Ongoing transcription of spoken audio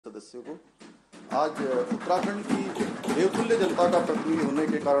सदस्यों को आज उत्तराखंड की देवतुल्य जनता का प्रतिनिधि होने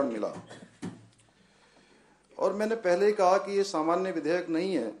के कारण मिला। और मैंने पहले ही कहा कि ये सामान्य विधेयक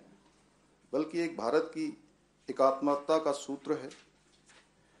नहीं है, बल्कि एक भारत की एकात्मकता का सूत्र है।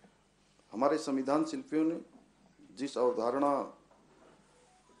 हमारे संविधान शिल्पियों ने जिस अवधारणा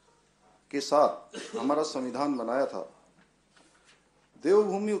के साथ हमारा संविधान बनाया था,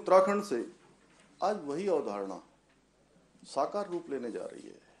 देवभूमि उत्तराखंड से आज वही अवधारणा साकार रूप लेने जा रही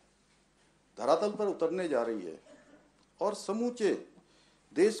है, धरातल पर उतरने जा रही है और समूचे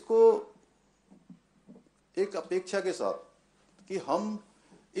देश को एक अपेक्षा के साथ कि हम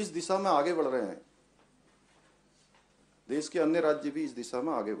इस दिशा में आगे बढ़ रहे हैं, देश के अन्य राज्य भी इस दिशा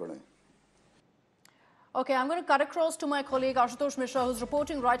में आगे बढ़ें। Okay, I'm going to cut across to my colleague Ashutosh Mishra, who's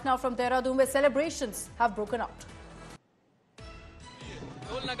reporting right now from Dehradun, where celebrations have broken out.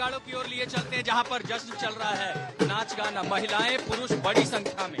 ढोल नगाड़ों की ओर लिए चलते हैं, जहां पर जश्न चल रहा है, नाच गाना, महिलाएं पुरुष बड़ी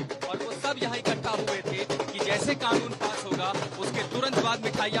संख्या में, और वो सब यहाँ इकट्ठा हुए थे कि जैसे कानून पास होगा उसके तुरंत बाद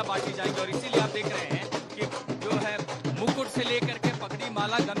मिठाइयां बांटी जाएंगी। और इसीलिए आप देख रहे हैं कि जो है मुकुट से लेकर के पगड़ी,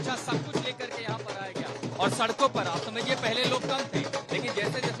 माला, गमछा सब कुछ लेकर के यहाँ पर आया गया। और सड़कों पर आप समझिए पहले लोग कम थे, लेकिन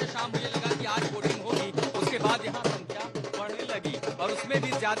जैसे जैसे शाम मुझे लगा कि आज वोटिंग होगी, उसके बाद यहाँ संख्या बढ़ने लगी और उसमें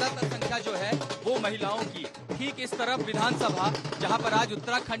भी ज्यादातर संख्या जो है वो महिलाओं की। ठीक इस तरफ विधानसभा, जहां पर आज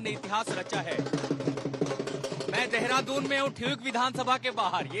उत्तराखंड ने इतिहास रचा है। मैं देहरादून में हूँ, ठीक विधानसभा के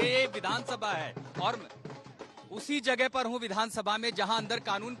बाहर, ये विधानसभा है और उसी जगह पर हूँ विधानसभा में जहां अंदर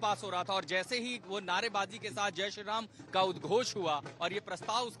कानून पास हो रहा था। और जैसे ही वो नारेबाजी के साथ जय श्री राम का उद्घोष हुआ और ये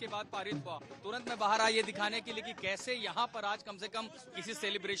प्रस्ताव उसके बाद पारित हुआ, तुरंत मैं बाहर आया ये दिखाने के लिए कि कैसे यहाँ पर आज कम से कम किसी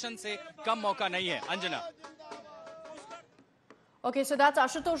सेलिब्रेशन से कम मौका नहीं है। Anjana. Okay, so that's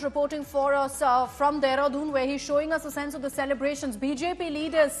Ashutosh reporting for us from Dehradun, where he's showing us a sense of the celebrations. BJP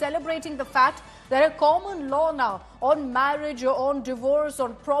leaders celebrating the fact that a common law now on marriage, on divorce,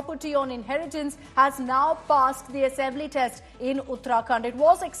 on property, on inheritance has now passed the assembly test in Uttarakhand. It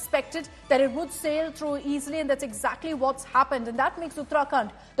was expected that it would sail through easily, and that's exactly what's happened. And that makes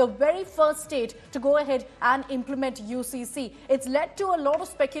Uttarakhand the very first state to go ahead and implement UCC. It's led to a lot of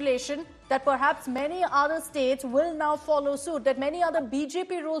speculation that perhaps many other states will now follow suit, that many other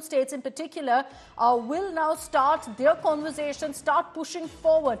BJP-ruled states in particular will now start their conversation, start pushing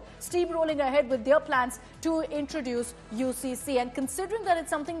forward, steamrolling ahead with their plans to introduce UCC. And considering that it's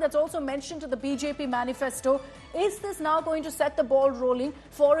something that's also mentioned in the BJP manifesto, is this now going to set the ball rolling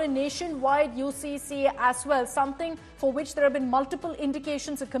for a nationwide UCC as well? Something for which there have been multiple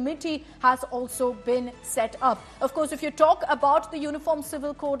indications. A committee has also been set up. Of course, if you talk about the Uniform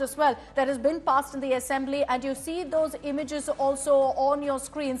Civil Code as well, that has been passed in the Assembly, and you see those images also on your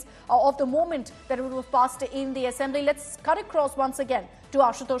screens of the moment that it was passed in the Assembly. Let's cut across once again to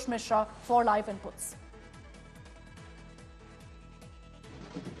Ashutosh Mishra for live inputs.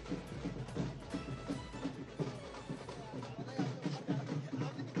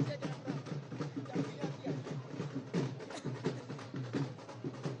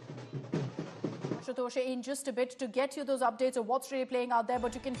 In just a bit to get you those updates of what's really playing out there,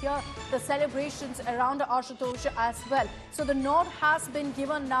 but you can hear the celebrations around Ashutosh as well. So the nod has been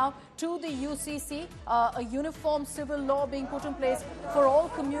given now to the UCC, a uniform civil law being put in place for all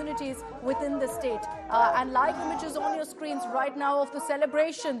communities within the state. And live images on your screens right now of the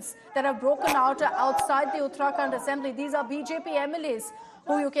celebrations that have broken out outside the Uttarakhand Assembly. These are BJP MLAs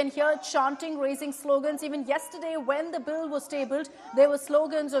who you can hear chanting, raising slogans. Even yesterday when the bill was tabled, there were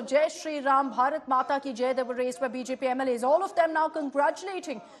slogans of Jai Shri Ram, Bharat Mata Ki Jai that were raised by BJP MLAs. All of them now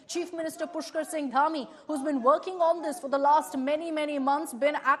congratulating Chief Minister Pushkar Singh Dhami, who's been working on this for the last many months,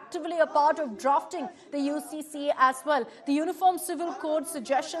 been actively a part of drafting the UCC as well. The Uniform Civil Code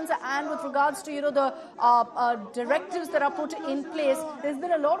suggestions, and with regards to the directives that are put in place, there's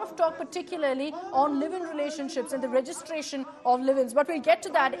been a lot of talk particularly on live-in relationships and the registration of live-ins. But we'll get to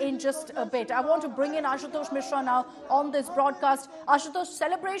that in just a bit. I want to bring in Ashutosh Mishra now on this broadcast. Ashutosh,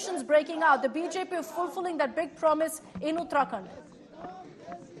 celebrations breaking out. The BJP fulfilling that big promise in Uttarakhand.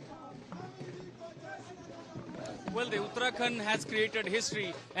 Well, the Uttarakhand has created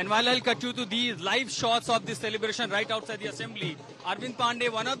history, and while I'll cut you to these live shots of this celebration right outside the Assembly, Arvind Pandey,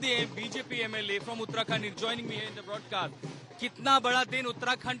 one of the BJP MLA from Uttarakhand, is joining me here in the broadcast. कितना बड़ा दिन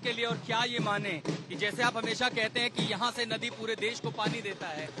उत्तराखंड के लिए, और क्या ये माने कि जैसे आप हमेशा कहते हैं कि यहाँ से नदी पूरे देश को पानी देता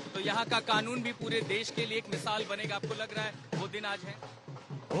है, तो यहाँ का कानून भी पूरे देश के लिए एक मिसाल बनेगा। आपको लग रहा है वो दिन आज है?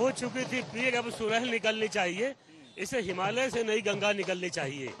 हो चुकी थी पीर, अब सुरह निकलनी चाहिए। इसे हिमालय से नई गंगा निकलनी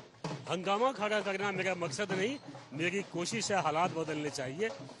चाहिए। हंगामा खड़ा करना मेरा मकसद नहीं, मेरी कोशिश है हालात बदलने चाहिए।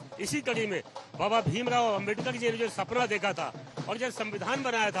 इसी कड़ी में बाबा भीमराव अम्बेडकर जी ने जो सपना देखा था और जो संविधान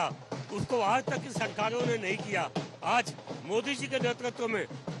बनाया था, उसको आज तक की सरकारों ने नहीं किया। आज मोदी जी के नेतृत्व में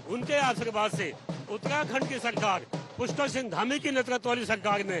उनके आशीर्वाद से उत्तराखंड की सरकार, पुष्कर सिंह धामी की नेतृत्व वाली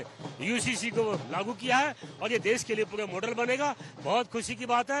सरकार ने यूसीसी को लागू किया है और ये देश के लिए पूरे मॉडल बनेगा। बहुत खुशी की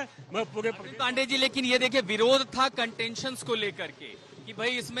बात है। मैं पूरे पांडे जी, लेकिन ये देखिए विरोध था कंटेंशंस को लेकर के कि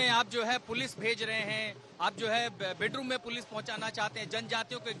भाई इसमें आप जो है पुलिस भेज रहे हैं, आप जो है बेडरूम में पुलिस पहुंचाना चाहते हैं,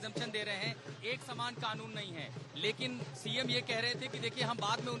 जनजातियों को एग्जम्पशन दे रहे हैं, एक समान कानून नहीं है। लेकिन सीएम ये कह रहे थे कि देखिए हम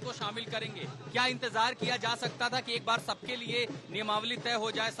बाद में उनको शामिल करेंगे। क्या इंतजार किया जा सकता था कि एक बार सबके लिए नियमावली तय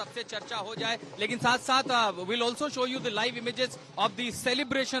हो जाए, सबसे चर्चा हो जाए? लेकिन साथ साथ will also show you the live images of the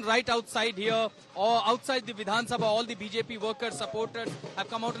celebration right outside here और outside the Vidhan Sabha. All the BJP workers, supporters have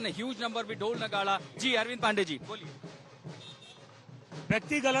come out in a huge number with ढोल नगाड़ा। जी अरविंद पांडे जी बोलिए।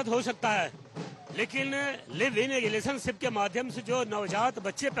 व्यक्ति गलत हो सकता है, लेकिन लिव इन रिलेशनशिप के माध्यम से जो नवजात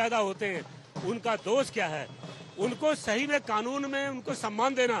बच्चे पैदा होते हैं उनका दोष क्या है? उनको सही में कानून में उनको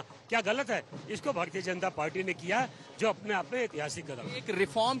सम्मान देना क्या गलत है? इसको भारतीय जनता पार्टी ने किया, जो अपने आप में ऐतिहासिक कदम। एक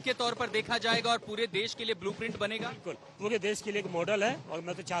रिफॉर्म के तौर पर देखा जाएगा और पूरे देश के लिए ब्लूप्रिंट बनेगा। बिल्कुल, पूरे देश के लिए एक मॉडल है और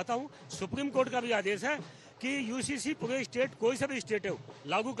मैं तो चाहता हूँ, सुप्रीम कोर्ट का भी आदेश है कि यूसीसी पूरे स्टेट, कोई सा भी स्टेट है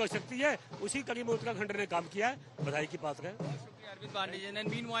लागू कर सकती है। उसी कड़ी में उत्तराखंड ने काम किया है, बधाई की बात है। Arvind Pandijan,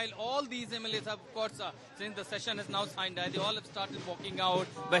 and meanwhile all these MLAs have, of course, since the session is now signed, they all have started walking out.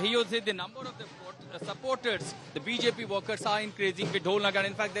 But here you see the number of the supporters, the BJP workers are increasing with Dhol Nagar.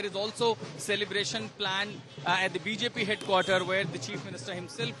 In fact, there is also celebration planned at the BJP headquarters where the Chief Minister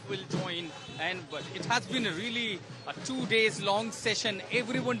himself will join. And but it has been a really 2 days long session.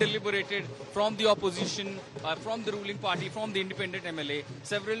 Everyone deliberated, from the opposition, from the ruling party, from the independent MLA.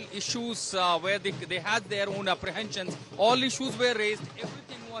 Several issues where they had their own apprehensions. All issues were raised,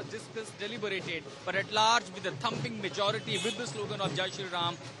 everything was discussed, deliberated, but at large with a thumping majority with the slogan of Jai Shri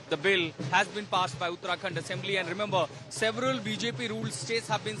Ram, the bill has been passed by Uttarakhand Assembly. And remember, several BJP ruled states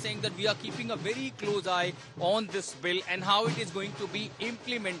have been saying that we are keeping a very close eye on this bill and how it is going to be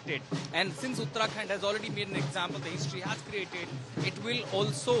implemented. And since Uttarakhand has already made an example, the history has created, it will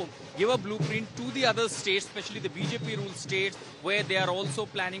also give a blueprint to the other states, especially the BJP ruled states, where they are also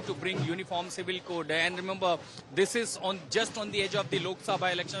planning to bring uniform civil code. And remember, this is just on the edge of the Lok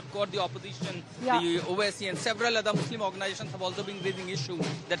Sabha election. Of course, the opposition, the OSC and several other Muslim organizations have also been raising issue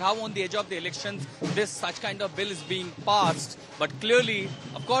that how on the edge of the elections such kind of bill is being passed. But clearly,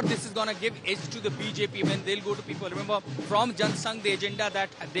 of course, this is going to give edge to the BJP when they'll go to people. Remember, from Jan Sangh, the agenda that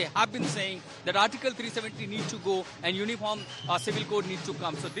they have been saying that Article 370 needs to go and uniform civil code needs to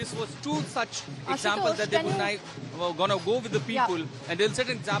come. So this was two such examples that they were going to go with the people and they'll set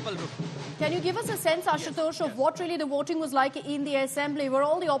an example. Can you give us a sense, Ashutosh, of what really the voting was like in the Assembly? Were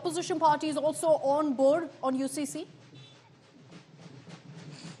all the opposition parties also on board on UCC?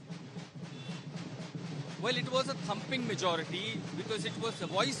 Well, it was a thumping majority because it was a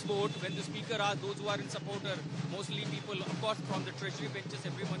voice vote when the speaker asked those who are in support, mostly people, of course, from the treasury benches,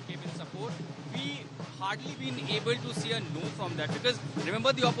 everyone came in support. We hardly been able to see a no from that because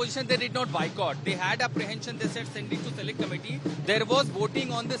remember the opposition, they did not boycott. They had apprehension, they said send it to select committee. There was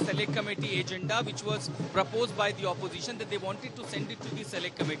voting on the select committee agenda which was proposed by the opposition that they wanted to send it to the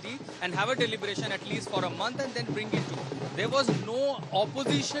select committee and have a deliberation at least for a month and then bring it to. There was no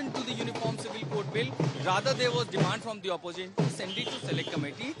opposition to the Uniform Civil Code bill. Rather, there was demand from the opposition to send it to select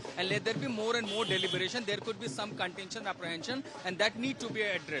committee and let there be more and more deliberation. There could be some contention, apprehension, and that need to be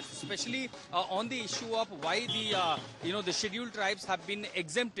addressed, especially on the issue of why the scheduled tribes have been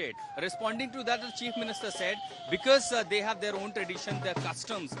exempted. Responding to that, the Chief Minister said because they have their own tradition, their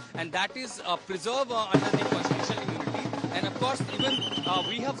customs, and that is preserved under the constitutional immunity. And of course, even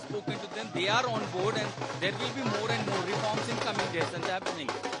we have spoken to them, they are on board and there will be more and more reforms in coming days and happening.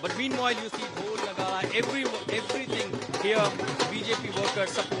 But meanwhile, you see Dhol Nagara, everything here, BJP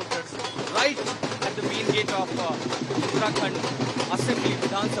workers, supporters, right at the main gate of Uttarakhand Assembly,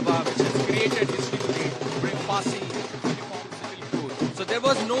 Vidhan-sabha, which has created history today, passing uniform civil code. So there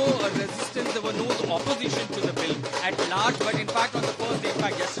was no resistance, there was no opposition to the bill at large. But in fact, on the first day, in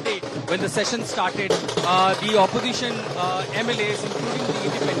fact yesterday, when the session started, the opposition MLAs, including the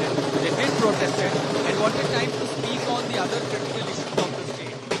independent, they did protest and wanted time to speak on the other critical issues of the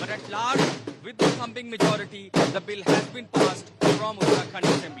state. But at large, with the thumping majority, the bill has been passed from Uttarakhand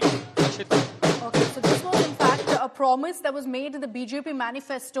Assembly. Okay, so this was in fact a promise that was made in the BJP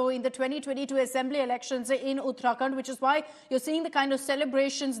manifesto in the 2022 Assembly elections in Uttarakhand, which is why you're seeing the kind of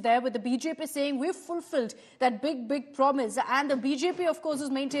celebrations there with the BJP saying we've fulfilled that big promise. And the BJP, of course, is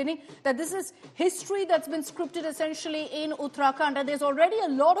maintaining that this is history that's been scripted essentially in Uttarakhand. And there's already a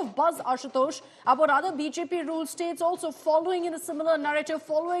lot of buzz, Ashutosh, about other BJP-ruled states also following in a similar narrative,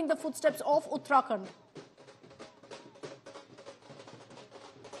 following the footsteps of Uttarakhand.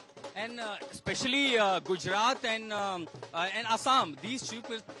 And especially Gujarat and Assam, these two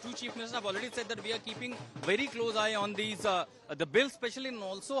chief ministers have already said that we are keeping very close eye on these the bill, especially, and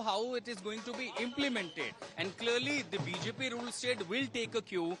also how it is going to be implemented. And clearly, the BJP ruled state will take a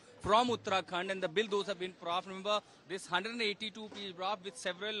cue from Uttarakhand, and the bill those have been passed. Remember, this 182-page draft with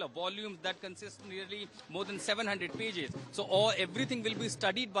several volumes that consist nearly more than 700 pages. So everything will be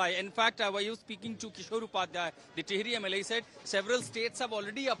studied by. In fact, I was speaking to Kishore Upadhyay, the Tehri MLA, said several states have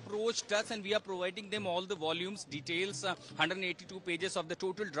already approached us, and we are providing them all the volumes, details, 182 pages of the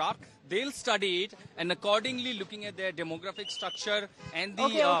total draft. They'll study it, and accordingly, looking at their demographic structure and the...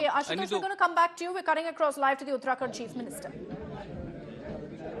 Okay, Ashutosh, we're going to come back to you. We're cutting across live to the Uttarakhand Chief Minister.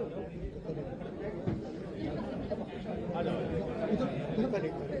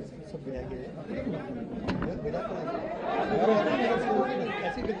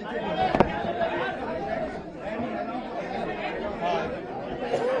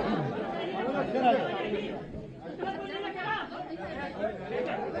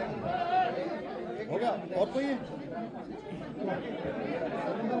 हो गया और कोई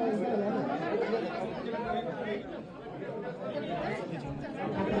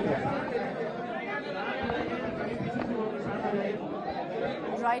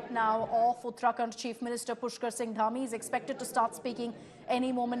Right now, off Uttarakhand Chief Minister Pushkar Singh Dhami is expected to start speaking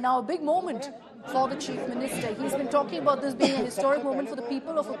any moment now. A big moment for the Chief Minister. He's been talking about this being a historic moment for the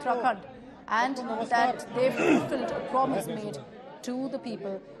people of Uttarakhand and that they've fulfilled a promise made to the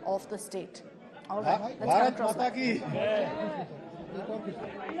people of the state. All right, let's come across.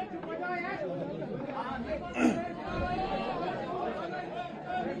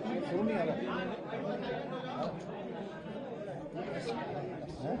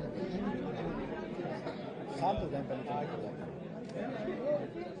 शांत हो जाए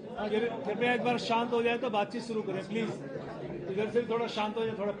कृपया एक बार शांत हो जाए तो बातचीत शुरू करें प्लीज इधर से थोड़ा शांत हो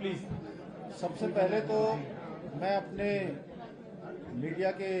जाए थोड़ा प्लीज सबसे पहले तो मैं अपने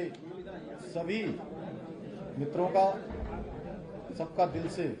मीडिया के सभी मित्रों का सबका दिल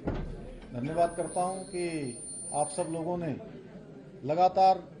से धन्यवाद करता हूं कि आप सब लोगों ने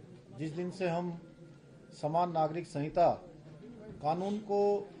लगातार जिस दिन से हम समान नागरिक संहिता कानून को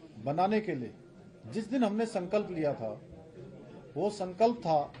बनाने के लिए जिस दिन हमने संकल्प लिया था वो संकल्प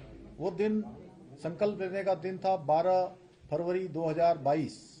था वो दिन संकल्प लेने का दिन था 12 फरवरी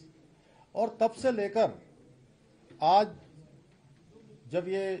 2022 और तब से लेकर आज जब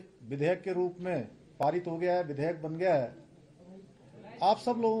ये विधेयक के रूप में पारित हो गया है विधेयक बन गया है आप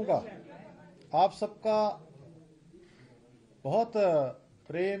सब लोगों का आप सबका बहुत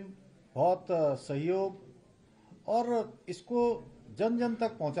प्रेम बहुत सहयोग और इसको जन जन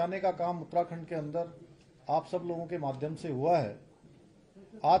तक पहुंचाने का काम उत्तराखंड के अंदर आप सब लोगों के माध्यम से हुआ है।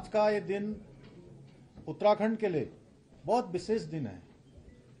 आज का ये दिन उत्तराखंड के लिए बहुत विशेष दिन है।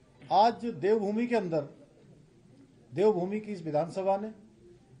 आज देवभूमि के अंदर देवभूमि की इस विधानसभा ने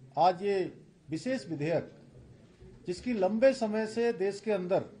आज ये विशेष विधेयक जिसकी लंबे समय से देश के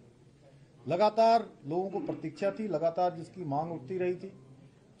अंदर लगातार लोगों को प्रतीक्षा थी लगातार जिसकी मांग उठती रही थी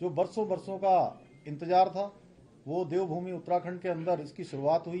जो वर्षों वर्षों का इंतजार था वो देवभूमि उत्तराखंड के अंदर इसकी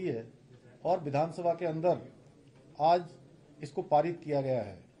शुरुआत हुई है और विधानसभा के अंदर आज इसको पारित किया गया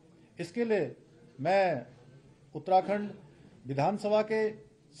है। इसके लिए मैं उत्तराखंड विधानसभा के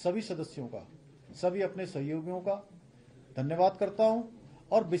सभी सदस्यों का सभी अपने सहयोगियों का धन्यवाद करता हूं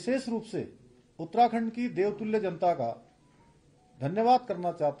और विशेष रूप से उत्तराखंड की देवतुल्य जनता का धन्यवाद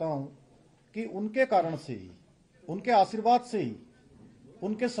करना चाहता हूं कि उनके कारण से ही उनके आशीर्वाद से ही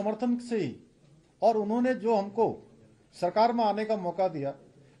उनके समर्थन से ही और उन्होंने जो हमको सरकार में आने का मौका दिया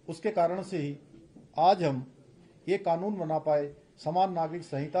उसके कारण से ही आज हम ये कानून बना पाए समान नागरिक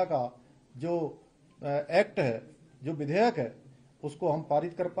संहिता का जो एक्ट है जो विधेयक है उसको हम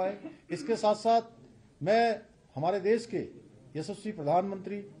पारित कर पाए। इसके साथ साथ मैं हमारे देश के यशस्वी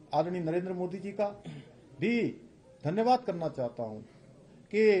प्रधानमंत्री आदरणीय नरेंद्र मोदी जी का भी धन्यवाद करना चाहता हूं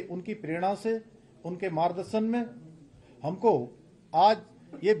कि उनकी प्रेरणा से उनके मार्गदर्शन में हमको आज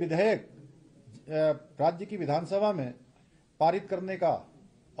ये विधेयक राज्य की विधानसभा में पारित करने का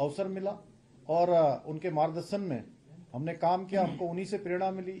अवसर मिला और उनके मार्गदर्शन में हमने काम किया। हमको उन्हीं से प्रेरणा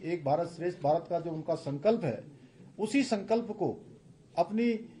मिली। एक भारत श्रेष्ठ भारत का जो उनका संकल्प है उसी संकल्प को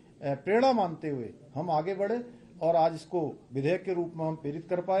अपनी प्रेरणा मानते हुए हम आगे बढ़े और आज इसको विधेयक के रूप में हम प्रेरित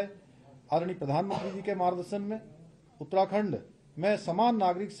कर पाए। आदरणीय प्रधानमंत्री जी के मार्गदर्शन में उत्तराखंड में समान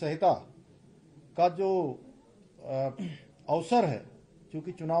नागरिक संहिता का जो अवसर है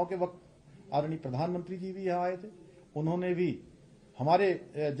क्योंकि चुनाव के वक्त आदरणीय प्रधानमंत्री जी भी यहाँ आए थे उन्होंने भी हमारे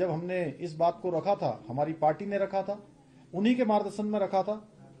जब हमने इस बात को रखा था हमारी पार्टी ने रखा था उन्हीं के मार्गदर्शन में रखा था।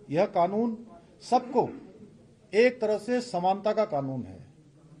 यह कानून सबको एक तरह से समानता का कानून है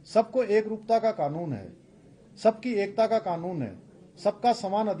सबको एक रूपता का कानून है, सबकी एकता का कानून है, सबका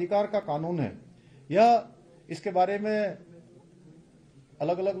समान अधिकार का कानून है। यह इसके बारे में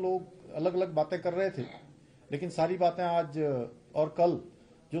अलग अलग लोग अलग अलग बातें कर रहे थे, लेकिन सारी बातें आज और कल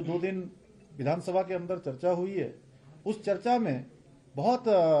जो 2 दिन विधानसभा के अंदर चर्चा हुई है, उस चर्चा में बहुत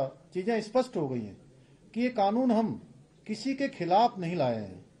चीजें स्पष्ट हो गई हैं कि ये कानून हम किसी के खिलाफ नहीं लाए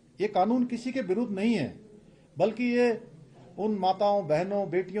हैं, ये कानून किसी के विरुद्ध नहीं है, बल्कि ये उन माताओं, बहनों,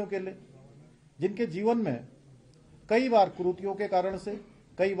 बेटियों के लिए जिनके जीवन में कई बार कुरीतियों के कारण से,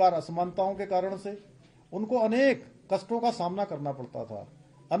 कई बार असमानताओं के कारण से उनको अनेक कष्टों का सामना करना पड़ता था,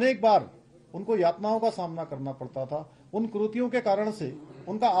 अनेक बार उनको यातनाओं का सामना करना पड़ता था। उन कुरीतियों के कारण से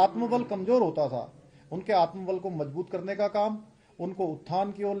उनका आत्मबल कमजोर होता था। उनके आत्मबल को मजबूत करने का काम, उनको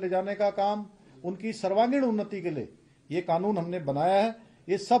उत्थान की ओर ले जाने का काम, उनकी सर्वांगीण उन्नति के लिए ये कानून हमने बनाया है।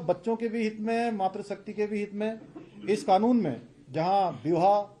 ये सब बच्चों के भी हित में है, मातृशक्ति के भी हित में। इस कानून में जहां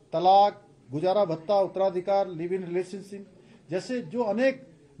विवाह, तलाक, गुजारा भत्ता, उत्तराधिकार, लिव इन रिलेशनशिप जैसे जो अनेक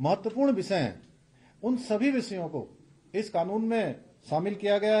महत्वपूर्ण विषय हैं, उन सभी विषयों को इस कानून में शामिल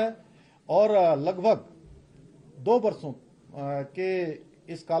किया गया है। और लगभग 2 वर्षों के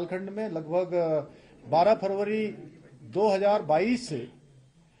इस कालखंड में लगभग 12 फरवरी 2022 से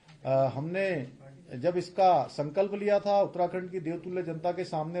हमने जब इसका संकल्प लिया था, उत्तराखंड की देवतुल्य जनता के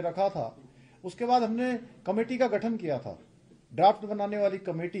सामने रखा था, उसके बाद हमने कमेटी का गठन किया था, ड्राफ्ट बनाने वाली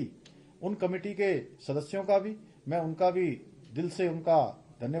कमेटी। उन कमेटी के सदस्यों का भी मैं उनका भी दिल से उनका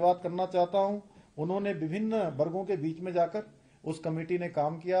धन्यवाद करना चाहता हूं। उन्होंने विभिन्न वर्गों के बीच में जाकर उस कमेटी ने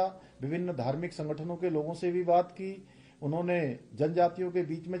काम किया, विभिन्न धार्मिक संगठनों के लोगों से भी बात की, उन्होंने जनजातियों के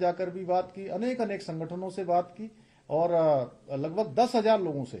बीच में जाकर भी बात की, अनेक संगठनों से बात की और लगभग 10,000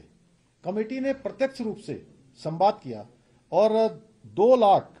 लोगों से कमेटी ने प्रत्यक्ष रूप से संवाद किया और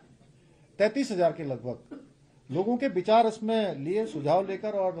 2,33,000 के लगभग लोगों के विचार इसमें लिए, सुझाव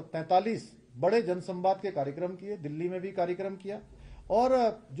लेकर, और 43 बड़े जनसंवाद के कार्यक्रम किए, दिल्ली में भी कार्यक्रम किया।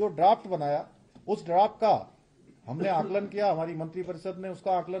 और जो ड्राफ्ट बनाया, उस ड्राफ्ट का हमने आकलन किया, हमारी मंत्रिपरिषद ने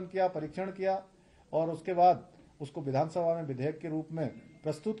उसका आकलन किया, परीक्षण किया और उसके बाद उसको विधानसभा में विधेयक के रूप में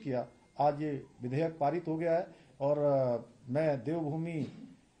प्रस्तुत किया। आज ये विधेयक पारित हो गया है और मैं देवभूमि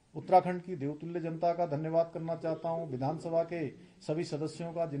उत्तराखंड की देवतुल्य जनता का धन्यवाद करना चाहता हूं, विधानसभा के सभी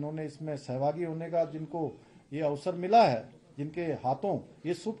सदस्यों का जिन्होंने इसमें सहभागी होने का, जिनको ये अवसर मिला है, जिनके हाथों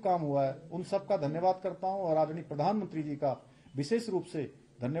ये शुभ काम हुआ है, उन सब का धन्यवाद करता हूं। और आदरणीय प्रधानमंत्री जी का विशेष रूप से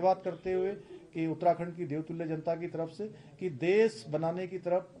धन्यवाद करते हुए कि उत्तराखंड की देवतुल्य जनता की तरफ से कि देश बनाने की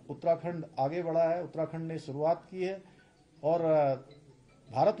तरफ उत्तराखंड आगे बढ़ा है, उत्तराखंड ने शुरुआत की है और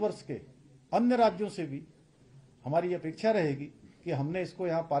भारतवर्ष के अन्य राज्यों से भी हमारी अपेक्षा रहेगी कि हमने इसको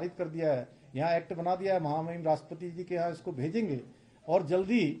यहाँ पारित कर दिया है, यहाँ एक्ट बना दिया है, महामहिम राष्ट्रपति जी के यहाँ इसको भेजेंगे और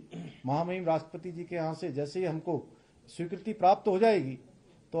जल्दी महामहिम राष्ट्रपति जी के यहाँ से जैसे ही हमको स्वीकृति प्राप्त हो जाएगी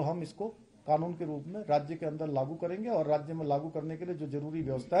तो हम इसको कानून के रूप में राज्य के अंदर लागू करेंगे और राज्य में लागू करने के लिए जो जरूरी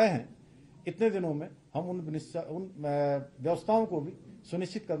व्यवस्थाएं हैं, इतने दिनों में हम उन व्यवस्थाओं को भी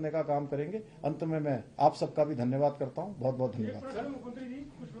सुनिश्चित करने का काम करेंगे। अंत में मैं आप सबका भी धन्यवाद करता हूं। बहुत बहुत धन्यवाद। मुख्यमंत्री जी,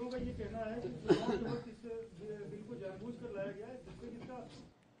 कुछ लोगों का ये कहना है कि बिल को जानबूझकर लाया गया है, जिससे जिसका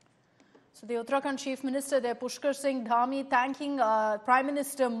So the Uttarakhand Chief Minister there, Pushkar Singh Dhami, thanking Prime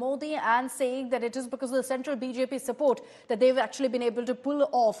Minister Modi and saying that it is because of the central BJP support that they've actually been able to pull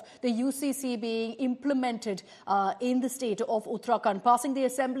off the UCC being implemented in the state of Uttarakhand. Passing the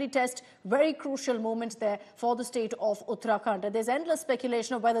assembly test, very crucial moment there for the state of Uttarakhand. And there's endless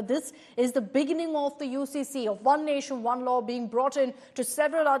speculation of whether this is the beginning of the UCC, of one nation, one law being brought in to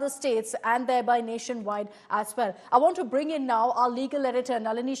several other states and thereby nationwide as well. I want to bring in now our legal editor,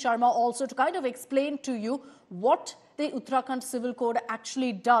 Nalini Sharma, also to kind of explain to you what the Uttarakhand Civil Code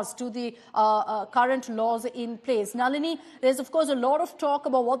actually does to the current laws in place. Nalini, there's of course a lot of talk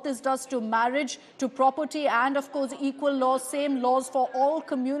about what this does to marriage, to property, and of course equal laws, same laws for all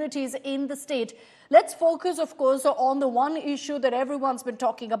communities in the state. Let's focus, of course, on the one issue that everyone's been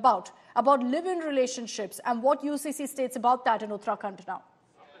talking about live-in relationships and what UCC states about that in Uttarakhand now.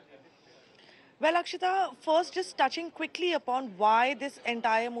 Well, Akshita, first just touching quickly upon why this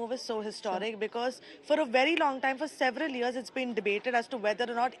entire move is so historic, because for a very long time, for several years, it's been debated as to whether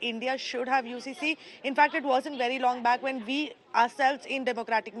or not India should have UCC. In fact, it wasn't very long back when we ourselves in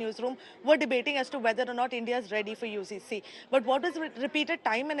Democratic Newsroom were debating as to whether or not India is ready for UCC. But what was repeated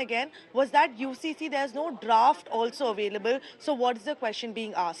time and again was that UCC, there's no draft also available. So what is the question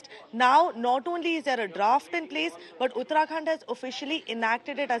being asked? Now, not only is there a draft in place, but Uttarakhand has officially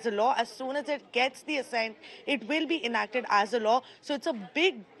enacted it as a law. As soon as it gets the assent, it will be enacted as a law. So it's a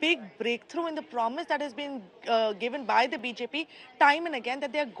big, big breakthrough in the promise that has been given by the BJP time and again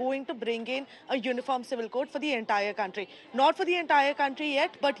that they are going to bring in a uniform civil code for the entire country. Not for for the entire country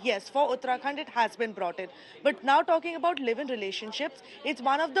yet, but yes, for Uttarakhand it has been brought in. But now talking about live-in relationships, it's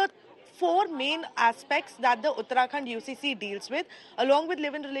one of the 4 main aspects that the Uttarakhand UCC deals with. Along with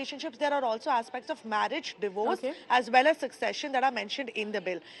live-in relationships, there are also aspects of marriage, divorce, as well as succession that are mentioned in the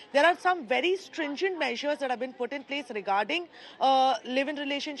bill. There are some very stringent measures that have been put in place regarding live-in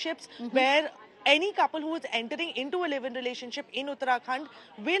relationships, where any couple who is entering into a live-in relationship in Uttarakhand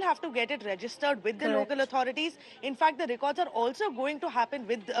will have to get it registered with the local authorities. In fact, the records are also going to happen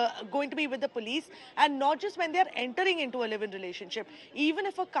with, be with the police, and not just when they are entering into a live-in relationship. Even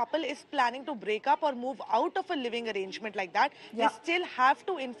if a couple is planning to break up or move out of a living arrangement like that, they still have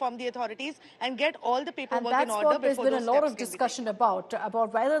to inform the authorities and get all the paperwork in order before those steps can be taken. And that's what there's been a lot of discussion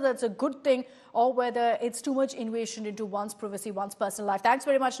about whether that's a good thing or whether it's too much invasion into one's privacy, one's personal life. Thanks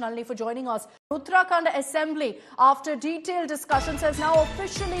very much, Nalini, for joining us. Uttarakhand Assembly, after detailed discussions, has now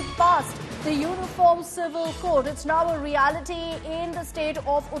officially passed the Uniform Civil Code. It's now a reality in the state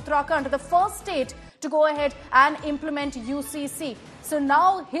of Uttarakhand, the first state to go ahead and implement UCC. So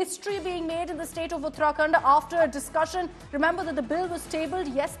now history being made in the state of Uttarakhand after a discussion. Remember that the bill was tabled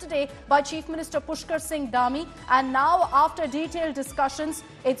yesterday by Chief Minister Pushkar Singh Dhami, and now after detailed discussions,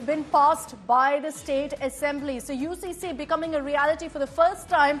 it's been passed by the State Assembly. So UCC becoming a reality for the first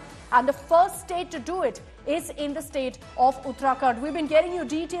time, and the first state to do it is in the state of Uttarakhand. We've been getting you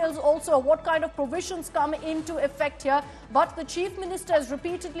details also what kind of provisions come into effect here, but the Chief Minister has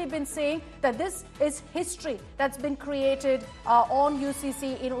repeatedly been saying that this is history that's been created on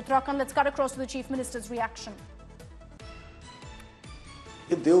UCC in Uttarakhand. Let's cut across to the Chief Minister's reaction.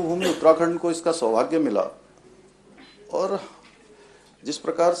 ये देवभूमि उत्तराखंड को इसका सौभाग्य मिला, और जिस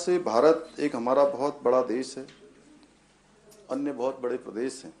प्रकार से भारत एक हमारा बहुत बड़ा देश है, अन्य बहुत बड़े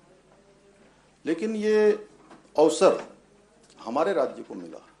प्रदेश हैं, लेकिन ये अवसर हमारे राज्य को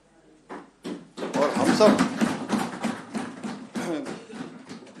मिला और हम सब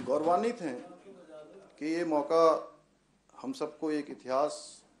गौरवान्वित हैं कि ये मौका हम सबको एक इतिहास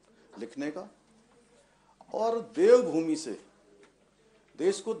लिखने का और देवभूमि से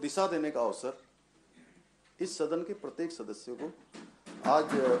देश को दिशा देने का अवसर इस सदन के प्रत्येक सदस्य को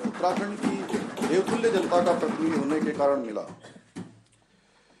आज उत्तराखंड की देवतुल्य जनता का प्रतिनिधि होने के कारण मिला।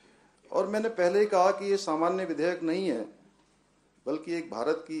 और मैंने पहले ही कहा कि ये सामान्य विधेयक नहीं है, बल्कि एक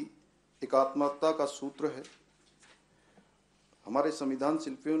भारत की एकात्मकता का सूत्र है। हमारे संविधान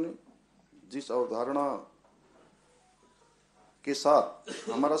शिल्पियों ने जिस अवधारणा के साथ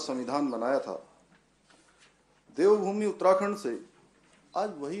हमारा संविधान बनाया था, देवभूमि उत्तराखंड से आज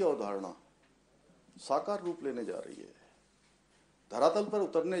वही अवधारणा साकार रूप लेने जा रही है, धरातल पर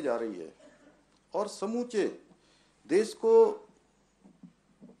उतरने जा रही है और समूचे देश को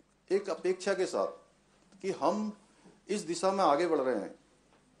एक अपेक्षा के साथ कि हम इस दिशा में आगे बढ़ रहे हैं,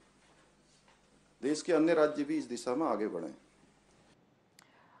 देश के अन्य राज्य भी इस दिशा में आगे बढ़ें।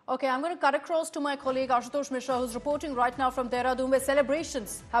 Okay, I'm going to cut across to my colleague Ashutosh Mishra, who's reporting right now from Dehradun, where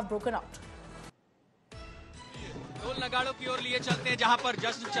celebrations have broken out. ढोल नगाड़ों की ओर लिए चलते हैं, जहां पर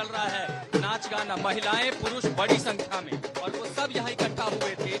जश्न चल रहा है, नाच गाना, महिलाएं पुरुष बड़ी संख्या में, और वो सब यहाँ इकट्ठा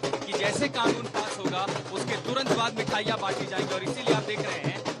हुए थे कि जैसे कानून पास होगा उसके तुरंत बाद मिठाइयां बांटी जाएंगी। और इसीलिए आप देख रहे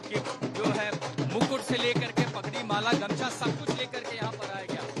हैं कि जो है मुकुट से लेकर के पगड़ी, माला, गमछा सब कुछ लेकर के यहाँ पर आया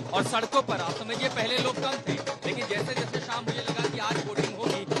गया। और सड़कों पर आप समझिए पहले लोग कम थे, लेकिन जैसे जैसे शाम मुझे लगा कि आज वोटिंग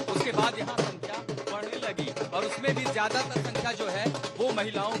होगी, उसके बाद यहाँ संख्या बढ़ने लगी और उसमें भी ज्यादातर संख्या जो है वो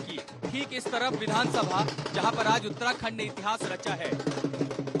महिलाओं की। ठीक इस तरफ विधानसभा, जहां पर आज उत्तराखंड ने इतिहास रचा है।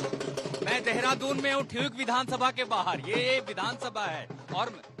 मैं देहरादून में हूँ, ठीक विधानसभा के बाहर ये विधानसभा है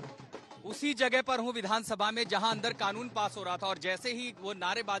और उसी जगह पर हूँ विधानसभा में जहां अंदर कानून पास हो रहा था। और जैसे ही वो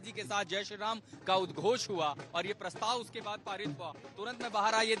नारेबाजी के साथ जय श्री राम का उद्घोष हुआ और ये प्रस्ताव उसके बाद पारित हुआ, तुरंत मैं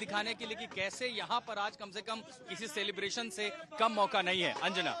बाहर आया ये दिखाने के लिए कि कैसे यहाँ पर आज कम से कम किसी सेलिब्रेशन से कम मौका नहीं है।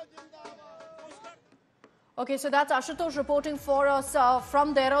 Anjana. Okay, so that's Ashutosh reporting for us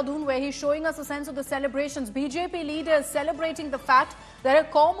from Dehradun, where he's showing us a sense of the celebrations. BJP leaders celebrating the fact that a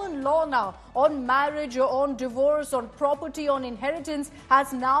common law now on marriage, on divorce, on property, on inheritance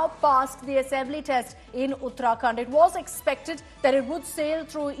has now passed the assembly test in Uttarakhand. It was expected that it would sail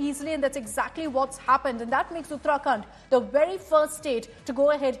through easily, and that's exactly what's happened. And that makes Uttarakhand the very first state to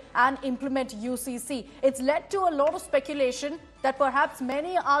go ahead and implement UCC. It's led to a lot of speculation that perhaps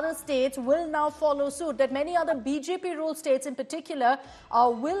many other states will now follow suit, that many other BJP-ruled states in particular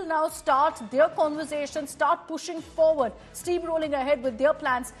will now start their conversation, start pushing forward, steamrolling ahead with their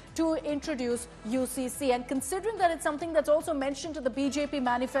plans to introduce UCC. And considering that it's something that's also mentioned in the BJP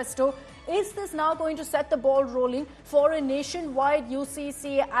manifesto, Is this now going to set the ball rolling for a nationwide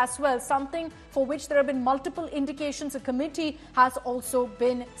UCC as well? Something for which there have been multiple indications. A committee has also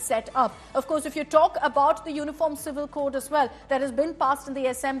been set up. Of course, if you talk about the Uniform Civil Code as well, that has been passed in the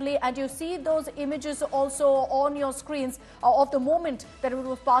Assembly, and you see those images also on your screens of the moment that it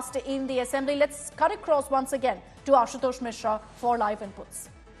was passed in the Assembly. Let's cut across once again to Ashutosh Mishra for live inputs.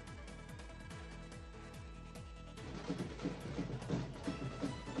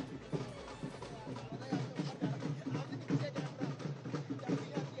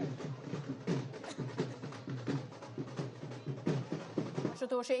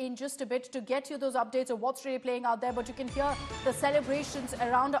 In just a bit to get you those updates of what's really playing out there, but you can hear the celebrations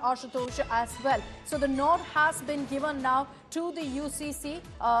around Ashutosh as well. So the nod has been given now to the UCC,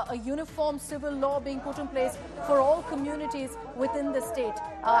 a uniform civil law being put in place for all communities within the state.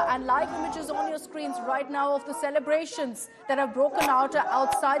 And live images on your screens right now of the celebrations that have broken out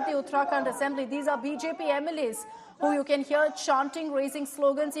outside the Uttarakhand Assembly. These are BJP MLAs who you can hear chanting, raising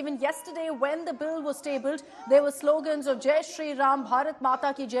slogans. Even yesterday, when the bill was tabled, there were slogans of Jai Shri Ram, Bharat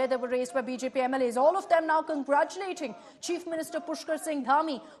Mata Ki Jai that were raised by BJP MLAs. All of them now congratulating Chief Minister Pushkar Singh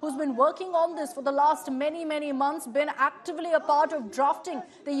Dhami, who's been working on this for the last many months, been actively a part of drafting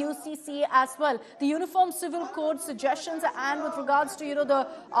the UCC as well. The Uniform Civil Code suggestions, and with regards to the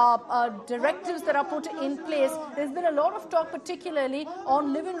directives that are put in place, there's been a lot of talk, particularly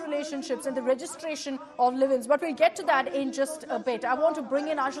on live-in relationships and the registration of live-ins. But we'll get to that in just a bit. I want to bring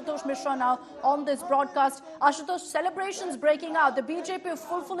in Ashutosh Mishra now on this broadcast. Ashutosh, celebrations breaking out. The BJP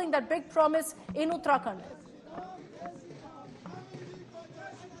fulfilling that big promise in Uttarakhand.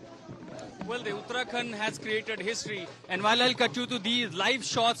 Well, the Uttarakhand has created history, and while I'll cut you to these live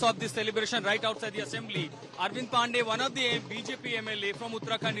shots of this celebration right outside the Assembly, Arvind Pandey, one of the BJP MLA from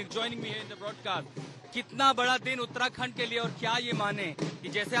Uttarakhand, is joining me here in the broadcast. कितना बड़ा दिन उत्तराखंड के लिए, और क्या ये माने कि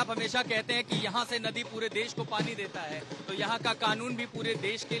जैसे आप हमेशा कहते हैं कि यहाँ से नदी पूरे देश को पानी देता है, तो यहाँ का कानून भी पूरे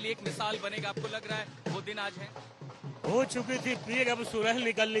देश के लिए एक मिसाल बनेगा। आपको लग रहा है वो दिन आज है? हो चुकी थी पीर, अब सुरह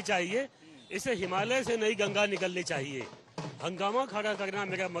निकलनी चाहिए। इसे हिमालय से नई गंगा निकलनी चाहिए। हंगामा खड़ा करना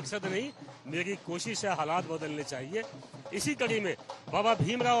मेरा मकसद नहीं, मेरी कोशिश है हालात बदलने चाहिए। इसी कड़ी में बाबा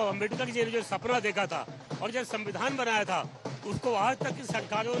भीमराव अम्बेडकर जी ने जो सपना देखा था और जो संविधान बनाया था, उसको आज तक की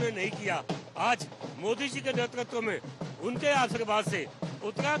सरकारों ने नहीं किया। आज मोदी जी के नेतृत्व में, उनके आशीर्वाद से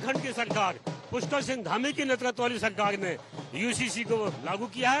उत्तराखंड की सरकार, पुष्कर सिंह धामी की नेतृत्व वाली सरकार ने यूसीसी को लागू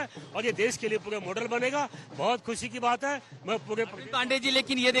किया है और ये देश के लिए पूरे मॉडल बनेगा। बहुत खुशी की बात है। मैं पूरे पांडे जी,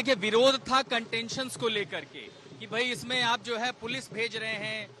 लेकिन ये देखिए, विरोध था कंटेंशंस को लेकर के कि भाई इसमें आप जो है पुलिस भेज रहे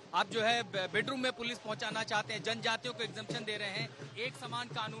हैं, आप जो है बेडरूम में पुलिस पहुंचाना चाहते हैं, जनजातियों को एग्जम्पशन दे रहे हैं, एक समान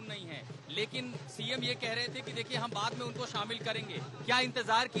कानून नहीं है। लेकिन सीएम ये कह रहे थे कि देखिए हम बाद में उनको शामिल करेंगे। क्या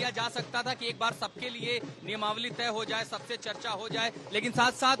इंतजार किया जा सकता था कि एक बार सबके लिए नियमावली तय हो जाए, सबसे चर्चा हो जाए? लेकिन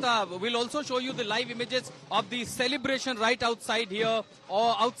साथ साथ will also show you the live images of the celebration right outside here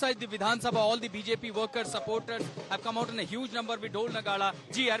और outside the Vidhan Sabha. All the BJP workers, supporters have come out in a huge number with ढोल नगाड़ा।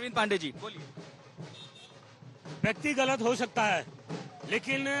 जी अरविंद पांडे जी बोलिए। व्यक्ति गलत हो सकता है,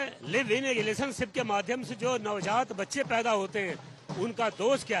 लेकिन लिव इन रिलेशनशिप के माध्यम से जो नवजात बच्चे पैदा होते हैं, उनका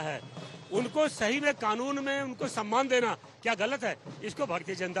दोष क्या है? उनको सही में कानून में उनको सम्मान देना क्या गलत है? इसको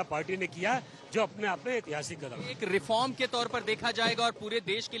भारतीय जनता पार्टी ने किया, जो अपने आप में ऐतिहासिक कदम। एक रिफॉर्म के तौर पर देखा जाएगा और पूरे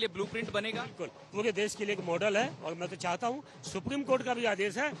देश के लिए ब्लूप्रिंट बनेगा। बिल्कुल, पूरे देश के लिए एक मॉडल है। और मैं तो चाहता हूँ, सुप्रीम कोर्ट का भी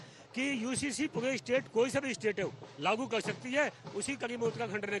आदेश है कि यूसीसी पूरे स्टेट, कोई सा भी स्टेट है, लागू कर सकती है। उसी कड़ी में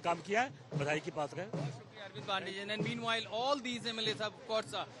उत्तराखंड ने काम किया है, बधाई की पात्र है। Arvind Pandey, and meanwhile all these MLAs have, of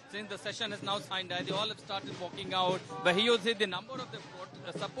course, since the session is now signed, they all have started walking out. But he said the number of the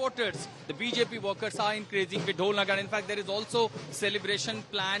supporters, the BJP workers, are increasing with Dhol Nagar. In fact, there is also celebration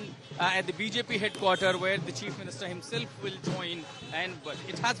planned at the BJP headquarters where the Chief Minister himself will join. And but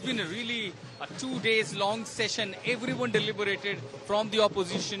it has been a really 2 days long session. Everyone deliberated, from the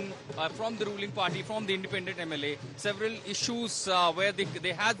opposition, from the ruling party, from the independent MLA. Several issues where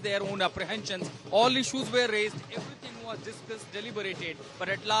they had their own apprehensions. All issues were raised, everything was discussed, deliberated, but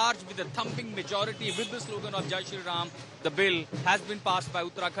at large, with a thumping majority, with the slogan of Jai Shri Ram, the bill has been passed by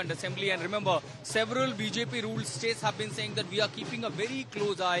Uttarakhand Assembly. And remember, several BJP ruled states have been saying that we are keeping a very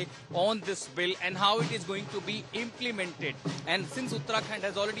close eye on this bill and how it is going to be implemented. And since Uttarakhand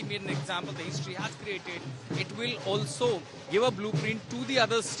has already made an example, the history has created, it will also give a blueprint to the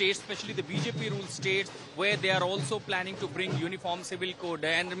other states, especially the BJP ruled states, where they are also planning to bring uniform civil code.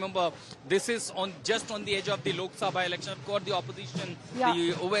 And remember, this is just on the edge of the Lok Sabha election. election. Of course, the opposition, Yeah.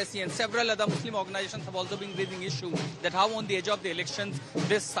 the OSC and several other Muslim organizations have also been raising issue that how on the edge of the elections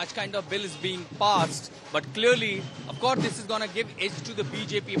such kind of bill is being passed. But clearly, of course, this is going to give edge to the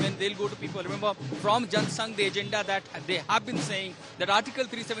BJP when they'll go to people. Remember, from Jan Sangh, the agenda that they have been saying that Article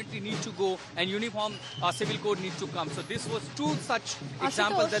 370 needs to go and uniform civil code needs to come. So this was two such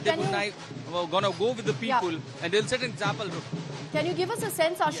examples that they were going to go with the people and they'll set an example. Can you give us a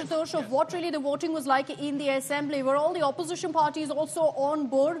sense, Ashutosh, of what really the voting was like in the assembly? Were all the opposition parties also on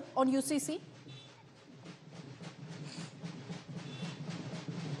board on UCC?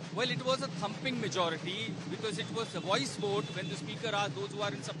 Well, it was a thumping majority because it was a voice vote when the speaker asked those who are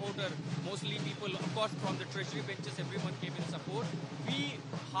in support, mostly people, of course, from the treasury benches, everyone came in support. We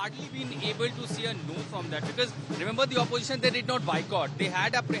hardly been able to see a no from that because remember the opposition, they did not boycott. They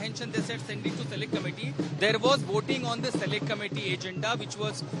had apprehension. They said send it to select committee. There was voting on the select committee agenda which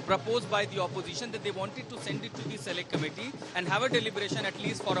was proposed by the opposition that they wanted to send it to the select committee and have a deliberation at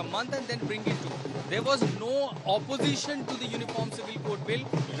least for a month and then bring it to. There was no opposition to the Uniform Civil Code bill.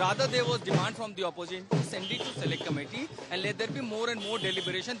 Rather, there was demand from the opposition to send it to select committee and let there be more and more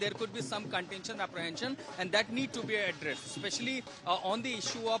deliberation. There could be some contention, apprehension, and that need to be addressed, especially on the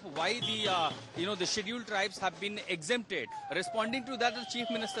issue of why the scheduled tribes have been exempted. Responding to that, the Chief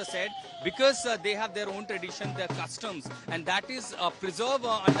Minister said because they have their own tradition, their customs, and that is preserved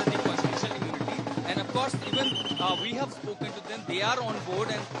under the constitutional immunity. And of course, even we have spoken to them, they are on board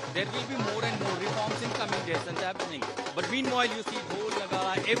and there will be more and more reforms in coming days and happening. But meanwhile, you see Dhol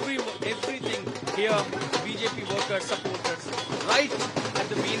Naga, everything here, BJP workers, supporters, right at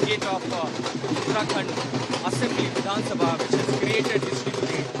the main gate of Uttarakhand Assembly, Vidhan Sabha, which has created history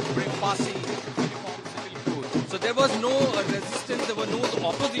today, passing Uniform Civil Code. So there was no resistance, there was no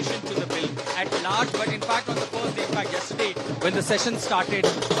opposition to the bill at large. But in fact, on the first day, in fact, yesterday, when the session started,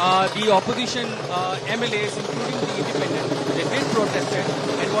 the opposition MLAs, including the independent, they did protest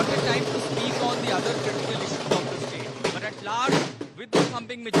and wanted time to speak on the other critical issues of the state. But at large, with the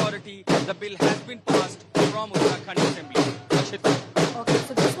thumping majority, the bill has been passed from Uttarakhand Assembly. Okay,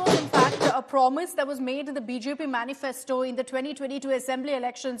 so this was in fact a promise that was made in the BJP manifesto in the 2022 Assembly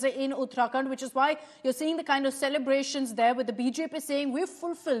elections in Uttarakhand, which is why you're seeing the kind of celebrations there with the BJP saying we've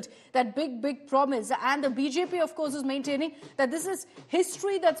fulfilled that big promise. And the BJP, of course, is maintaining that this is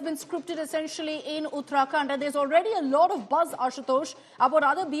history that's been scripted essentially in Uttarakhand. And there's already a lot of buzz, Ashutosh, about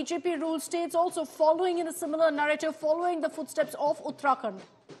other BJP-ruled states also following in a similar narrative, following the footsteps of Uttarakhand.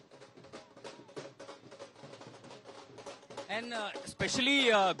 And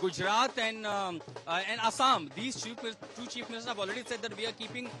especially Gujarat and Assam, these two chief ministers have already said that we are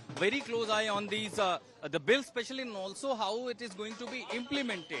keeping very close eye on these the bill, especially and also how it is going to be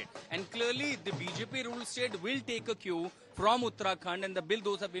implemented. And clearly, the BJP ruled state will take a cue from Uttarakhand, and the bill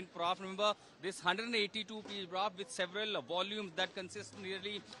those have been propped. Remember, this 182-page draft with several volumes that consist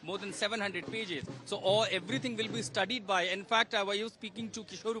nearly more than 700 pages. So everything will be studied by. In fact, I was speaking to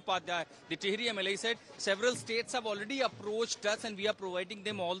Kishore Upadhyay, the Tehri MLA, said several states have already approached us and we are providing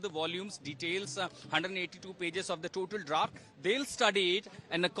them all the volumes, details, 182 pages of the total draft. They'll study it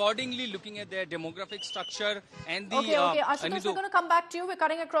and accordingly looking at their demographic structure and the... Okay, Ashutosh, we're going to come back to you. We're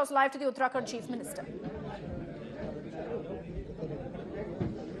cutting across live to the Uttarakhand Chief Minister.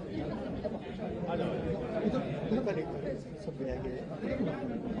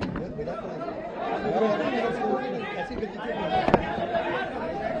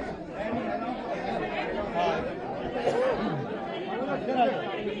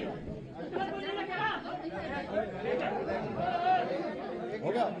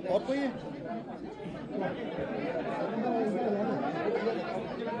 हो गया और कोई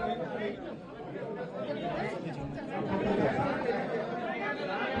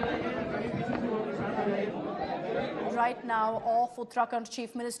Right now, off Uttarakhand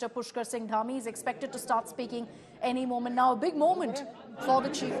Chief Minister Pushkar Singh Dhami is expected to start speaking any moment now. A big moment for the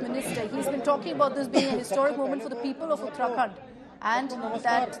Chief Minister. He's been talking about this being a historic moment for the people of Uttarakhand and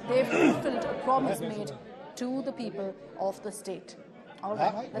that they've fulfilled a promise made to the people of the state. All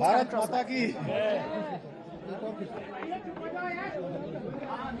right, let's cut across.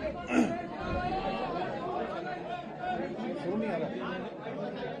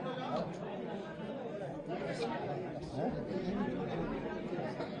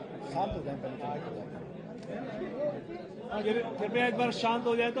 कृपया एक बार शांत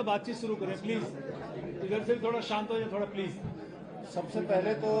हो जाए तो बातचीत शुरू करें please इधर से थोड़ा शांत हो जाए थोड़ा प्लीज सबसे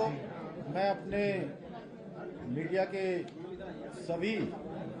पहले तो मैं अपने मीडिया के सभी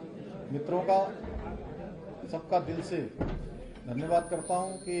मित्रों का सबका दिल से धन्यवाद करता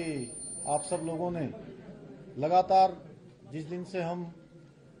हूं कि आप सब लोगों ने लगातार जिस दिन से हम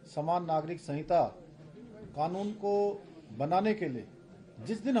समान नागरिक संहिता कानून को बनाने के लिए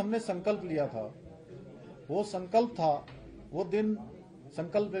जिस दिन हमने संकल्प लिया था, वो संकल्प था, वो दिन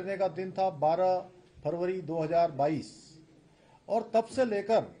संकल्प लेने का दिन था 12 फरवरी 2022 और तब से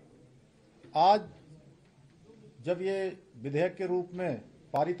लेकर आज जब ये विधेयक के रूप में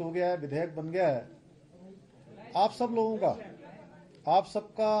पारित हो गया है, विधेयक बन गया है, आप सब लोगों का, आप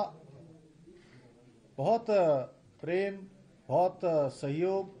सबका बहुत प्रेम, बहुत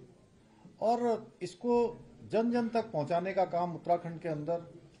सहयोग और इसको जन जन तक पहुंचाने का काम उत्तराखंड के अंदर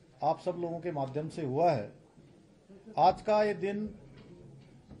आप सब लोगों के माध्यम से हुआ है। आज का ये दिन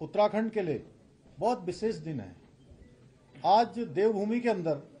उत्तराखंड के लिए बहुत विशेष दिन है। आज देवभूमि के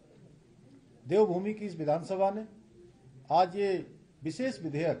अंदर, देवभूमि की इस विधानसभा ने आज ये विशेष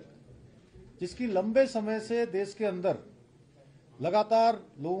विधेयक, जिसकी लंबे समय से देश के अंदर लगातार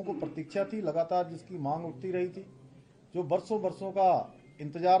लोगों को प्रतीक्षा थी, लगातार जिसकी मांग उठती रही थी, जो बरसों बरसों का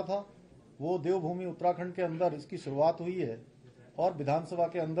इंतजार था, वो देवभूमि उत्तराखंड के अंदर इसकी शुरुआत हुई है और विधानसभा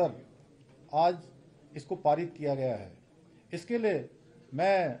के अंदर आज इसको पारित किया गया है। इसके लिए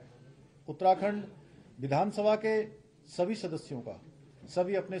मैं उत्तराखंड विधानसभा के सभी सदस्यों का,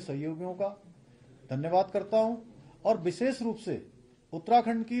 सभी अपने सहयोगियों का धन्यवाद करता हूं और विशेष रूप से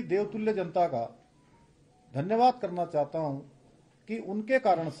उत्तराखंड की देवतुल्य जनता का धन्यवाद करना चाहता हूं कि उनके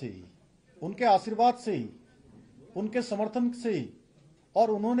कारण से ही, उनके आशीर्वाद से ही, उनके समर्थन से ही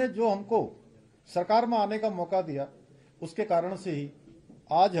और उन्होंने जो हमको सरकार में आने का मौका दिया, उसके कारण से ही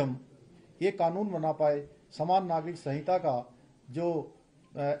आज हम ये कानून बना पाए। समान नागरिक संहिता का जो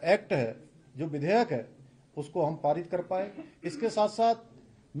एक्ट है, जो विधेयक है, उसको हम पारित कर पाए। इसके साथ साथ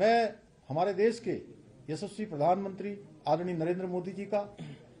मैं हमारे देश के यशस्वी प्रधानमंत्री आदरणीय नरेंद्र मोदी जी का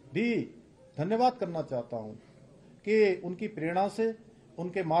भी धन्यवाद करना चाहता हूं कि उनकी प्रेरणा से,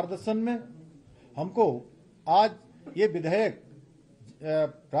 उनके मार्गदर्शन में हमको आज ये विधेयक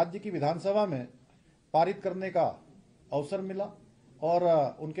राज्य की विधानसभा में पारित करने का अवसर मिला और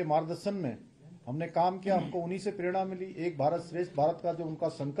उनके मार्गदर्शन में हमने काम किया। हमको उन्हीं से प्रेरणा मिली। एक भारत श्रेष्ठ भारत का जो उनका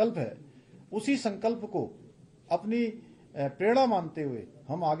संकल्प है, उसी संकल्प को अपनी प्रेरणा मानते हुए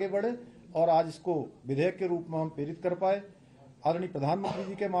हम आगे बढ़े और आज इसको विधेयक के रूप में हम प्रेरित कर पाए। आदरणीय प्रधानमंत्री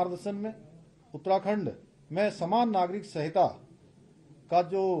जी के मार्गदर्शन में उत्तराखंड में समान नागरिक संहिता का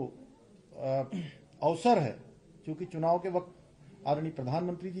जो अवसर है, क्योंकि चुनाव के वक्त आदरणीय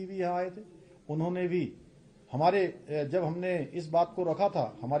प्रधानमंत्री जी भी यहाँ आए थे, उन्होंने भी हमारे, जब हमने इस बात को रखा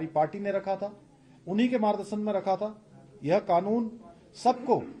था, हमारी पार्टी ने रखा था, उन्हीं के मार्गदर्शन में रखा था। यह कानून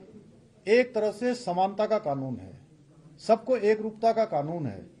सबको एक तरह से समानता का कानून है, सबको एक रूपता का कानून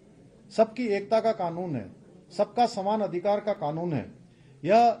है, सबकी एकता का कानून है, सबका समान अधिकार का कानून है।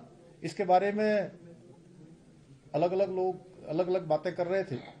 यह, इसके बारे में अलग अलग लोग अलग अलग बातें कर रहे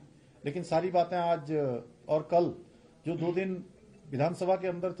थे, लेकिन सारी बातें आज और कल जो 2 दिन विधानसभा के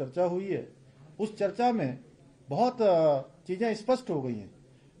अंदर चर्चा हुई है, उस चर्चा में बहुत चीजें स्पष्ट हो गई हैं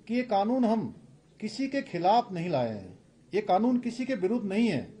कि ये कानून हम किसी के खिलाफ नहीं लाए हैं, ये कानून किसी के विरुद्ध नहीं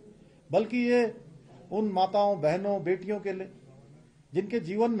है, बल्कि ये उन माताओं, बहनों, बेटियों के लिए जिनके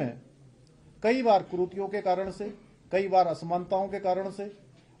जीवन में कई बार कुरीतियों के कारण से, कई बार असमानताओं के कारण से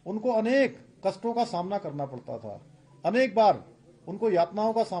उनको अनेक कष्टों का सामना करना पड़ता था, अनेक बार उनको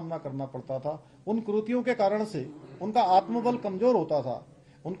यातनाओं का सामना करना पड़ता था। उन कुरीतियों के कारण से उनका आत्मबल कमजोर होता था।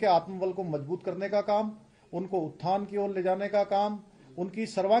 उनके आत्मबल को मजबूत करने का काम, उनको उत्थान की ओर ले जाने का काम, उनकी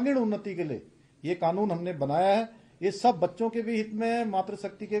सर्वांगीण उन्नति के लिए ये कानून हमने बनाया है। ये सब बच्चों के भी हित में है,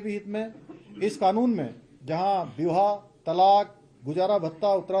 मातृशक्ति के भी हित में। इस कानून में जहां विवाह, तलाक, गुजारा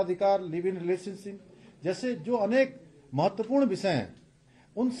भत्ता, उत्तराधिकार, लिव इन रिलेशनशिप जैसे जो अनेक महत्वपूर्ण विषय हैं,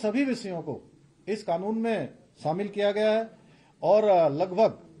 उन सभी विषयों को इस कानून में शामिल किया गया है और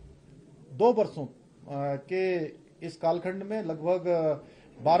लगभग 2 वर्षों के इस कालखंड में, लगभग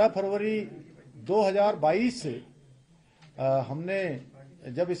 12 फरवरी 2022 से हमने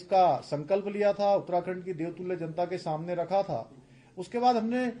जब इसका संकल्प लिया था, उत्तराखंड की देवतुल्य जनता के सामने रखा था, उसके बाद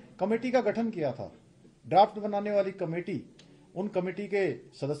हमने कमेटी का गठन किया था, ड्राफ्ट बनाने वाली कमेटी। उन कमेटी के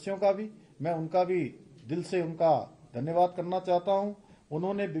सदस्यों का भी मैं, उनका भी दिल से उनका धन्यवाद करना चाहता हूं।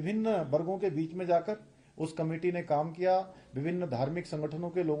 उन्होंने विभिन्न वर्गों के बीच में जाकर उस कमेटी ने काम किया, विभिन्न धार्मिक संगठनों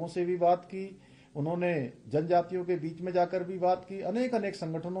के लोगों से भी बात की, उन्होंने जनजातियों के बीच में जाकर भी बात की, अनेक अनेक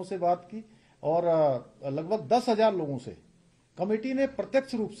संगठनों से बात की और लगभग 10,000 लोगों से कमेटी ने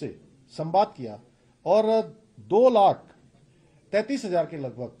प्रत्यक्ष रूप से संवाद किया और 2,33,000 के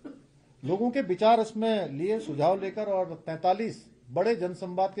लगभग लोगों के विचार इसमें लिए, सुझाव लेकर, और 43 बड़े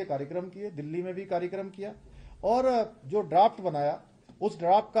जनसंवाद के कार्यक्रम किए, दिल्ली में भी कार्यक्रम किया और जो ड्राफ्ट बनाया, उस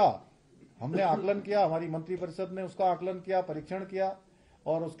ड्राफ्ट का हमने आकलन किया, हमारी मंत्रिपरिषद ने उसका आकलन किया, परीक्षण किया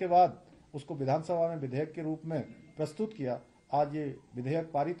और उसके बाद उसको विधानसभा में विधेयक के रूप में प्रस्तुत किया। आज ये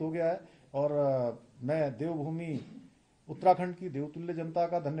विधेयक पारित हो गया है। और मैं देवभूमि उत्तराखंड की देवतुल्य जनता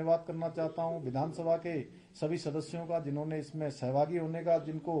का धन्यवाद करना चाहता हूं, विधानसभा के सभी सदस्यों का जिन्होंने इसमें सहभागी होने का,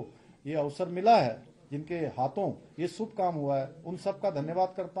 जिनको ये अवसर मिला है, जिनके हाथों ये शुभ काम हुआ है, उन सब का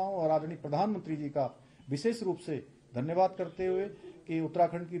धन्यवाद करता हूं और आदरणीय प्रधानमंत्री जी का विशेष रूप से धन्यवाद करते हुए कि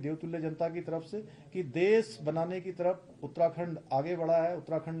उत्तराखंड की देवतुल्य जनता की तरफ से कि देश बनाने की तरफ उत्तराखंड आगे बढ़ा है,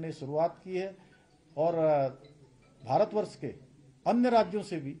 उत्तराखंड ने शुरुआत की है और भारतवर्ष के अन्य राज्यों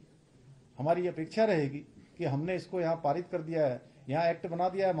से भी हमारी अपेक्षा रहेगी कि हमने इसको यहाँ पारित कर दिया है, यहाँ एक्ट बना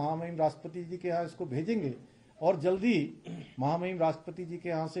दिया है, महामहिम राष्ट्रपति जी के यहाँ इसको भेजेंगे और जल्दी महामहिम राष्ट्रपति जी के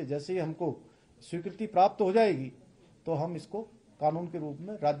यहाँ से जैसे ही हमको स्वीकृति प्राप्त हो जाएगी तो हम इसको कानून के रूप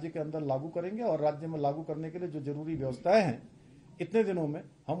में राज्य के अंदर लागू करेंगे और राज्य में लागू करने के लिए जो जरूरी व्यवस्थाएं हैं इतने दिनों में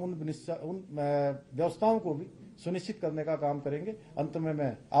हम उन व्यवस्थाओं को भी सुनिश्चित करने का काम करेंगे। अंत में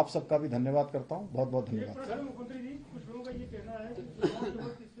मैं आप सबका भी धन्यवाद करता हूं। बहुत बहुत धन्यवाद। मुख्यमंत्री जी, कुछ लोगों का ये कहना है कि चुनाव के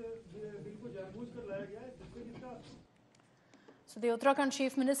वक्त इस बिल को जानबूझकर लाया गया है, जिससे किसका। So the Uttarakhand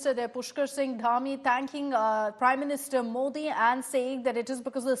Chief Minister there, Pushkar Singh Dhami, thanking Prime Minister Modi and saying that it is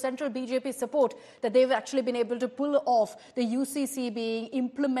because of the central BJP support that they've actually been able to pull off the UCC being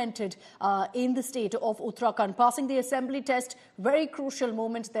implemented in the state of Uttarakhand. Passing the assembly test, very crucial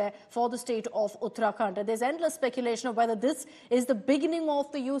moment there for the state of Uttarakhand. And there's endless speculation of whether this is the beginning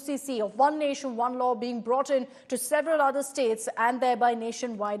of the UCC, of one nation, one law being brought in to several other states and thereby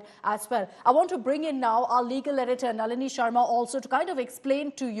nationwide as well. I want to bring in now our legal editor, Nalini Sharma, also to kind of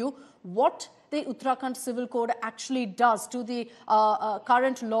explain to you what the Uttarakhand Civil Code actually does to the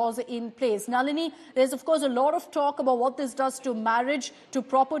current laws in place. Nalini, there's of course a lot of talk about what this does to marriage, to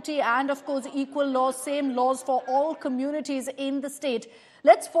property, and of course equal laws, same laws for all communities in the state.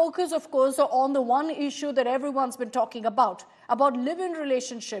 Let's focus, of course, on the one issue that everyone's been talking about live-in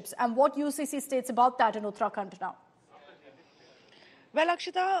relationships and what UCC states about that in Uttarakhand now. Well,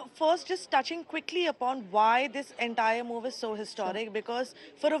 Akshita, first just touching quickly upon why this entire move is so historic, because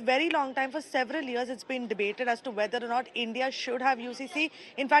for a very long time, for several years, it's been debated as to whether or not India should have UCC.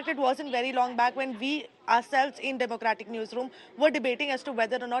 In fact, it wasn't very long back when we ourselves in Democratic Newsroom were debating as to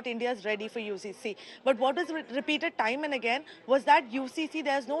whether or not India is ready for UCC. But what was repeated time and again was that UCC,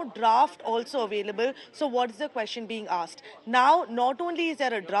 there's no draft also available. So what is the question being asked? Now, not only is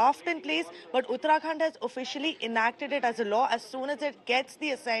there a draft in place, but Uttarakhand has officially enacted it as a law. As soon as it gets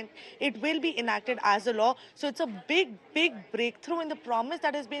the assent, it will be enacted as a law. So it's a big, big breakthrough in the promise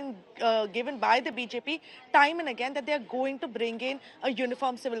that has been given by the BJP time and again that they are going to bring in a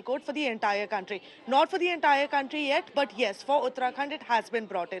uniform civil code for the entire country. Not for the entire country yet, but yes, for Uttarakhand it has been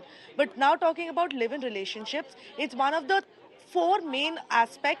brought in. But now talking about live-in relationships, it's one of the 4 main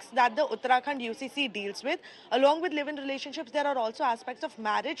aspects that the Uttarakhand UCC deals with. Along with live-in relationships, there are also aspects of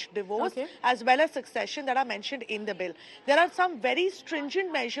marriage, divorce, as well as succession that are mentioned in the bill. There are some very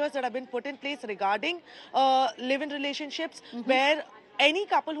stringent measures that have been put in place regarding live-in relationships, where any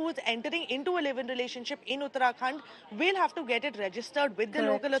couple who is entering into a live-in relationship in Uttarakhand will have to get it registered with the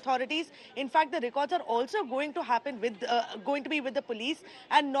local authorities. In fact, the records are also going to happen with, be with the police,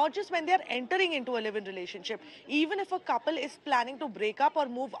 and not just when they are entering into a live-in relationship. Even if a couple is planning to break up or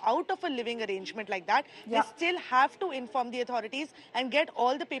move out of a living arrangement like that, they still have to inform the authorities and get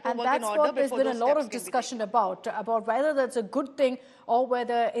all the paperwork in order before those steps can be taken. There's been a lot of discussion about whether that's a good thing or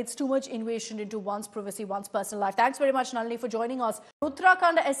whether it's too much invasion into one's privacy, one's personal life. Thanks very much, Nalini, for joining us.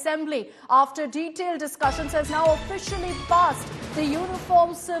 Uttarakhand Assembly, after detailed discussions, has now officially passed the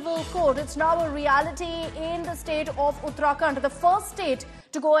Uniform Civil Code. It's now a reality in the state of Uttarakhand, the first state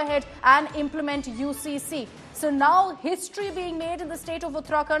to go ahead and implement UCC. So now history being made in the state of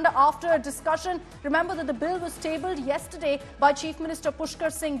Uttarakhand after a discussion. Remember that the bill was tabled yesterday by Chief Minister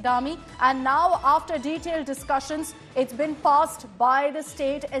Pushkar Singh Dhami, and now after detailed discussions, it's been passed by the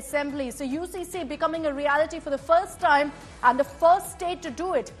State Assembly. So UCC becoming a reality for the first time, and the first state to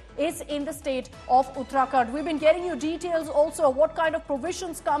do it is in the state of Uttarakhand. We've been getting you details also of what kind of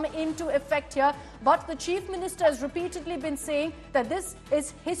provisions come into effect here, but the Chief Minister has repeatedly been saying that this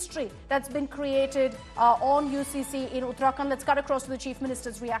is history that's been created on UCC in Uttarakhand. Let's cut across to the Chief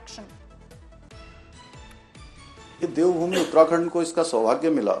Minister's reaction. ये देवभूमि उत्तराखंड को इसका सौभाग्य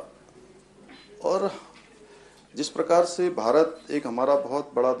मिला, और जिस प्रकार से भारत एक हमारा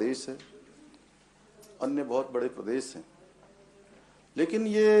बहुत बड़ा देश है, अन्य बहुत बड़े प्रदेश हैं, लेकिन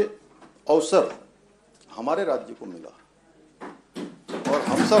ये अवसर हमारे राज्य को मिला और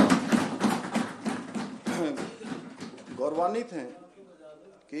हम सब गौरवान्वित हैं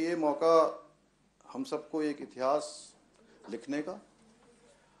कि ये मौका हम सबको एक इतिहास लिखने का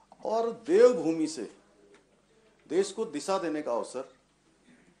और देवभूमि से देश को दिशा देने का अवसर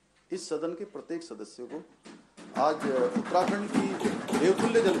इस सदन के प्रत्येक सदस्य को आज उत्तराखंड की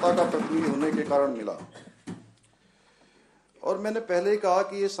देवतुल्य जनता का प्रतिनिधि होने के कारण मिला। और मैंने पहले ही कहा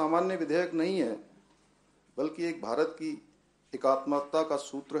कि ये सामान्य विधेयक नहीं है, बल्कि एक भारत की एकात्मकता का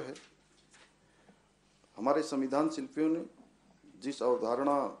सूत्र है। हमारे संविधान शिल्पियों ने जिस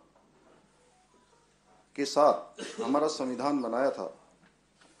अवधारणा के साथ हमारा संविधान बनाया था,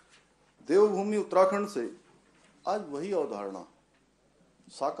 देवभूमि उत्तराखंड से आज वही अवधारणा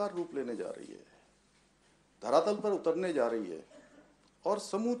साकार रूप लेने जा रही है, धरातल पर उतरने जा रही है और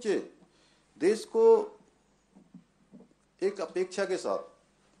समूचे देश को एक अपेक्षा के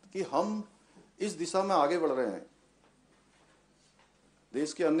साथ कि हम इस दिशा में आगे बढ़ रहे हैं,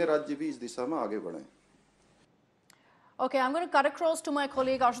 देश के अन्य राज्य भी इस दिशा में आगे बढ़ें। Okay, I'm going to cut across to my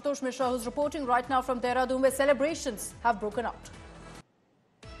colleague Ashutosh Mishra, who's reporting right now from Dehradun, where celebrations have broken out.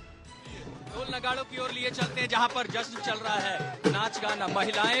 ढोल नगाड़ों की ओर लिए चलते हैं, जहां पर जश्न चल रहा है, नाच गाना,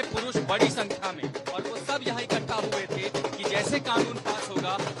 महिलाएं पुरुष बड़ी संख्या में, और वो सब यहाँ इकट्ठा हुए थे कि जैसे कानून पास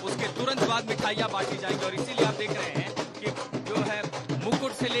होगा उसके तुरंत बाद मिठाइयां बांटी जाएंगी। और इसीलिए आप देख रहे हैं कि जो है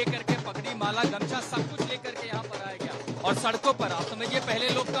मुकुट से लेकर के पगड़ी, माला, गमछा सब कुछ लेकर के यहाँ पर आया गया। और सड़कों पर आप समझिए पहले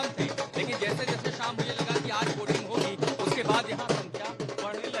लोग कम थे, लेकिन जैसे जैसे शाम मुझे लगा कि आज वोटिंग होगी, उसके बाद यहाँ संख्या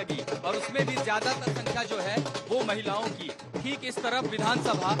बढ़ने लगी और उसमें भी ज्यादातर संख्या जो है वो महिलाओं की। ठीक इस तरफ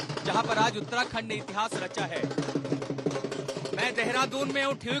विधानसभा, जहाँ पर आज उत्तराखंड ने इतिहास रचा है। मैं देहरादून में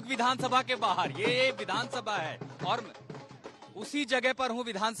हूँ, ठीक विधानसभा के बाहर, ये विधानसभा है और उसी जगह पर हूँ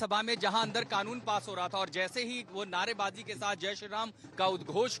विधानसभा में जहां अंदर कानून पास हो रहा था। और जैसे ही वो नारेबाजी के साथ जय श्री राम का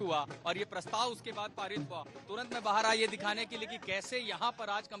उद्घोष हुआ और ये प्रस्ताव उसके बाद पारित हुआ, तुरंत मैं बाहर आया ये दिखाने के लिए कि कैसे यहाँ पर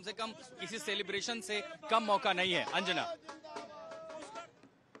आज कम से कम किसी सेलिब्रेशन से कम मौका नहीं है। Anjana.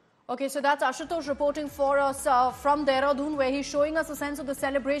 Okay, so that's Ashutosh reporting for us from Dehradun, where he's showing us a sense of the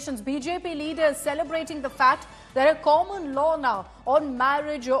celebrations. BJP leaders celebrating the fact that a common law now on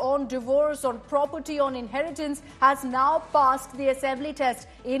marriage, on divorce, on property, on inheritance has now passed the assembly test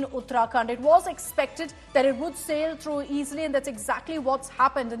in Uttarakhand. It was expected that it would sail through easily, and that's exactly what's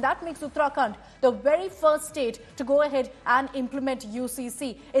happened. And that makes Uttarakhand the very first state to go ahead and implement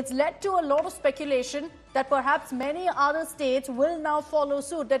UCC. It's led to a lot of speculation that perhaps many other states will now follow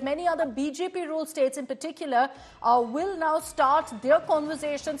suit, that many other BJP-ruled states in particular will now start their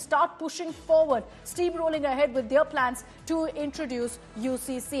conversation, start pushing forward, steamrolling ahead with their plans to introduce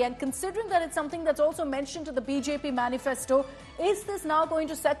UCC. And considering that it's something that's also mentioned to the BJP manifesto, is this now going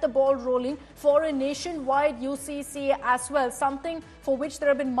to set the ball rolling for a nationwide UCC as well? Something for which there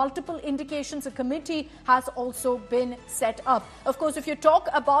have been multiple indications. A committee has also been set up. Of course, if you talk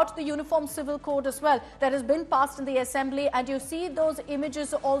about the Uniform Civil Code as well, that has been passed in the Assembly, and you see those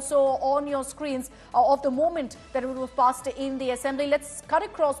images also on your screens of the moment that it was passed in the Assembly. Let's cut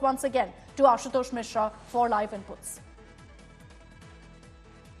across once again to Ashutosh Mishra for live inputs.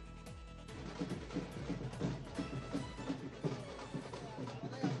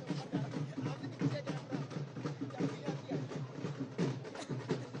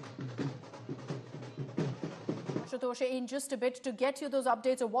 In just a bit to get you those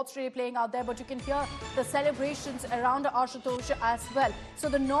updates of what's really playing out there, but you can hear the celebrations around Ashutosh as well. So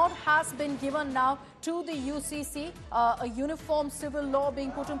the nod has been given now to the UCC, a uniform civil law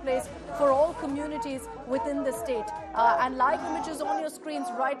being put in place for all communities within the state. And live images on your screens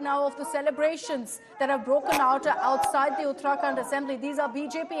right now of the celebrations that have broken out outside the Uttarakhand Assembly. These are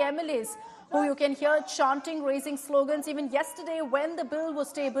BJP MLAs who you can hear chanting, raising slogans. Even yesterday when the bill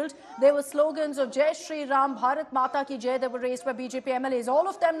was tabled, there were slogans of Jai Shri Ram, Bharat Mata Ki Jai that were raised by BJP MLAs. All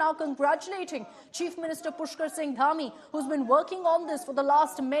of them now congratulating Chief Minister Pushkar Singh Dhami, who's been working on this for the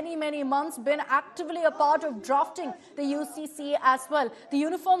last many months, been actively a part of drafting the UCC as well. The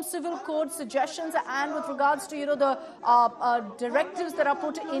Uniform Civil Code suggestions, and with regards to the directives that are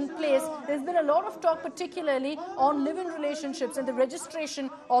put in place, there's been a lot of talk particularly on live-in relationships and the registration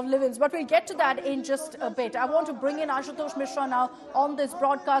of live-ins. But we'll get to that in just a bit. I want to bring in Ashutosh Mishra now on this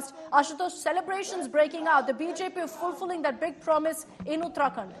broadcast. Ashutosh, celebrations breaking out. The BJP fulfilling that big promise in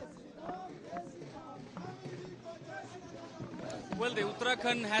Uttarakhand. Well, the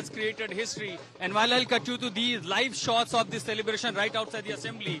Uttarakhand has created history, and while I'll cut you to these live shots of this celebration right outside the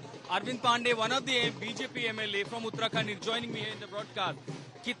Assembly, Arvind Pandey, one of the BJP MLA from Uttarakhand, is joining me here in the broadcast.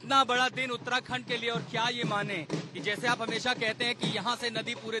 कितना बड़ा दिन उत्तराखंड के लिए, और क्या ये माने कि जैसे आप हमेशा कहते हैं कि यहाँ से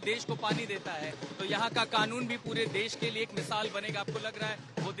नदी पूरे देश को पानी देता है, तो यहाँ का कानून भी पूरे देश के लिए एक मिसाल बनेगा। आपको लग रहा है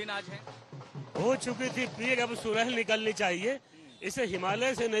वो दिन आज है? हो चुकी थी पीर, अब सुरह निकलनी चाहिए, इसे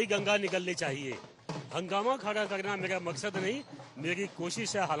हिमालय से नई गंगा निकलनी चाहिए। हंगामा खड़ा करना मेरा मकसद नहीं, मेरी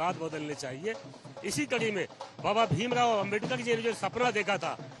कोशिश है हालात बदलने चाहिए। इसी कड़ी में बाबा भीमराव अम्बेडकर जी ने जो सपना देखा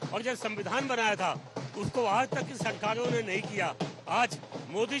था और जो संविधान बनाया था, उसको आज तक की सरकारों ने नहीं किया। आज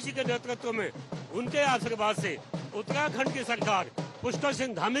मोदी जी के नेतृत्व में उनके आशीर्वाद से उत्तराखंड की सरकार, पुष्कर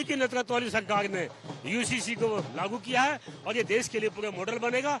सिंह धामी की नेतृत्व वाली सरकार ने यूसीसी को लागू किया है और ये देश के लिए पूरे मॉडल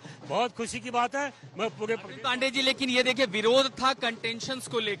बनेगा। बहुत खुशी की बात है। मैं पूरे पांडे जी, लेकिन ये देखिए विरोध था कंटेंशंस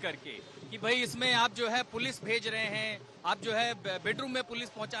को लेकर के कि भाई इसमें आप जो है पुलिस भेज रहे हैं, आप जो है बेडरूम में पुलिस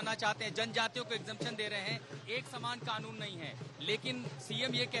पहुंचाना चाहते हैं, जनजातियों को एग्जम्पशन दे रहे हैं, एक समान कानून नहीं है। लेकिन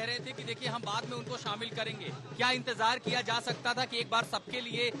सीएम ये कह रहे थे कि देखिए हम बाद में उनको शामिल करेंगे। क्या इंतजार किया जा सकता था कि एक बार सबके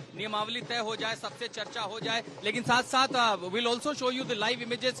लिए नियमावली तय हो जाए, सबसे चर्चा हो जाए? लेकिन साथ साथ will also show you the live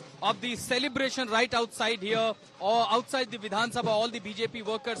images of the celebration right outside here और outside the Vidhan Sabha. All the BJP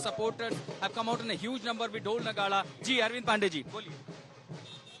workers, supporters have come out in a huge number with ढोल नगाड़ा। जी अरविंद पांडे जी बोलिए।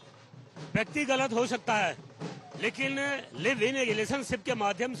 व्यक्ति गलत हो सकता है, लेकिन लिव इन रिलेशनशिप के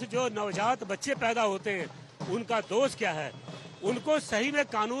माध्यम से जो नवजात बच्चे पैदा होते हैं उनका दोष क्या है? उनको सही में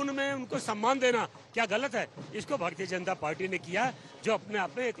कानून में उनको सम्मान देना क्या गलत है? इसको भारतीय जनता पार्टी ने किया है, जो अपने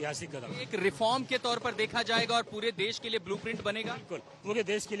आप में ऐतिहासिक कदम। एक रिफॉर्म के तौर पर देखा जाएगा और पूरे देश के लिए ब्लूप्रिंट बनेगा। बिल्कुल, पूरे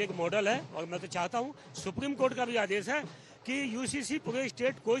देश के लिए एक मॉडल है और मैं तो चाहता हूँ, सुप्रीम कोर्ट का भी आदेश है कि यूसीसी पूरे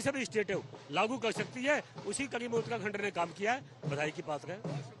स्टेट, कोई सा भी स्टेट है, लागू कर सकती है। उसी करीब उत्तराखंड ने काम किया है, बधाई की पात्र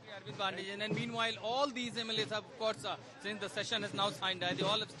है। Arvind Pandejan. And meanwhile, all these MLAs, of course, since the session is now signed, they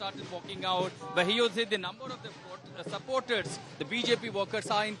all have started walking out. But he said the number of the supporters, the BJP workers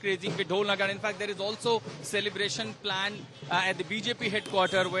are increasing with Dhol Nagar. In fact, there is also celebration planned at the BJP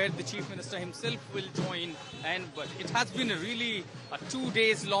headquarters where the Chief Minister himself will join. And it has been a really 2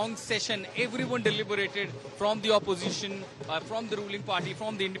 days long session. Everyone deliberated from the opposition, from the ruling party,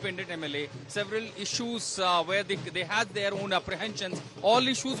 from the independent MLA. Several issues where they had their own apprehensions. All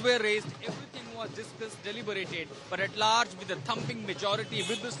issues were raised, everything was discussed, deliberated, but at large with a thumping majority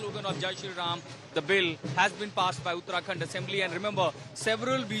with the slogan of Jai Shri Ram, the bill has been passed by Uttarakhand Assembly. And remember,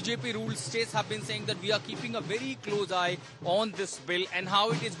 several BJP ruled states have been saying that we are keeping a very close eye on this bill and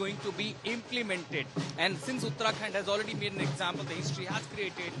how it is going to be implemented. And since Uttarakhand has already made an example, the history has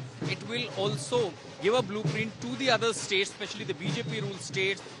created, it will also give a blueprint to the other states, especially the BJP ruled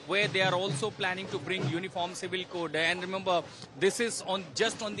states, where they are also planning to bring uniform civil code. And remember, this is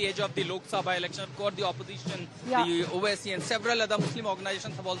just on the edge of the Lok Sabha election. Of course, the opposition, the OSC and several other Muslim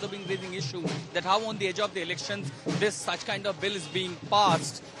organizations have also been raising issue that how on the edge of the elections such kind of bill is being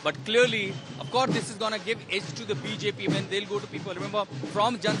passed. But clearly, of course, this is going to give edge to the BJP when they'll go to people. Remember,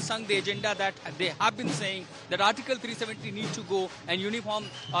 from Jan Sangh, the agenda that they have been saying that Article 370 needs to go and uniform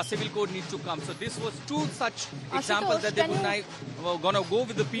civil code needs to come. So this was two such examples that they were going to go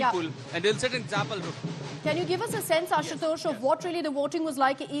with the people and they'll set an example. Can you give us a sense, Ashutosh, of what really the voting was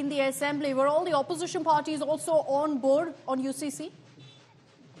like in the Assembly? Were all the opposition parties also on board on UCC?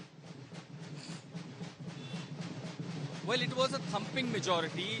 Well, it was a thumping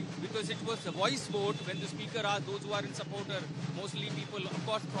majority because it was a voice vote when the speaker asked those who are in support, mostly people, of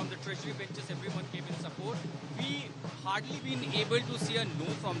course, from the treasury benches, everyone came in support. We hardly been able to see a no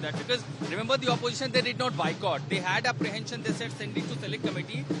from that because remember the opposition, they did not boycott. They had apprehension. They said send it to select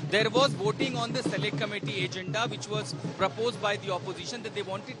committee. There was voting on the select committee agenda which was proposed by the opposition that they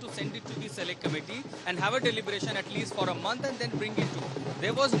wanted to send it to the select committee and have a deliberation at least for a month and then bring it to.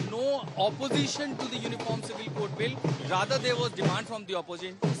 There was no opposition to the Uniform Civil Code bill. Rather, there was demand from the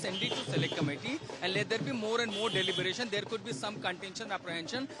opposition to send it to select committee and let there be more and more deliberation. There could be some contention,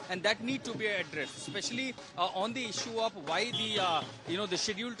 apprehension, and that need to be addressed, especially on the issue of why the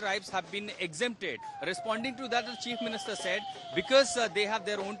scheduled tribes have been exempted. Responding to that, the Chief Minister said because they have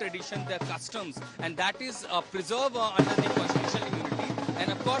their own tradition, their customs, and that is preserved under the constitutional immunity.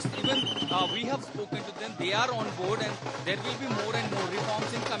 And of course, even we have spoken to them, they are on board and there will be more and more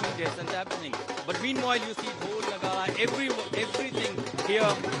reforms in coming days and happening. But meanwhile, you see Dhol Nagara, everything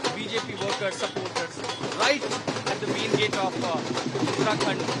here, BJP workers, supporters, right at the main gate of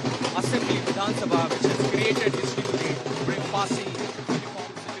Uttarakhand Assembly, Vidhan Sabha, which has created history today, passing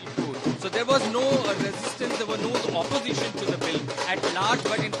uniform civil code. So there was no resistance, there was no opposition to the bill at large.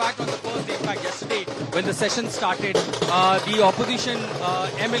 But in fact, on the first day, in fact, yesterday, when the session started, the opposition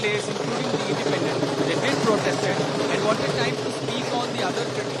MLAs, including the independent, they did protest and wanted time to speak on the other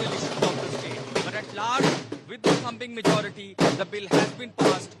critical issues of the state. But at large, with the thumping majority, the bill has been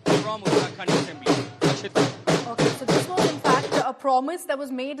passed from Uttarakhand Assembly. Okay, so this was in fact a promise that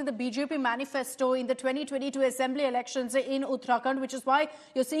was made in the BJP manifesto in the 2022 Assembly elections in Uttarakhand, which is why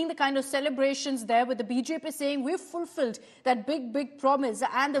you're seeing the kind of celebrations there with the BJP saying we've fulfilled that big promise.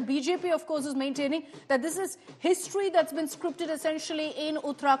 And the BJP, of course, is maintaining that this is history that's been scripted essentially in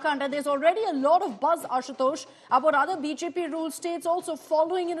Uttarakhand. And there's already a lot of buzz, Ashutosh, about other BJP-ruled states also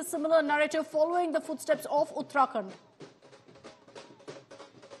following in a similar narrative, following the footsteps of Uttarakhand.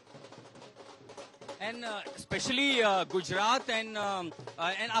 and especially Gujarat and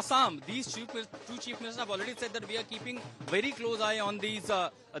Assam. These two chief ministers have already said that we are keeping very close eye on these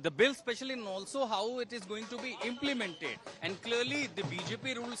the bill, especially, and also how it is going to be implemented. And clearly, the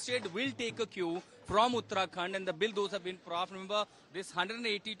BJP ruled state will take a cue from Uttarakhand, and the bill those have been propped. Remember, this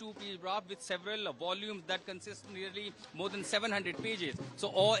 182-page draft with several volumes that consist nearly more than 700 pages.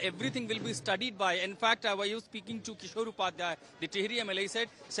 So everything will be studied by. In fact, I was speaking to Kishore Upadhyay, the Tehri MLA, said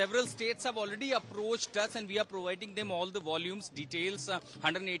several states have already approached us, and we are providing them all the volumes, details,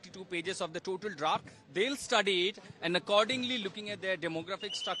 182 pages of the total draft. They'll study it, and accordingly, looking at their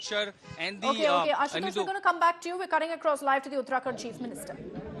demographic structure and the... Okay, Ashutosh, we're going to come back to you. We're cutting across live to the Uttarakhand Chief Minister.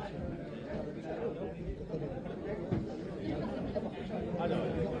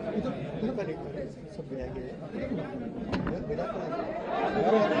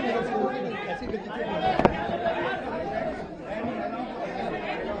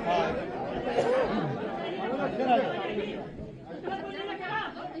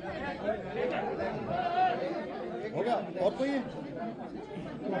 हो गया और कोई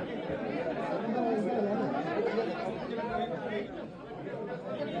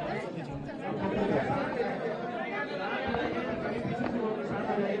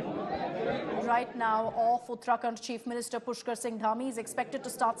Right now, off Uttarakhand Chief Minister Pushkar Singh Dhami is expected to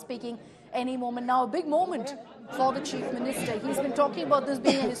start speaking any moment now. A big moment for the Chief Minister. He's been talking about this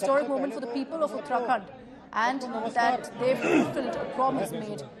being a historic moment for the people of Uttarakhand and that they've fulfilled a promise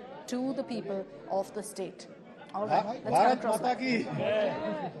made to the people of the state. All right, let's cut across that.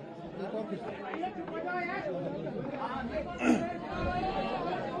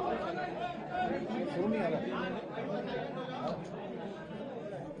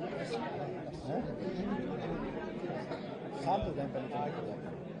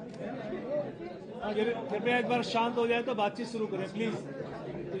 कृपया एक बार शांत हो जाए तो बातचीत शुरू करें please.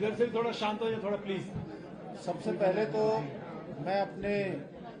 इधर से थोड़ा शांत हो जाए, थोड़ा प्लीज. सबसे पहले तो मैं अपने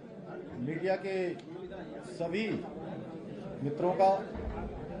मीडिया के सभी मित्रों का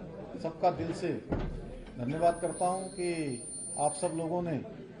सबका दिल से धन्यवाद करता हूं कि आप सब लोगों ने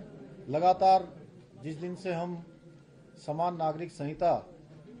लगातार जिस दिन से हम समान नागरिक संहिता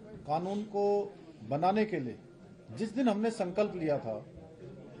कानून को बनाने के लिए जिस दिन हमने संकल्प लिया था,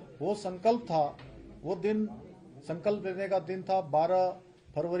 वो संकल्प था, वो दिन संकल्प लेने का दिन था 12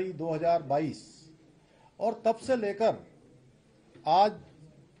 फरवरी 2022 और तब से लेकर आज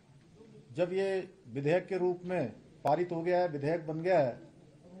जब ये विधेयक के रूप में पारित हो गया है, विधेयक बन गया है,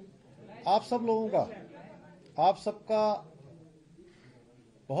 आप सब लोगों का, आप सबका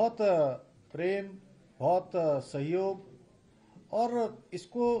बहुत प्रेम, बहुत सहयोग और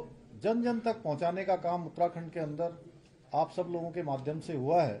इसको जन जन तक पहुंचाने का काम उत्तराखंड के अंदर आप सब लोगों के माध्यम से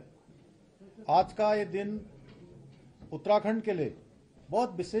हुआ है। आज का ये दिन उत्तराखंड के लिए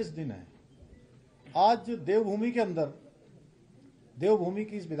बहुत विशेष दिन है। आज देवभूमि के अंदर, देवभूमि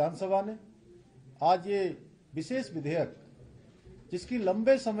की इस विधानसभा ने आज ये विशेष विधेयक, जिसकी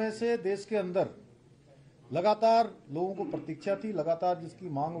लंबे समय से देश के अंदर लगातार लोगों को प्रतीक्षा थी, लगातार जिसकी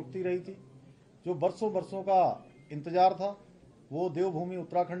मांग उठती रही थी, जो बरसों बरसों का इंतजार था, वो देवभूमि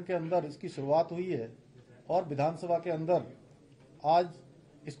उत्तराखंड के अंदर इसकी शुरुआत हुई है और विधानसभा के अंदर आज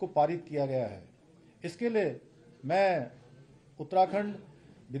इसको पारित किया गया है। इसके लिए मैं उत्तराखंड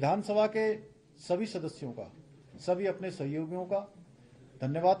विधानसभा के सभी सदस्यों का, सभी अपने सहयोगियों का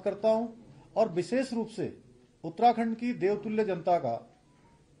धन्यवाद करता हूं और विशेष रूप से उत्तराखंड की देवतुल्य जनता का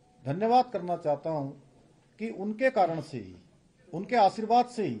धन्यवाद करना चाहता हूं कि उनके कारण से ही, उनके आशीर्वाद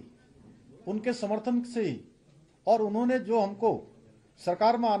से ही, उनके समर्थन से ही और उन्होंने जो हमको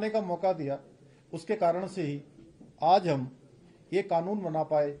सरकार में आने का मौका दिया, उसके कारण से ही आज हम ये कानून बना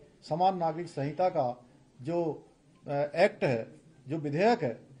पाए। समान नागरिक संहिता का जो एक्ट है, जो विधेयक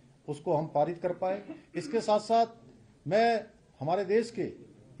है, उसको हम पारित कर पाए। इसके साथ साथ मैं हमारे देश के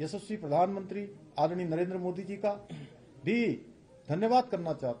यशस्वी प्रधानमंत्री आदरणीय नरेंद्र मोदी जी का भी धन्यवाद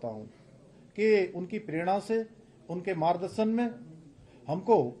करना चाहता हूं कि उनकी प्रेरणा से, उनके मार्गदर्शन में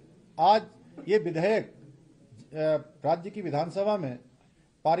हमको आज ये विधेयक राज्य की विधानसभा में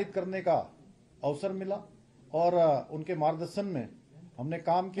पारित करने का अवसर मिला और उनके मार्गदर्शन में हमने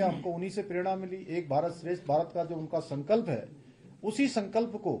काम किया। हमको उन्हीं से प्रेरणा मिली। एक भारत श्रेष्ठ भारत का जो उनका संकल्प है, उसी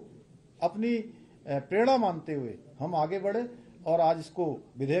संकल्प को अपनी प्रेरणा मानते हुए हम आगे बढ़े और आज इसको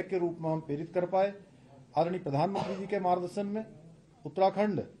विधेयक के रूप में हम प्रेरित कर पाए। आदरणीय प्रधानमंत्री जी के मार्गदर्शन में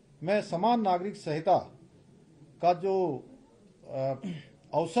उत्तराखंड में समान नागरिक संहिता का जो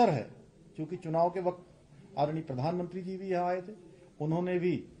अवसर है, क्योंकि चुनाव के वक्त आदरणीय प्रधानमंत्री जी भी यहाँ आए थे, उन्होंने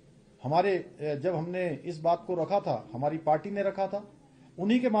भी हमारे, जब हमने इस बात को रखा था, हमारी पार्टी ने रखा था,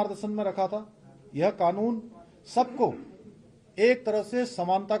 उन्हीं के मार्गदर्शन में रखा था। यह कानून सबको एक तरह से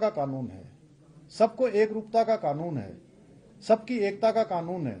समानता का कानून है, सबको एक रूपता का कानून है, सबकी एकता का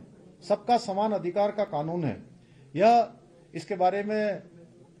कानून है, सबका समान अधिकार का कानून है। यह इसके बारे में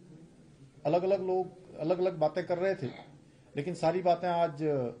अलग अलग लोग अलग अलग बातें कर रहे थे, लेकिन सारी बातें आज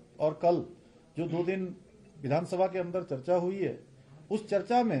और कल जो 2 दिन विधानसभा के अंदर चर्चा हुई है, उस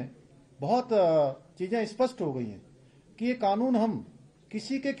चर्चा में बहुत चीजें स्पष्ट हो गई हैं कि ये कानून हम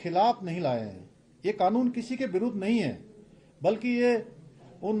किसी के खिलाफ नहीं लाए हैं, ये कानून किसी के विरुद्ध नहीं है, बल्कि ये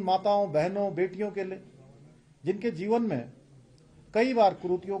उन माताओं, बहनों, बेटियों के लिए जिनके जीवन में कई बार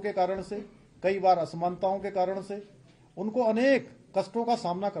कुरीतियों के कारण से, कई बार असमानताओं के कारण से उनको अनेक कष्टों का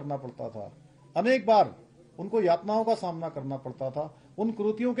सामना करना पड़ता था, अनेक बार उनको यातनाओं का सामना करना पड़ता था। उन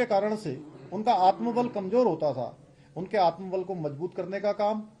कुरीतियों के कारण से उनका आत्मबल कमजोर होता था। उनके आत्मबल को मजबूत करने का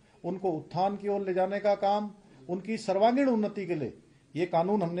काम, उनको उत्थान की ओर ले जाने का काम, उनकी सर्वांगीण उन्नति के लिए ये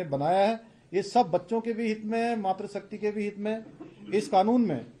कानून हमने बनाया है। ये सब बच्चों के भी हित में है, मातृशक्ति के भी हित में। इस कानून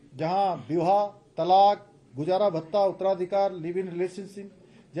में जहां विवाह, तलाक, गुजारा भत्ता, उत्तराधिकार, लिव इन रिलेशनशिप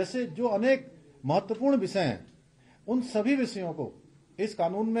जैसे जो अनेक महत्वपूर्ण विषय हैं, उन सभी विषयों को इस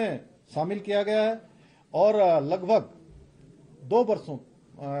कानून में शामिल किया गया है। और लगभग 2 वर्षों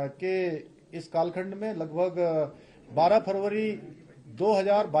के इस कालखंड में लगभग 12 फरवरी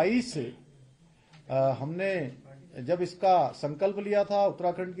 2022 से हमने जब इसका संकल्प लिया था,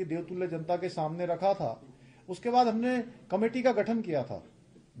 उत्तराखंड की देवतुल्य जनता के सामने रखा था, उसके बाद हमने कमेटी का गठन किया था,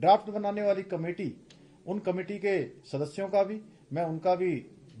 ड्राफ्ट बनाने वाली कमेटी। उन कमेटी के सदस्यों का भी मैं उनका भी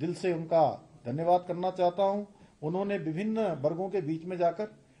दिल से उनका धन्यवाद करना चाहता हूं। उन्होंने विभिन्न वर्गों के बीच में जाकर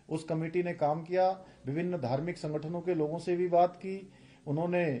उस कमेटी ने काम किया, विभिन्न धार्मिक संगठनों के लोगों से भी बात की,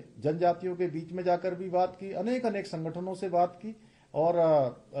 उन्होंने जनजातियों के बीच में जाकर भी बात की, अनेक संगठनों से बात की और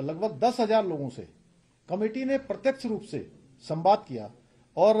लगभग 10,000 लोगों से कमेटी ने प्रत्यक्ष रूप से संवाद किया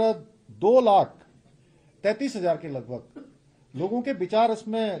और 2,33,000 के लगभग लोगों के विचार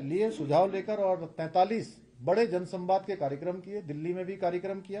इसमें लिए, सुझाव लेकर, और 43 बड़े जनसंवाद के कार्यक्रम किए, दिल्ली में भी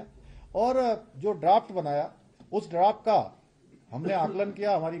कार्यक्रम किया। और जो ड्राफ्ट बनाया, उस ड्राफ्ट का हमने आकलन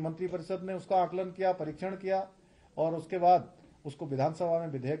किया, हमारी मंत्रिपरिषद ने उसका आकलन किया, परीक्षण किया और उसके बाद उसको विधानसभा में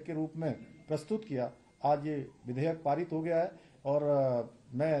विधेयक के रूप में प्रस्तुत किया। आज ये विधेयक पारित हो गया है और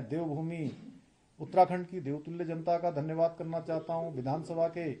मैं देवभूमि उत्तराखंड की देवतुल्य जनता का धन्यवाद करना चाहता हूं, विधानसभा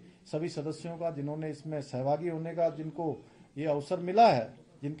के सभी सदस्यों का जिन्होंने इसमें सहभागी होने का, जिनको ये अवसर मिला है,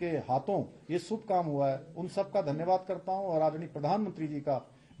 जिनके हाथों ये शुभ काम हुआ है, उन सब का धन्यवाद करता हूं। और आदरणीय प्रधानमंत्री जी का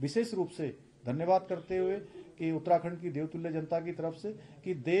विशेष रूप से धन्यवाद करते हुए कि उत्तराखंड की देवतुल्य जनता की तरफ से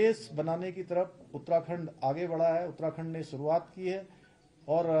कि देश बनाने की तरफ उत्तराखंड आगे बढ़ा है, उत्तराखंड ने शुरुआत की है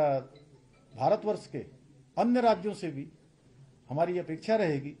और भारतवर्ष के अन्य राज्यों से भी हमारी अपेक्षा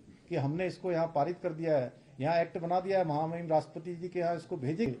रहेगी कि हमने इसको यहाँ पारित कर दिया है, यहाँ एक्ट बना दिया है, महामहिम राष्ट्रपति जी के यहाँ इसको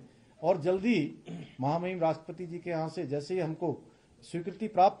भेजेंगे और जल्दी महामहिम राष्ट्रपति जी के यहाँ से जैसे ही हमको स्वीकृति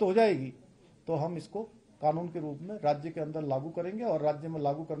प्राप्त हो जाएगी तो हम इसको कानून के रूप में राज्य के अंदर लागू करेंगे और राज्य में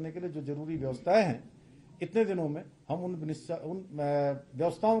लागू करने के लिए जो जरूरी व्यवस्थाएं हैं, इतने दिनों में हम उन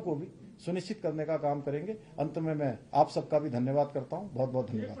व्यवस्थाओं को भी सुनिश्चित करने का काम करेंगे। अंत में मैं आप सबका भी धन्यवाद करता हूं। बहुत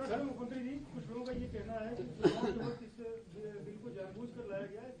बहुत धन्यवाद। मुख्यमंत्री जी, कुछ लोगों का ये कहना है कि इस बिल को जानबूझकर लाया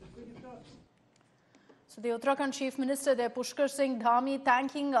गया है, जिससे इसका So the Uttarakhand Chief Minister there, Pushkar Singh Dhami,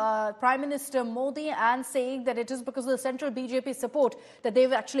 thanking Prime Minister Modi and saying that it is because of the central BJP support that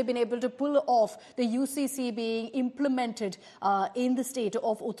they've actually been able to pull off the UCC being implemented in the state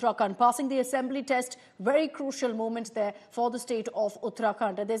of Uttarakhand. Passing the assembly test, very crucial moment there for the state of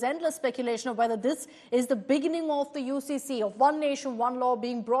Uttarakhand. And there's endless speculation of whether this is the beginning of the UCC, of one nation, one law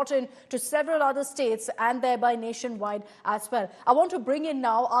being brought in to several other states and thereby nationwide as well. I want to bring in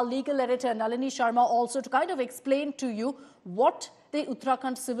now our legal editor, Nalini Sharma, also to kind of explain to you what the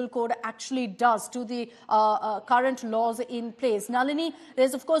Uttarakhand Civil Code actually does to the current laws in place. Nalini,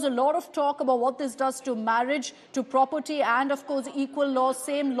 there's of course a lot of talk about what this does to marriage, to property, and of course equal laws,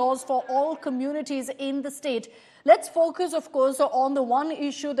 same laws for all communities in the state. Let's focus, of course, on the one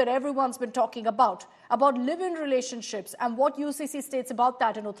issue that everyone's been talking about live-in relationships and what UCC states about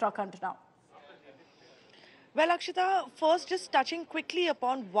that in Uttarakhand now. Well, Akshita, first just touching quickly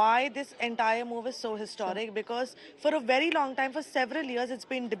upon why this entire move is so historic, because for a very long time, for several years, it's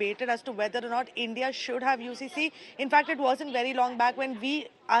been debated as to whether or not India should have UCC. In fact, it wasn't very long back when we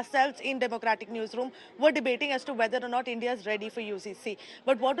ourselves in Democratic Newsroom were debating as to whether or not India is ready for UCC.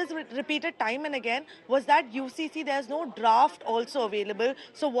 But what was repeated time and again was that UCC, there's no draft also available.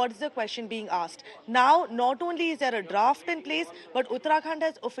 So what is the question being asked? Now, not only is there a draft in place, but Uttarakhand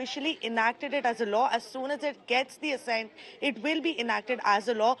has officially enacted it as a law as soon as it gets the assent, it will be enacted as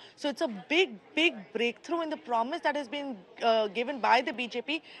a law. So it's a big breakthrough in the promise that has been given by the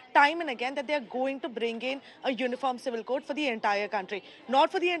BJP time and again, that they are going to bring in a uniform civil code for the entire country.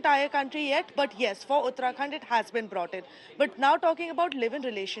 Not for the entire country yet, but yes, for Uttarakhand it has been brought in. But now talking about live-in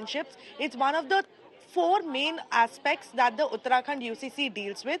relationships, it's one of the 4 main aspects that the Uttarakhand UCC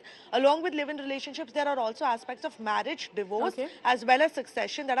deals with. Along with live-in relationships, there are also aspects of marriage, divorce, as well as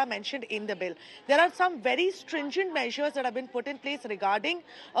succession that are mentioned in the bill. There are some very stringent measures that have been put in place regarding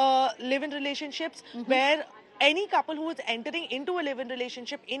live-in relationships, where any couple who is entering into a live-in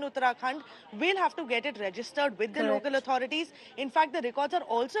relationship in Uttarakhand will have to get it registered with the local authorities. In fact, the records are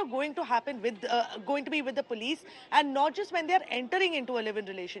also going to happen with, be with the police, and not just when they are entering into a live-in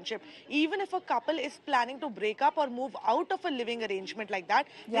relationship. Even if a couple is planning to break up or move out of a living arrangement like that,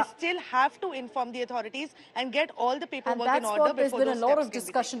 they still have to inform the authorities and get all the paperwork in order before those steps can be taken. And that's what there's been a lot of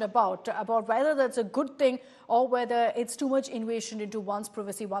discussion about whether that's a good thing or whether it's too much invasion into one's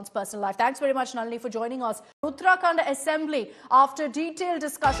privacy, one's personal life. Thanks very much, Nalini, for joining us. Uttarakhand Assembly, after detailed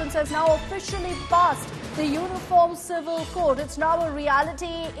discussions, has now officially passed the Uniform Civil Code. It's now a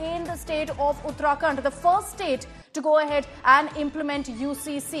reality in the state of Uttarakhand, the first state to go ahead and implement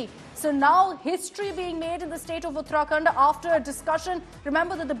UCC. So now history being made in the state of Uttarakhand after a discussion.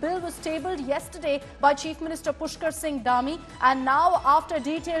 Remember that the bill was tabled yesterday by Chief Minister Pushkar Singh Dhami, and now after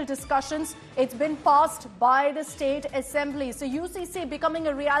detailed discussions, it's been passed by the State Assembly. So UCC becoming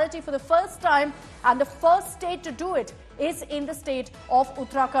a reality for the first time, and the first state to do it is in the state of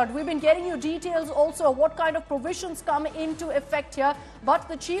Uttarakhand. We've been getting you details also of what kind of provisions come into effect here, but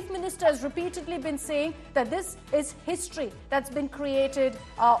the Chief Minister has repeatedly been saying that this is history that's been created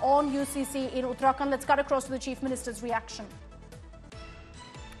on UCC in Uttarakhand. Let's cut across to the Chief Minister's reaction.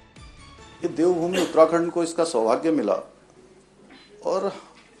 ये देवभूमि उत्तराखंड को इसका सौभाग्य मिला, और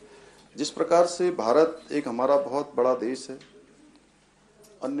जिस प्रकार से भारत एक हमारा बहुत बड़ा देश है,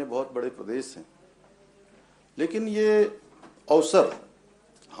 अन्य बहुत बड़े प्रदेश हैं, लेकिन ये अवसर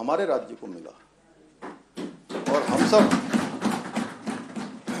हमारे राज्य को मिला और हम सब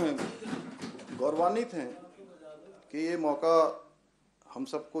गौरवान्वित हैं कि ये मौका हम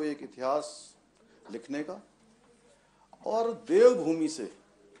सबको एक इतिहास लिखने का और देवभूमि से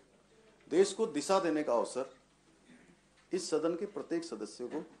देश को दिशा देने का अवसर इस सदन के प्रत्येक सदस्य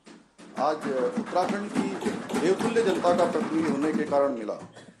को आज उत्तराखंड की देवतुल्य जनता का प्रतिनिधि होने के कारण मिला।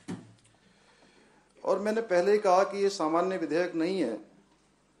 और मैंने पहले ही कहा कि ये सामान्य विधेयक नहीं है,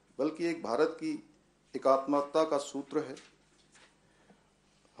 बल्कि एक भारत की एकात्मकता का सूत्र है।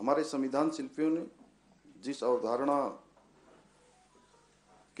 हमारे संविधान शिल्पियों ने जिस अवधारणा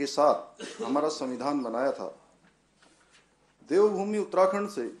के साथ हमारा संविधान बनाया था, देवभूमि उत्तराखंड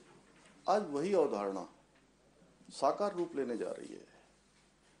से आज वही अवधारणा साकार रूप लेने जा रही है,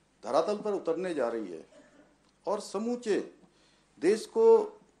 धरातल पर उतरने जा रही है, और समूचे देश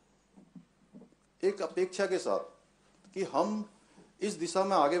को एक अपेक्षा के साथ कि हम इस दिशा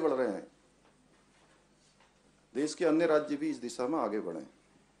में आगे बढ़ रहे हैं, देश के अन्य राज्य भी इस दिशा में आगे बढ़ें।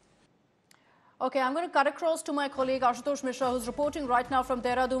 Okay, I'm going to cut across to my colleague Ashutosh Mishra, who's reporting right now from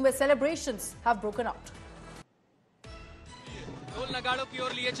Dehradun, where celebrations have broken out. ढोल नगाड़ों की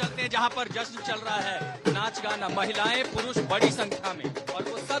ओर लिए चलते हैं, जहां पर जश्न चल रहा है, नाच गाना, महिलाएं पुरुष बड़ी संख्या में, और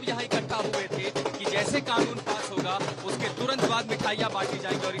वो सब यहां इकट्ठा हुए थे कि जैसे कानून पास होगा उसके तुरंत बाद मिठाइयां बांटी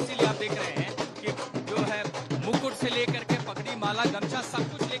जाएंगी। और इसीलिए आप देख रहे हैं कि जो है मुकुट से लेकर के पगड़ी, माला, गमछा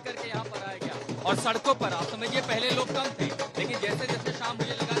सब कुछ लेकर के यहाँ पर आया गया। और सड़कों पर आप समझिए पहले लोग कम थे, लेकिन जैसे जैसे शाम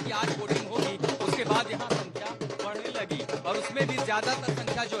मुझे लगा कि आज वोटिंग होगी, उसके बाद यहाँ संख्या बढ़ने लगी, और उसमें भी ज्यादातर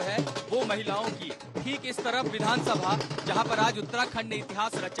संख्या जो है वो महिलाओं की। ठीक इस तरफ विधानसभा, जहां पर आज उत्तराखंड ने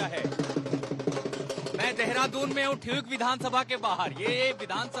इतिहास रचा है। मैं देहरादून में हूँ, ठीक विधानसभा के बाहर, ये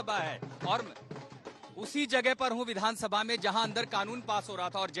विधानसभा है, और उसी जगह पर हूँ विधानसभा में जहां अंदर कानून पास हो रहा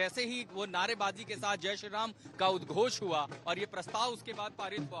था। और जैसे ही वो नारेबाजी के साथ जय श्री राम का उद्घोष हुआ और ये प्रस्ताव उसके बाद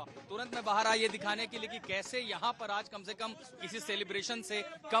पारित हुआ, तुरंत मैं बाहर आया ये दिखाने के लिए कि कैसे यहाँ पर आज कम से कम किसी सेलिब्रेशन से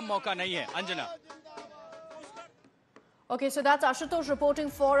कम मौका नहीं है। Anjana. Okay, so that's Ashutosh reporting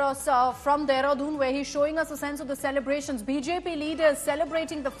for us from Dehradun, where he's showing us a sense of the celebrations. BJP leaders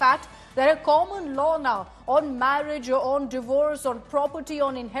celebrating the fact that a common law now on marriage, on divorce, on property,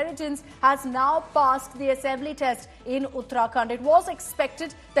 on inheritance has now passed the assembly test in Uttarakhand. It was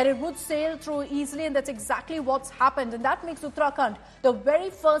expected that it would sail through easily, and that's exactly what's happened. And that makes Uttarakhand the very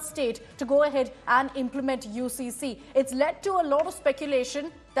first state to go ahead and implement UCC. It's led to a lot of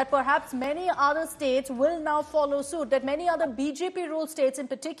speculation that perhaps many other states will now follow suit, that many other BJP-ruled states in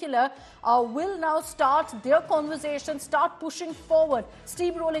particular will now start their conversation, start pushing forward,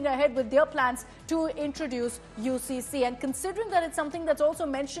 steamrolling ahead with their plans to introduce UCC. And considering that it's something that's also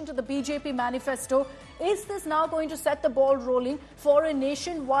mentioned to the BJP manifesto, Is this now going to set the ball rolling for a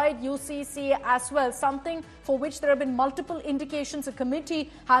nationwide UCC as well? Something for which there have been multiple indications. A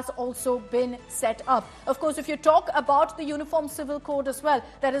committee has also been set up. Of course, if you talk about the Uniform Civil Code as well,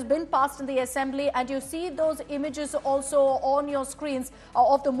 that has been passed in the Assembly, and you see those images also on your screens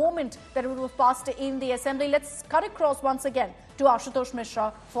of the moment that it was passed in the Assembly. Let's cut across once again to Ashutosh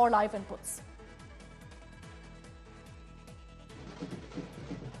Mishra for live inputs.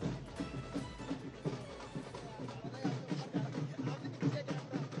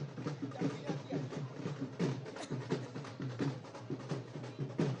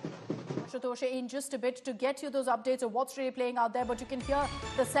 Ashutosh, in just a bit to get you those updates of what's really playing out there, but you can hear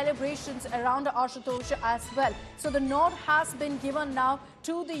the celebrations around Ashutosh as well. So the nod has been given now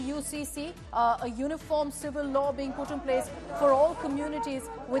to the UCC, a uniform civil law being put in place for all communities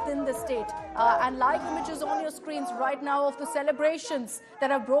within the state. And live images on your screens right now of the celebrations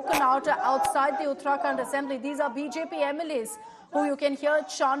that have broken out outside the Uttarakhand Assembly. These are BJP MLAs who you can hear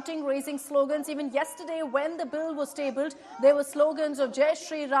chanting, raising slogans. Even yesterday when the bill was tabled, there were slogans of Jai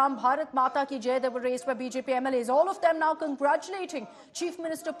Shri Ram, Bharat Mata Ki Jai that were raised by BJP MLAs. All of them now congratulating Chief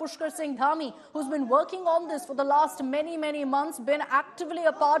Minister Pushkar Singh Dhami, who's been working on this for the last many months, been actively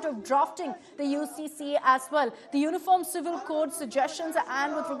a part of drafting the UCC as well. The Uniform Civil Code suggestions,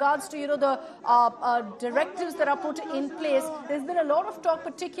 and with regards to the directives that are put in place, there's been a lot of talk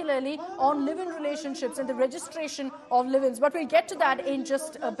particularly on live-in relationships and the registration of live-ins. But we'll get to that in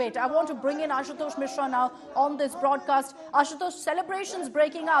just a bit. I want to bring in Ashutosh Mishra now on this broadcast. Ashutosh, celebrations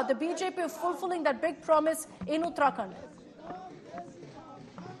breaking out. The BJP fulfilling that big promise in Uttarakhand.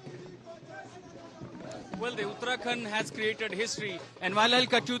 Well, the Uttarakhand has created history, and while I'll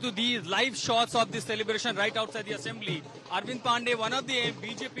cut you to these live shots of this celebration right outside the Assembly, Arvind Pandey, one of the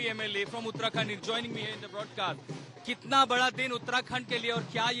BJP MLA from Uttarakhand, is joining me here in the broadcast. कितना बड़ा दिन उत्तराखंड के लिए, और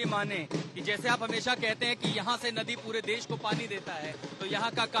क्या ये माने कि जैसे आप हमेशा कहते हैं कि यहाँ से नदी पूरे देश को पानी देता है, तो यहाँ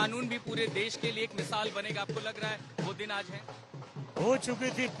का कानून भी पूरे देश के लिए एक मिसाल बनेगा। आपको लग रहा है वो दिन आज है? हो चुकी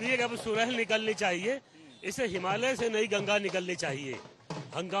थी पीर, अब सुरह निकलनी चाहिए। इसे हिमालय से नई गंगा निकलनी चाहिए।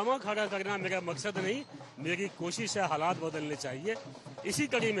 हंगामा खड़ा करना मेरा मकसद नहीं, मेरी कोशिश है हालात बदलने चाहिए। इसी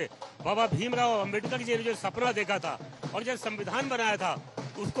कड़ी में बाबा भीमराव अम्बेडकर जी ने जो सपना देखा था और जो संविधान बनाया था,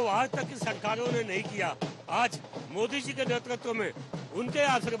 उसको आज तक की सरकारों ने नहीं किया। आज मोदी जी के नेतृत्व में, उनके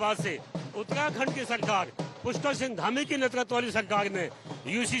आशीर्वाद से उत्तराखंड की सरकार, पुष्कर सिंह धामी की नेतृत्व वाली सरकार ने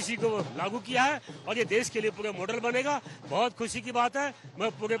यूसीसी को लागू किया है और ये देश के लिए पूरे मॉडल बनेगा। बहुत खुशी की बात है।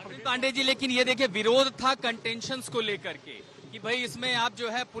 मैं पूरे पांडे जी, लेकिन ये देखिए विरोध था कंटेंशंस को लेकर के कि भाई इसमें आप जो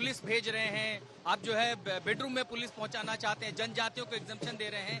है पुलिस भेज रहे हैं, आप जो है बेडरूम में पुलिस पहुंचाना चाहते हैं, जनजातियों को एग्जम्पशन दे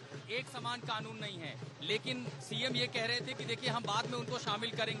रहे हैं, एक समान कानून नहीं है। लेकिन सीएम ये कह रहे थे कि देखिए हम बाद में उनको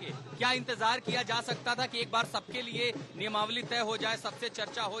शामिल करेंगे। क्या इंतजार किया जा सकता था कि एक बार सबके लिए नियमावली तय हो जाए, सबसे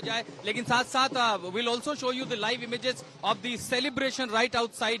चर्चा हो जाए? लेकिन साथ साथ will also show you the live images of the celebration right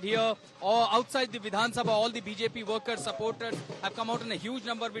outside here और outside the Vidhan Sabha. All the BJP workers, supporters have come out in a huge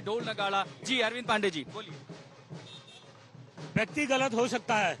number with ढोल नगाड़ा। जी अरविंद पांडे जी बोलिए। व्यक्ति गलत हो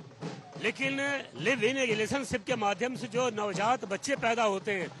सकता है, लेकिन लिव इन रिलेशनशिप के माध्यम से जो नवजात बच्चे पैदा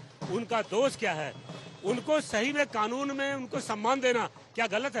होते हैं, उनका दोष क्या है? उनको सही में कानून में उनको सम्मान देना क्या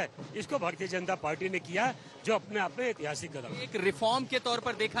गलत है? इसको भारतीय जनता पार्टी ने किया है, जो अपने आप में ऐतिहासिक कदम। एक रिफॉर्म के तौर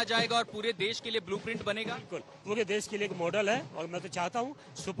पर देखा जाएगा और पूरे देश के लिए ब्लूप्रिंट बनेगा। बिल्कुल, पूरे देश के लिए एक मॉडल है। और मैं तो चाहता हूँ,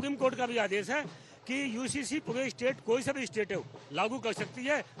 सुप्रीम कोर्ट का भी आदेश है कि यूसीसी पूरे स्टेट, कोई सा भी स्टेट है, लागू कर सकती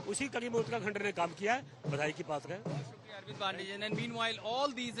है। उसी कड़ी में उत्तराखंड ने काम किया है, बधाई की बात है। Arvind Pandey, and meanwhile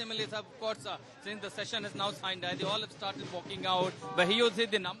all these MLAs have, of course, since the session has now signed, they all have started walking out. But he also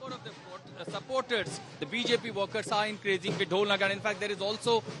said the number of the supporters, the BJP workers are increasing with Dhol Nagar. In fact, there is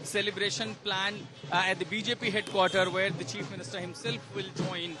also celebration planned at the BJP headquarters where the Chief Minister himself will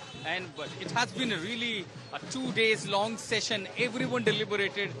join. And it has been a really 2 days long session. Everyone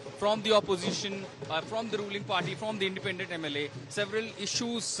deliberated, from the opposition, from the ruling party, from the independent MLA. Several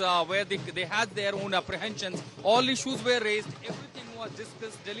issues where they had their own apprehensions. All issues were raised, everything was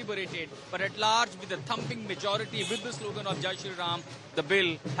discussed, deliberated, but at large, with a thumping majority, with the slogan of Jai Shri Ram, the bill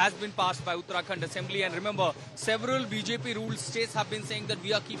has been passed by Uttarakhand Assembly. And remember, several BJP ruled states have been saying that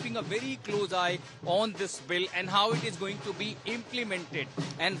we are keeping a very close eye on this bill and how it is going to be implemented.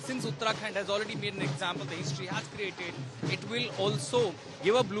 And since Uttarakhand has already made an example, the history has created, it will also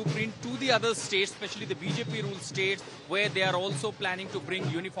give a blueprint to the other states, especially the BJP ruled states, where they are also planning to bring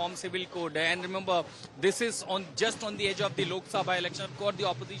uniform civil code. And remember, this is just on the edge of the Lok Sabha election. election. Of course, the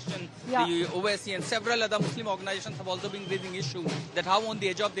opposition, Yeah. the OSCE and several other Muslim organizations have also been raising issue that how on the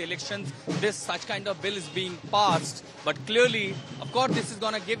edge of the elections such kind of bill is being passed. But clearly, of course, this is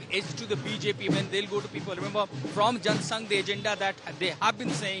going to give edge to the BJP when they'll go to people. Remember, from Jan Sangh, the agenda that they have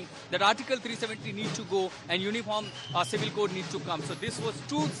been saying that Article 370 needs to go and uniform civil code needs to come. So this was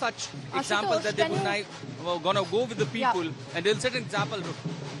two such examples that they were going to go with the people and they'll set an example.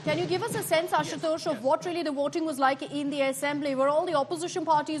 Can you give us a sense, Ashutosh, of what really the voting was like in the assembly? Were all the opposition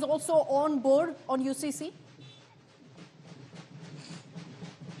parties also on board on UCC?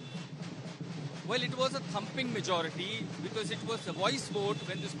 Well, it was a thumping majority because it was a voice vote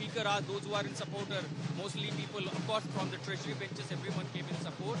when the speaker asked those who are in support, mostly people, of course, from the treasury benches, everyone came in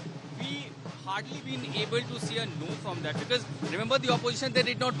support. We hardly been able to see a no from that because remember the opposition, they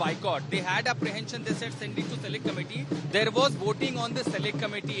did not boycott. They had apprehension, they said send it to select committee. There was voting on the select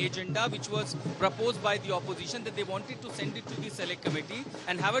committee agenda which was proposed by the opposition that they wanted to send it to the select committee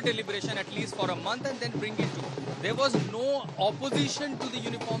and have a deliberation at least for a month and then bring it to. There was no opposition to the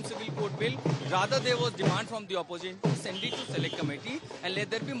Uniform Civil Code bill. Rather, there was demand from the opposition to send it to select committee and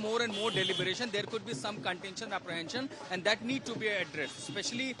let there be more and more deliberation. There could be some contention, apprehension, and that need to be addressed,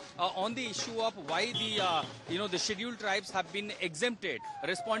 especially on the issue of why the scheduled tribes have been exempted.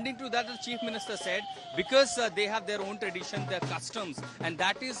 Responding to that, the Chief Minister said because they have their own tradition, their customs, and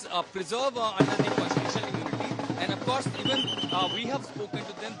that is preserved under the constitutional immunity. And of course, even we have spoken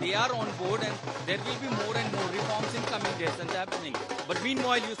to them, they are on board and there will be more and more reforms in coming days and happening. But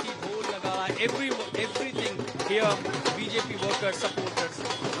meanwhile, you see Dhol Nagara, everything here, BJP workers, supporters,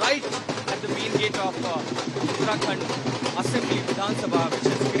 right at the main gate of Uttarakhand Assembly, Vidhan Sabha,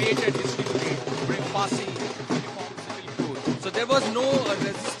 which has created history today, passing Uniform Civil Code. So there was no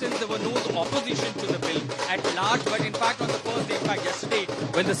resistance, there was no opposition to the bill at large, but in fact on the first day, in fact yesterday,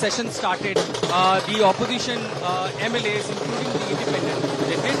 when the session started, the opposition MLAs, including the independent,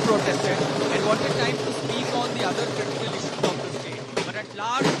 they did protest and wanted time to speak on the other critical issues of the state. But at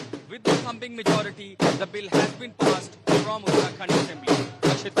large, with the thumping majority, the bill has been passed from Uttarakhand Assembly.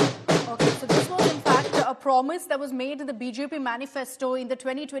 Okay, so this was in fact a promise that was made in the BJP manifesto in the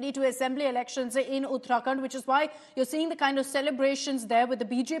 2022 Assembly elections in Uttarakhand, which is why you're seeing the kind of celebrations there with the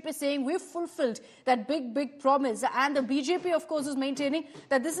BJP saying we've fulfilled that big promise. And the BJP, of course, is maintaining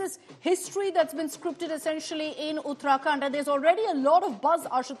that this is history that's been scripted essentially in Uttarakhand. And there's already a lot of buzz,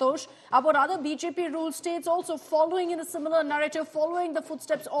 Ashutosh, about other BJP-ruled states also following in a similar narrative, following the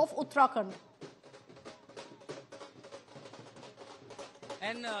footsteps of Uttarakhand.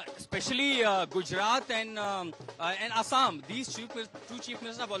 And especially Gujarat and Assam, these two chief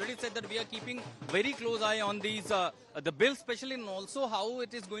ministers have already said that we are keeping very close eye on these the bill, especially and also how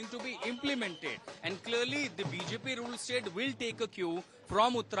it is going to be implemented. And clearly, the BJP ruled state will take a cue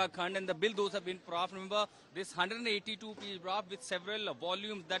from Uttarakhand, and the bill those have been proposed. Remember, this 182-page draft with several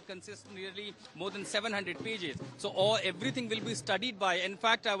volumes that consist nearly more than 700 pages. So everything will be studied by. In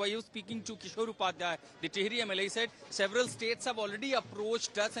fact, I was speaking to Kishore Upadhyay, the Tehri MLA, said several states have already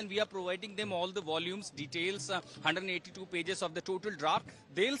approached us and we are providing them all the volumes, details, 182 pages of the total draft.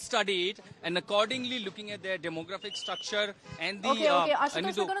 They'll study it and accordingly looking at their demographic structure and the... Okay,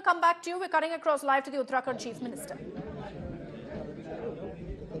 Ashutosh, we're going to come back to you. We're cutting across live to the Uttarakhand Chief Minister.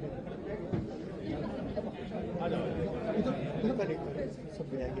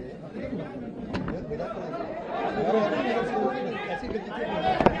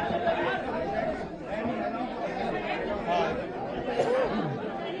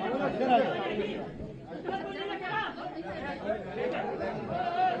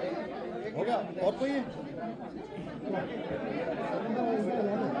 होगा और कोई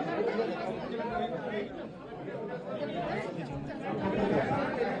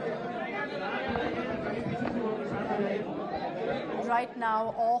Right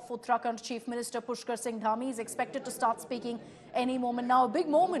now, off Uttarakhand Chief Minister Pushkar Singh Dhami is expected to start speaking any moment now. A big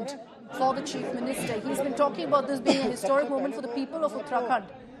moment for the Chief Minister. He's been talking about this being a historic moment for the people of Uttarakhand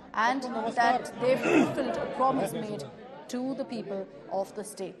and that they've fulfilled a promise made to the people of the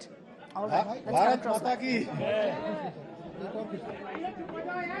state. All right, let's go across.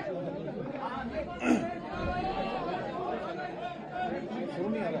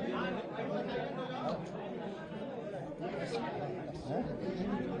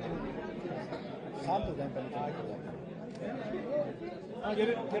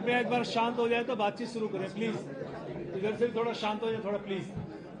 कृपया एक बार शांत हो जाए तो बातचीत शुरू करें please इधर से थोड़ा शांत हो जाए थोड़ा प्लीज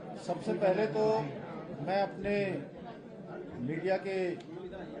सबसे पहले तो मैं अपने मीडिया के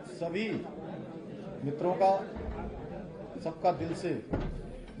सभी मित्रों का सबका दिल से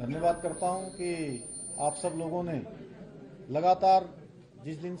धन्यवाद करता हूं कि आप सब लोगों ने लगातार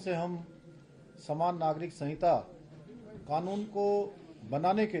जिस दिन से हम समान नागरिक संहिता कानून को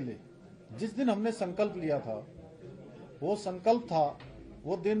बनाने के लिए जिस दिन हमने संकल्प लिया था, वो संकल्प था,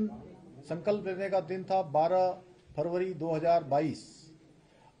 वो दिन संकल्प लेने का दिन था 12 फरवरी 2022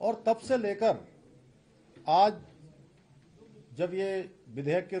 और तब से लेकर आज जब ये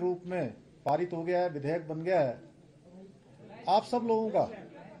विधेयक के रूप में पारित हो गया है, विधेयक बन गया है, आप सब लोगों का,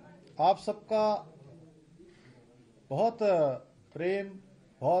 आप सबका बहुत प्रेम,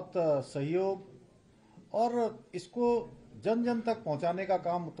 बहुत सहयोग और इसको जन जन तक पहुंचाने का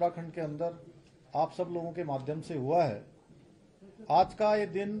काम उत्तराखंड के अंदर आप सब लोगों के माध्यम से हुआ है। आज का ये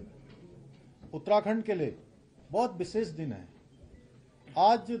दिन उत्तराखंड के लिए बहुत विशेष दिन है।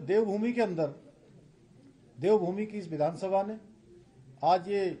 आज देवभूमि के अंदर, देवभूमि की इस विधानसभा ने आज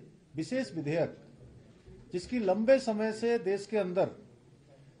ये विशेष विधेयक, जिसकी लंबे समय से देश के अंदर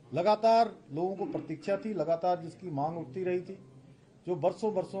लगातार लोगों को प्रतीक्षा थी, लगातार जिसकी मांग उठती रही थी, जो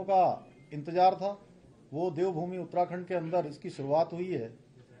बरसों बरसों का इंतजार था, वो देवभूमि उत्तराखंड के अंदर इसकी शुरुआत हुई है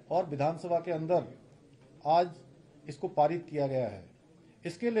और विधानसभा के अंदर आज इसको पारित किया गया है।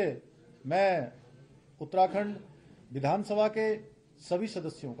 इसके लिए मैं उत्तराखंड विधानसभा के सभी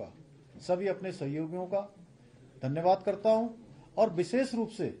सदस्यों का, सभी अपने सहयोगियों का धन्यवाद करता हूं और विशेष रूप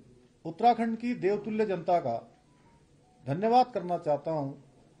से उत्तराखंड की देवतुल्य जनता का धन्यवाद करना चाहता हूं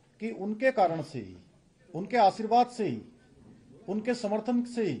कि उनके कारण से ही, उनके आशीर्वाद से ही, उनके समर्थन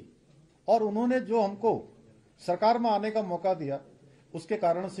से ही और उन्होंने जो हमको सरकार में आने का मौका दिया, उसके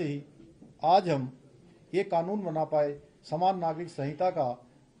कारण से ही आज हम ये कानून बना पाए। समान नागरिक संहिता का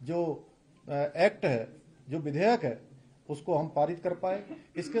जो एक्ट है, जो विधेयक है, उसको हम पारित कर पाए।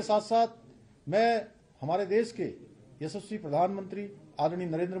 इसके साथ साथ मैं हमारे देश के यशस्वी प्रधानमंत्री आदरणीय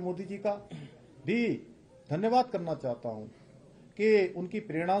नरेंद्र मोदी जी का भी धन्यवाद करना चाहता हूं कि उनकी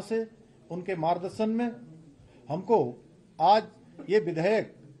प्रेरणा से, उनके मार्गदर्शन में हमको आज ये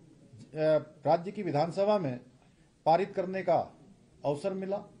विधेयक राज्य की विधानसभा में पारित करने का अवसर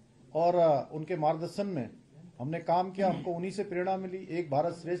मिला और उनके मार्गदर्शन में हमने काम किया। हमको उन्हीं से प्रेरणा मिली। एक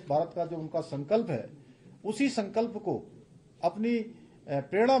भारत श्रेष्ठ भारत का जो उनका संकल्प है, उसी संकल्प को अपनी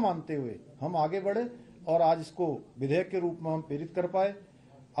प्रेरणा मानते हुए हम आगे बढ़े और आज इसको विधेयक के रूप में हम प्रेरित कर पाए।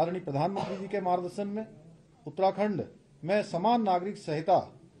 आदरणीय प्रधानमंत्री जी के मार्गदर्शन में उत्तराखंड में समान नागरिक संहिता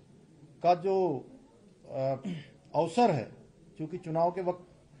का जो अवसर है, क्योंकि चुनाव के वक्त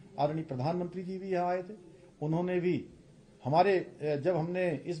आदरणीय प्रधानमंत्री जी भी यहाँ आए थे, उन्होंने भी हमारे, जब हमने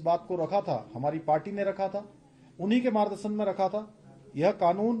इस बात को रखा था, हमारी पार्टी ने रखा था, उन्हीं के मार्गदर्शन में रखा था। यह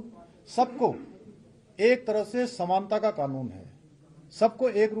कानून सबको एक तरह से समानता का कानून है, सबको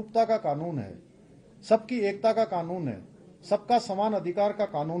एक रूपता का कानून है, सबकी एकता का कानून है, सबका समान अधिकार का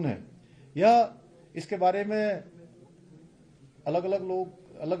कानून है। यह, इसके बारे में अलग अलग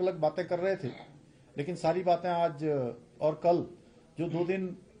लोग अलग अलग बातें कर रहे थे, लेकिन सारी बातें आज और कल जो 2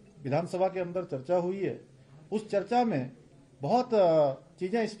 दिन विधानसभा के अंदर चर्चा हुई है, उस चर्चा में बहुत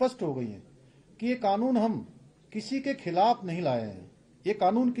चीजें स्पष्ट हो गई हैं कि ये कानून हम किसी के खिलाफ नहीं लाए हैं, ये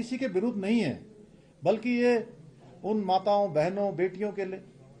कानून किसी के विरुद्ध नहीं है, बल्कि ये उन माताओं, बहनों, बेटियों के लिए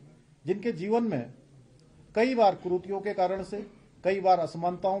जिनके जीवन में कई बार कुरीतियों के कारण से, कई बार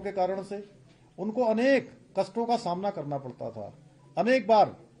असमानताओं के कारण से उनको अनेक कष्टों का सामना करना पड़ता था, अनेक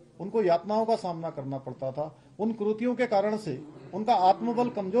बार उनको यातनाओं का सामना करना पड़ता था। उन कुरीतियों के कारण से उनका आत्मबल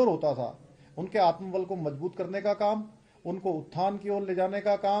कमजोर होता था। उनके आत्मबल को मजबूत करने का काम, उनको उत्थान की ओर ले जाने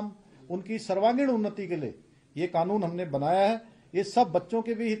का काम, उनकी सर्वांगीण उन्नति के लिए ये कानून हमने बनाया है। ये सब बच्चों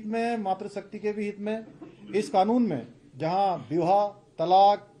के भी हित में है, मातृशक्ति के भी हित में। इस कानून में जहां विवाह,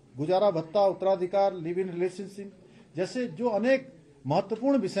 तलाक, गुजारा भत्ता, उत्तराधिकार, लिव इन रिलेशनशिप जैसे जो अनेक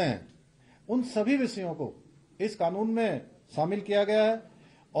महत्वपूर्ण विषय हैं, उन सभी विषयों को इस कानून में शामिल किया गया है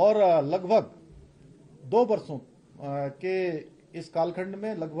और लगभग 2 वर्षों के इस कालखंड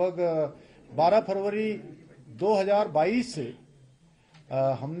में, लगभग 12 फरवरी 2022 से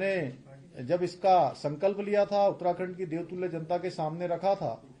हमने जब इसका संकल्प लिया था, उत्तराखंड की देवतुल्य जनता के सामने रखा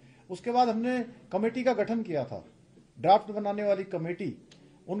था, उसके बाद हमने कमेटी का गठन किया था, ड्राफ्ट बनाने वाली कमेटी।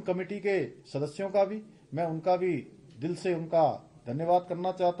 उन कमेटी के सदस्यों का भी मैं, उनका भी दिल से उनका धन्यवाद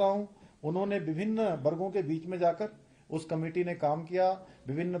करना चाहता हूं। उन्होंने विभिन्न वर्गों के बीच में जाकर उस कमेटी ने काम किया,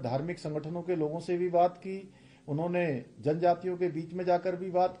 विभिन्न धार्मिक संगठनों के लोगों से भी बात की, उन्होंने जनजातियों के बीच में जाकर भी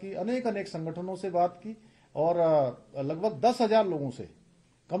बात की, अनेक अनेक संगठनों से बात की और लगभग 10,000 लोगों से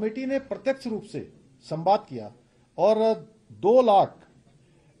कमेटी ने प्रत्यक्ष रूप से संवाद किया और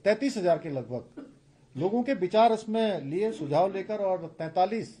 2,33,000 के लगभग लोगों के विचार इसमें लिए, सुझाव लेकर, और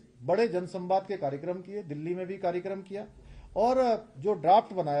 43 बड़े जनसंवाद के कार्यक्रम किए, दिल्ली में भी कार्यक्रम किया और जो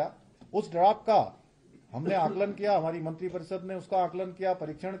ड्राफ्ट बनाया, उस ड्राफ्ट का हमने आकलन किया, हमारी मंत्रिपरिषद ने उसका आकलन किया,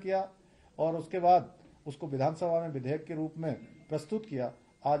 परीक्षण किया और उसके बाद उसको विधानसभा में विधेयक के रूप में प्रस्तुत किया।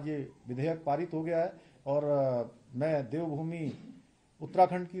 आज ये विधेयक पारित हो गया है और मैं देवभूमि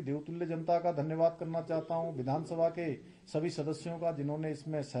उत्तराखंड की देवतुल्य जनता का धन्यवाद करना चाहता हूं, विधानसभा के सभी सदस्यों का जिन्होंने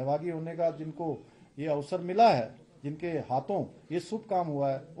इसमें सहभागी होने का, जिनको ये अवसर मिला है, जिनके हाथों ये शुभ काम हुआ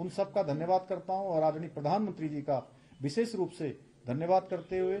है, उन सब का धन्यवाद करता हूं और आदरणीय प्रधानमंत्री जी का विशेष रूप से धन्यवाद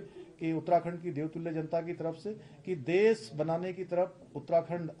करते हुए कि उत्तराखंड की देवतुल्य जनता की तरफ से कि देश बनाने की तरफ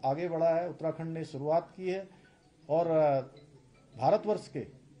उत्तराखंड आगे बढ़ा है, उत्तराखंड ने शुरुआत की है और भारतवर्ष के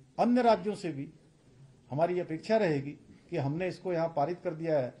अन्य राज्यों से भी हमारी अपेक्षा रहेगी कि हमने इसको यहाँ पारित कर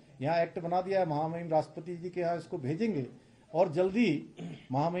दिया है, यहाँ एक्ट बना दिया है, महामहिम राष्ट्रपति जी के यहाँ इसको भेजेंगे और जल्दी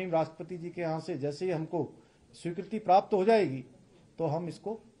महामहिम राष्ट्रपति जी के यहाँ से जैसे ही हमको स्वीकृति प्राप्त हो जाएगी तो हम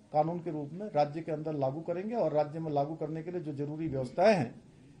इसको कानून के रूप में राज्य के अंदर लागू करेंगे और राज्य में लागू करने के लिए जो जरूरी व्यवस्थाएं हैं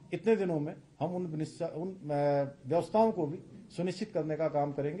इतने दिनों में हम उन व्यवस्थाओं को भी सुनिश्चित करने का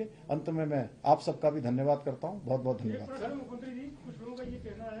काम करेंगे। अंत में मैं आप सबका भी धन्यवाद करता हूं। बहुत बहुत धन्यवाद। मुख्यमंत्री जी, कुछ लोगों का ये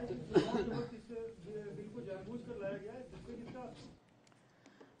कहना है कि इस बिल को जानबूझकर लाया गया है, जिसका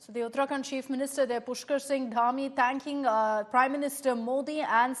So the Uttarakhand Chief Minister there, Pushkar Singh Dhami, thanking Prime Minister Modi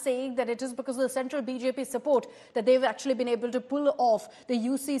and saying that it is because of the central BJP support that they've actually been able to pull off the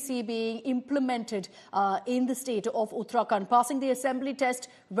UCC being implemented in the state of Uttarakhand. Passing the assembly test,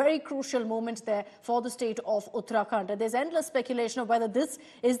 very crucial moment there for the state of Uttarakhand. And there's endless speculation of whether this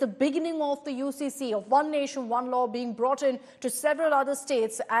is the beginning of the UCC, of one nation, one law being brought in to several other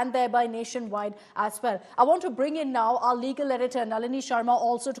states and thereby nationwide as well. I want to bring in now our legal editor, Nalini Sharma,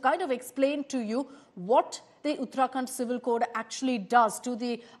 also to kind of explain to you what the Uttarakhand Civil Code actually does to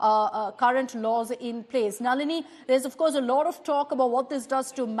the current laws in place. Nalini, there's of course a lot of talk about what this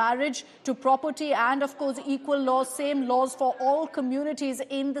does to marriage, to property, and of course equal laws, same laws for all communities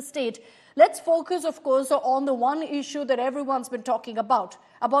in the state. Let's focus, of course, on the one issue that everyone's been talking about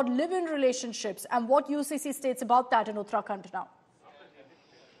live-in relationships and what UCC states about that in Uttarakhand now.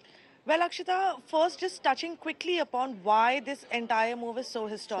 Well, Akshita, first just touching quickly upon why this entire move is so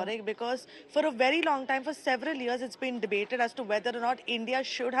historic, because for a very long time, for several years, it's been debated as to whether or not India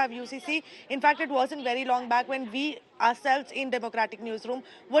should have UCC. In fact, it wasn't very long back when we ourselves in Democratic Newsroom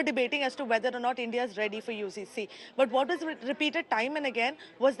were debating as to whether or not India is ready for UCC. But what was repeated time and again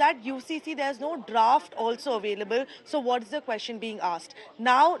was that UCC, there's no draft also available. So what is the question being asked?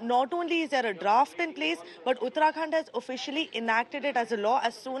 Now, not only is there a draft in place, but Uttarakhand has officially enacted it as a law.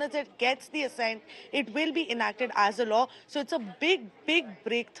 As soon as it gets the assent, it will be enacted as a law. So it's a big, big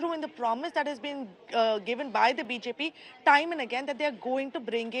breakthrough in the promise that has been given by the BJP time and again that they are going to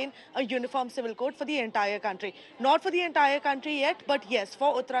bring in a uniform civil code for the entire country. Not for the entire country yet, but yes,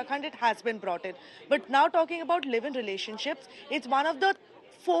 for Uttarakhand it has been brought in. But now talking about live-in relationships, it's one of the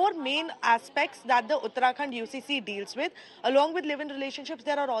four main aspects that the Uttarakhand UCC deals with. Along with live-in relationships,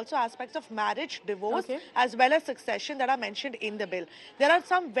 there are also aspects of marriage, divorce, as well as succession that are mentioned in the bill. There are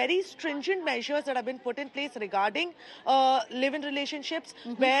some very stringent measures that have been put in place regarding live-in relationships,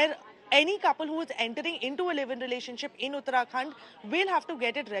 where any couple who is entering into a live-in relationship in Uttarakhand will have to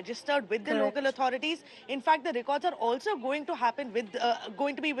get it registered with the local authorities. In fact, the records are also going to happen with,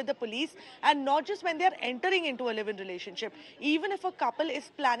 be with the police, and not just when they are entering into a live-in relationship. Even if a couple is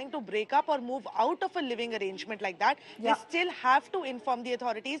planning to break up or move out of a living arrangement like that, they still have to inform the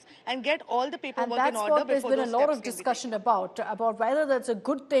authorities and get all the paperwork in order before those steps can be taken. And that's what there's been a lot of discussion about whether that's a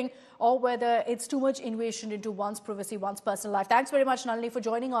good thing or whether it's too much invasion into one's privacy, one's personal life. Thanks very much, Nalini, for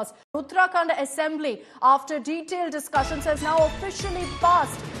joining us. Uttarakhand Assembly, after detailed discussions, has now officially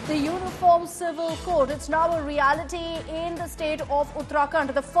passed the Uniform Civil Code. It's now a reality in the state of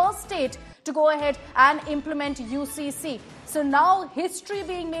Uttarakhand, the first state to go ahead and implement UCC. So now history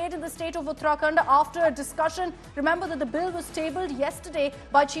being made in the state of Uttarakhand after a discussion. Remember that the bill was tabled yesterday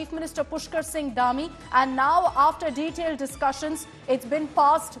by Chief Minister Pushkar Singh Dhami, and now after detailed discussions, it's been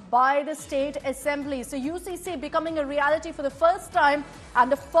passed by the State Assembly. So UCC becoming a reality for the first time,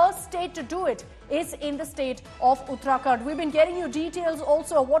 and the first state to do it is in the state of Uttarakhand. We've been getting you details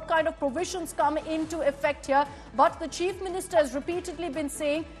also of what kind of provisions come into effect here, but the Chief Minister has repeatedly been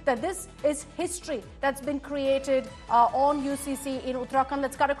saying that this is history that's been created on UCC in Uttarakhand.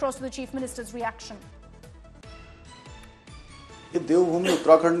 Let's cut across to the Chief Minister's reaction. ये देवभूमि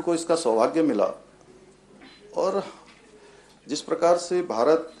उत्तराखंड को इसका सौभाग्य मिला, और जिस प्रकार से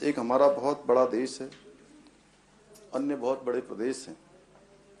भारत एक हमारा बहुत बड़ा देश है, अन्य बहुत बड़े प्रदेश हैं,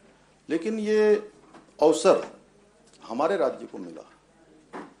 लेकिन ये अवसर हमारे राज्य को मिला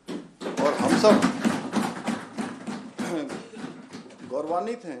और हम सब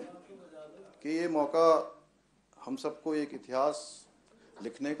गौरवान्वित हैं कि ये मौका हम सबको एक इतिहास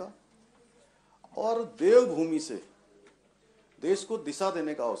लिखने का और देवभूमि से देश को दिशा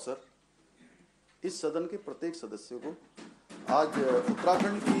देने का अवसर इस सदन के प्रत्येक सदस्य को आज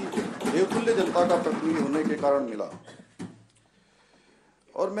उत्तराखंड की देवतुल्य जनता का प्रतिनिधि होने के कारण मिला।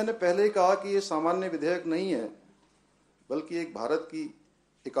 और मैंने पहले ही कहा कि ये सामान्य विधेयक नहीं है, बल्कि एक भारत की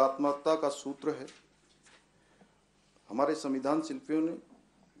एकात्मकता का सूत्र है। हमारे संविधान शिल्पियों ने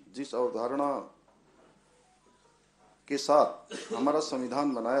जिस अवधारणा के साथ हमारा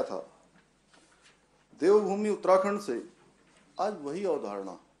संविधान बनाया था, देवभूमि उत्तराखंड से आज वही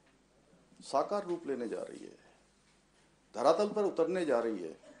अवधारणा साकार रूप लेने जा रही है, धरातल पर उतरने जा रही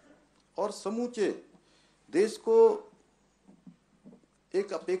है और समूचे देश को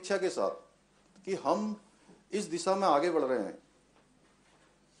एक अपेक्षा के साथ कि हम इस दिशा में आगे बढ़ रहे हैं,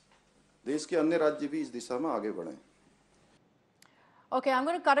 देश के अन्य राज्य भी इस दिशा में आगे बढ़ें। Okay, I'm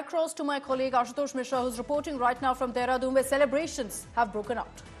going to cut across to my colleague Ashutosh Mishra, who's reporting right now from Dehradun, where celebrations have broken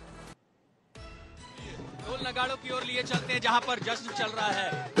out. ढोल नगाड़ों की ओर लिए चलते हैं, जहां पर जश्न चल रहा है,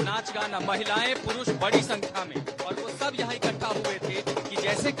 नाच गाना, महिलाएं पुरुष बड़ी संख्या में, और वो सब यहाँ इकट्ठा हुए थे कि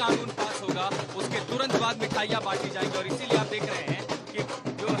जैसे कानून पास होगा उसके तुरंत बाद मिठाइयां बांटी जाएंगी। और इसीलिए आप देख रहे हैं कि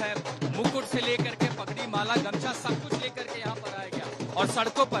जो है मुकुट से लेकर के पगड़ी, माला, गमछा सब कुछ लेकर के यहाँ पर आया गया। और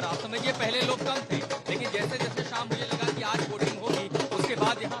सड़कों पर आप समझिए पहले लोग कम थे, लेकिन जैसे जैसे शाम मुझे लगा कि आज वोटिंग होगी, उसके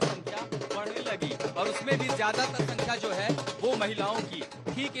बाद यहाँ संख्या बढ़ने लगी और उसमें भी ज्यादातर संख्या जो है वो महिलाओं की।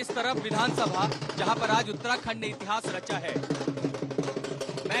 ठीक इस तरफ विधानसभा, जहां पर आज उत्तराखंड ने इतिहास रचा है।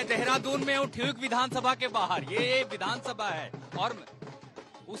 मैं देहरादून में हूँ, ठीक विधानसभा के बाहर, ये विधानसभा है और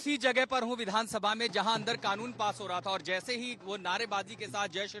उसी जगह पर हूँ विधानसभा में जहां अंदर कानून पास हो रहा था। और जैसे ही वो नारेबाजी के साथ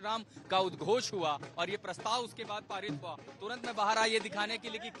जय श्री राम का उद्घोष हुआ और ये प्रस्ताव उसके बाद पारित हुआ, तुरंत मैं बाहर आया ये दिखाने के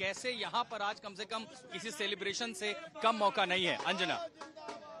लिए कि कैसे यहाँ पर आज कम से कम किसी सेलिब्रेशन से कम मौका नहीं है। Anjana.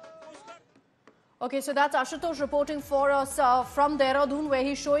 Okay, so that's Ashutosh reporting for us from Dehradun, where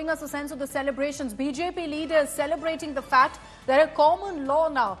he's showing us a sense of the celebrations. BJP leaders celebrating the fact that a common law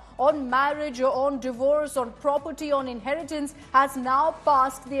now on marriage, on divorce, on property, on inheritance has now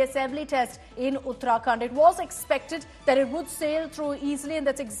passed the assembly test in Uttarakhand. It was expected that it would sail through easily, and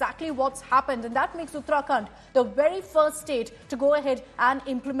that's exactly what's happened. And that makes Uttarakhand the very first state to go ahead and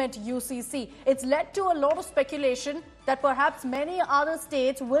implement UCC. It's led to a lot of speculation that perhaps many other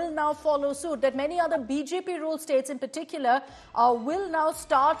states will now follow suit, that many other BJP-ruled states in particular will now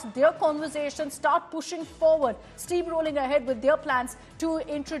start their conversation, start pushing forward, steamrolling ahead with their plans to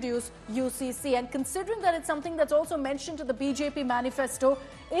introduce UCC. And considering that it's something that's also mentioned to the BJP manifesto,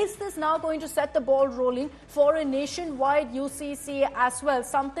 is this now going to set the ball rolling for a nationwide UCC as well?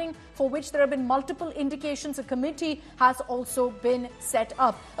 Something for which there have been multiple indications. A committee has also been set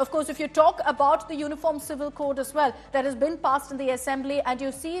up. Of course, if you talk about the Uniform Civil Code as well, that has been passed in the Assembly, and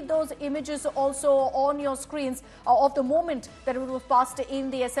you see those images also on your screens of the moment that it was passed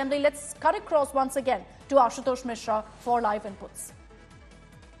in the Assembly. Let's cut across once again to Ashutosh Mishra for live inputs.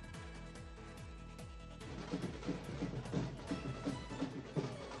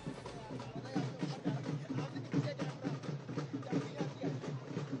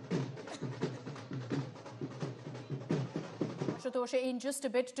 In just a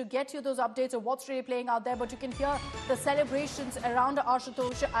bit to get you those updates of what's really playing out there, but you can hear the celebrations around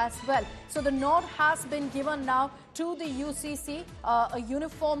Ashutosh as well. So the nod has been given now to the UCC, a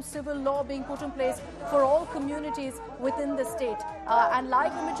uniform civil law being put in place for all communities within the state. And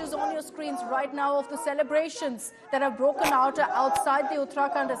live images on your screens right now of the celebrations that have broken out outside the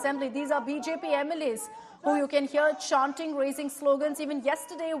Uttarakhand Assembly. These are BJP MLAs who you can hear chanting, raising slogans. Even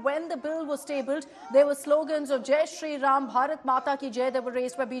yesterday when the bill was tabled, there were slogans of Jai Shri Ram, Bharat Mata Ki Jai that were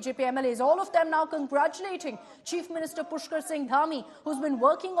raised by BJP MLAs. All of them now congratulating Chief Minister Pushkar Singh Dhami, who's been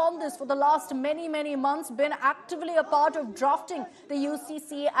working on this for the last many months, been actively a part of drafting the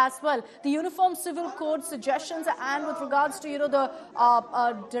UCC as well. The Uniform Civil Code suggestions, and with regards to the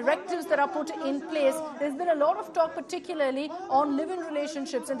directives that are put in place, there's been a lot of talk particularly on live-in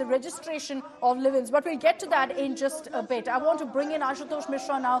relationships and the registration of live-ins. But we'll get to that in just a bit. I want to bring in Ashutosh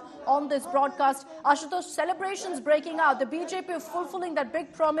Mishra now on this broadcast. Ashutosh, celebrations breaking out. The BJP fulfilling that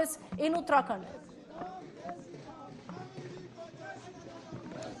big promise in Uttarakhand.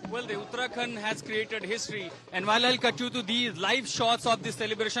 Well, the Uttarakhand has created history, and while I'll cut you to these live shots of this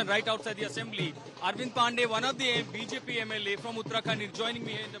celebration right outside the Assembly, Arvind Pandey, one of the BJP MLA from Uttarakhand, is joining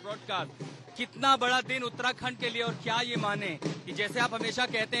me here in the broadcast. कितना बड़ा दिन उत्तराखंड के लिए, और क्या ये माने कि जैसे आप हमेशा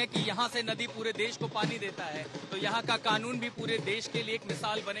कहते हैं कि यहाँ से नदी पूरे देश को पानी देता है, तो यहाँ का कानून भी पूरे देश के लिए एक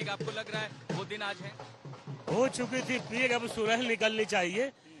मिसाल बनेगा। आपको लग रहा है वो दिन आज है? हो चुकी थी पीर, अब सुरह निकलनी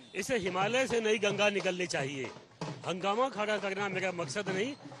चाहिए। इसे हिमालय से नई गंगा निकलनी चाहिए। हंगामा खड़ा करना मेरा मकसद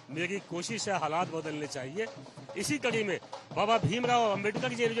नहीं, मेरी कोशिश है हालात बदलने चाहिए। इसी कड़ी में बाबा भीमराव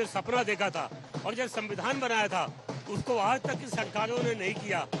अम्बेडकर जी ने जो सपना देखा था और जब संविधान बनाया था, उसको आज तक की सरकारों ने नहीं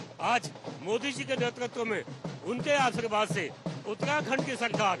किया। आज मोदी जी के नेतृत्व में, उनके आशीर्वाद से उत्तराखंड की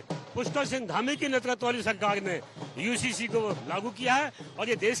सरकार, पुष्कर सिंह धामी की नेतृत्व वाली सरकार ने यूसीसी को लागू किया है और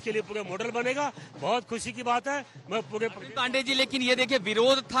ये देश के लिए पूरे मॉडल बनेगा। बहुत खुशी की बात है। मैं पूरे पांडे जी, लेकिन ये देखिए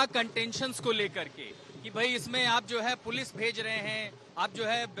विरोध था कंटेंशंस को लेकर के कि भाई इसमें आप जो है पुलिस भेज रहे हैं, आप जो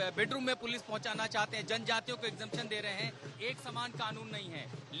है बेडरूम में पुलिस पहुंचाना चाहते हैं, जनजातियों को एग्जम्पशन दे रहे हैं, एक समान कानून नहीं है।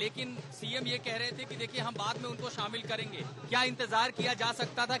 लेकिन सीएम ये कह रहे थे कि देखिए हम बाद में उनको शामिल करेंगे। क्या इंतजार किया जा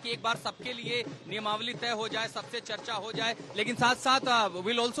सकता था कि एक बार सबके लिए नियमावली तय हो जाए, सबसे चर्चा हो जाए? लेकिन साथ साथ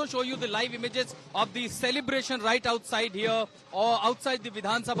will also show you the live images of the celebration right outside here और outside the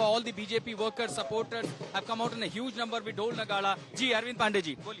Vidhan Sabha. All the BJP workers, supporters have come out in a huge number with ढोल नगाड़ा। जी अरविंद पांडे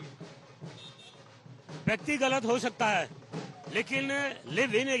जी बोलिए। व्यक्ति गलत हो सकता है, लेकिन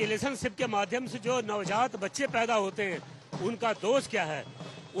लिव इन रिलेशनशिप के माध्यम से जो नवजात बच्चे पैदा होते हैं उनका दोष क्या है?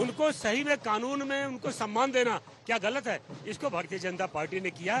 उनको सही में कानून में उनको सम्मान देना क्या गलत है? इसको भारतीय जनता पार्टी ने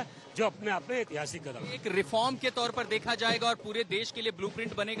किया, जो अपने आप में ऐतिहासिक कदम। एक रिफॉर्म के तौर पर देखा जाएगा और पूरे देश के लिए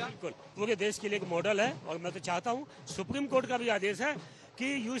ब्लूप्रिंट बनेगा। बिल्कुल, पूरे देश के लिए एक मॉडल है। और मैं तो चाहता हूँ, सुप्रीम कोर्ट का भी आदेश है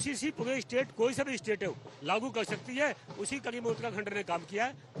कि यूसीसी पूरे स्टेट, कोई सा भी स्टेट हो, लागू कर सकती है। उसी कड़ी में उत्तराखंड ने काम किया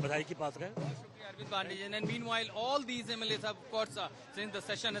है, बधाई की पात्र है। Arvind Pandey, and meanwhile, all these MLAs have, of course, since the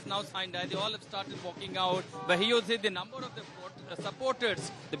session is now signed, they all have started walking out. But he was the number of the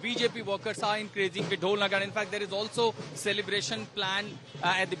supporters, the BJP workers are increasing with Dhol Nagar. In fact, there is also celebration planned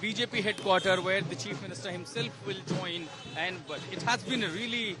at the BJP headquarters where the Chief Minister himself will join. And but it has been a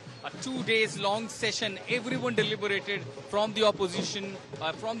really a 2 days long session. Everyone deliberated from the opposition,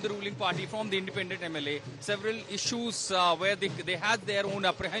 from the ruling party, from the independent MLA. Several issues where they had their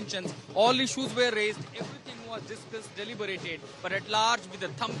own apprehensions. All issues were raised, everything was discussed, deliberated, but at large with a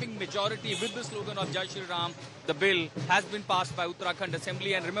thumping majority with the slogan of Jai Shri Ram, the bill has been passed by Uttarakhand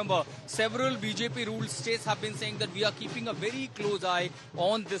Assembly. And remember, several BJP ruled states have been saying that we are keeping a very close eye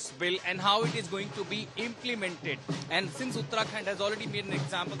on this bill and how it is going to be implemented. And since Uttarakhand has already made an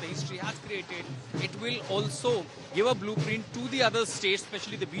example, the history has created, it will also give a blueprint to the other states,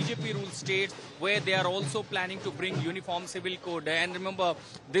 especially the BJP ruled states, where they are also planning to bring uniform civil code. And remember,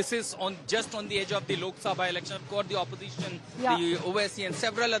 this is just on the edge of the Lok Sabha election. Of course, the opposition, the OSC and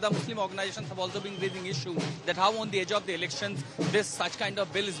several other Muslim organizations have also been raising issues that how on the edge of the elections such kind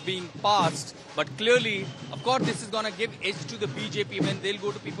of bill is being passed. But clearly, of course, this is going to give edge to the BJP when they'll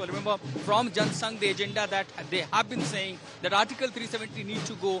go to people. Remember, from Jan Sangh, the agenda that they have been saying that Article 370 needs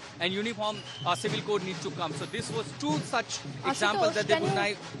to go and uniform civil code needs to come. So this was two such examples that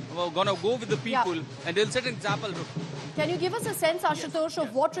they were going to go with the people and they'll set an example. Can you give us a sense, Ashutosh,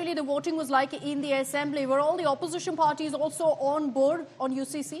 of what really the voting was like in the assembly? Were all the opposition parties also on board on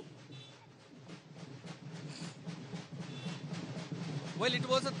UCC? Well, it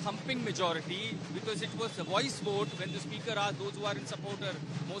was a thumping majority because it was a voice vote when the speaker asked those who are in support,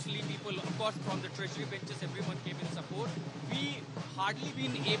 mostly people, of course, from the treasury benches, everyone came in support. We hardly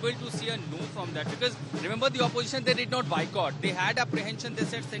been able to see a no from that because remember the opposition, they did not boycott. They had apprehension. They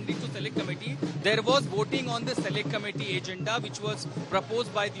said send it to select committee. There was voting on the select committee agenda which was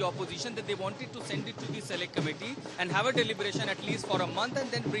proposed by the opposition that they wanted to send it to the select committee and have a deliberation at least for a month and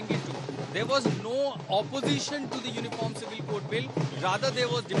then bring it to. There was no opposition to the Uniform Civil Code bill. Rather, there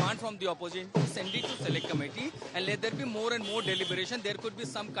was demand from the opposition to send it to select committee and let there be more and more deliberation. There could be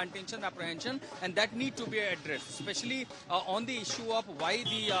some contention, apprehension, and that need to be addressed, especially on the issue of why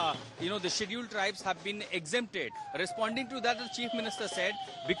the scheduled tribes have been exempted. Responding to that, the Chief Minister said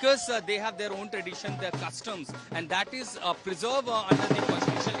because they have their own tradition, their customs, and that is preserved under the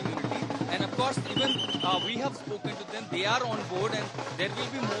constitutional immunity. And of course, even we have spoken to them, they are on board and there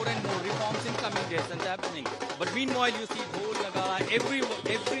will be more and more reforms in coming days and happening. But meanwhile, you see Dhol Nagara,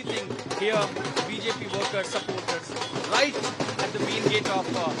 everything here, BJP workers, supporters, right at the main gate of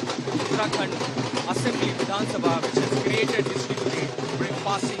Uttarakhand Assembly, Vidhan Sabha, which has created history today,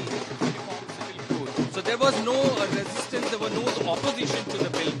 passing uniform civil code. So there was no resistance, there was no opposition to the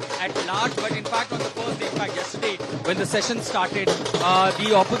bill at large. But in fact, on the first day, in fact, yesterday, when the session started,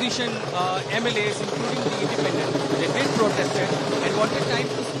 the opposition MLAs, including the independent, they did protest and wanted time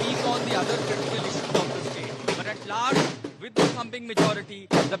to speak on the other critical issues of the state. But at large, with the thumping majority,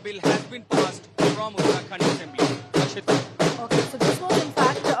 the bill has been passed from Uttarakhand Assembly. Okay, so this was in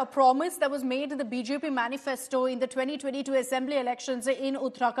fact a promise that was made in the BJP manifesto in the 2022 Assembly elections in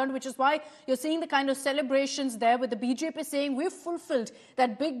Uttarakhand, which is why you're seeing the kind of celebrations there with the BJP saying we've fulfilled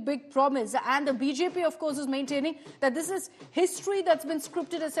that big promise. And the BJP, of course, is maintaining that this is history that's been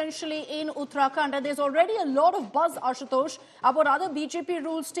scripted essentially in Uttarakhand. And there's already a lot of buzz, Ashutosh, about other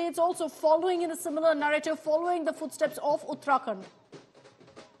BJP-ruled states also following in a similar narrative, following the footsteps of Uttarakhand.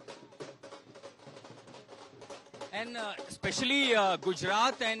 and especially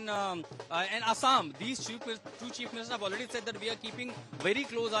Gujarat and Assam. These two chief ministers have already said that we are keeping very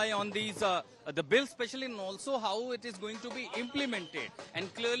close eye on these the bill, especially, and also how it is going to be implemented.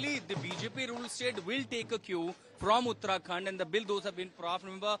 And clearly, the BJP ruled state will take a cue from Uttarakhand, and the bill those have been proposed.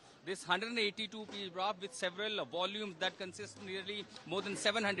 Remember, this 182-page draft with several volumes that consist nearly more than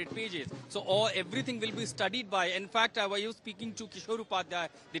 700 pages. So everything will be studied by. In fact, I was speaking to Kishore Upadhyay,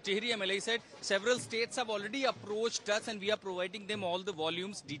 the Tehri MLA, said several states have already approached us, and we are providing them all the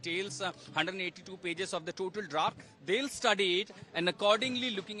volumes, details, 182 pages of the total draft. They'll study it, and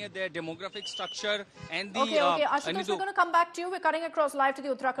accordingly, looking at their demographic structure and the... Okay. Ashutosh, we're going to come back to you. We're cutting across live to the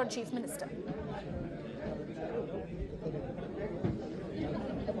Uttarakhand Chief Minister.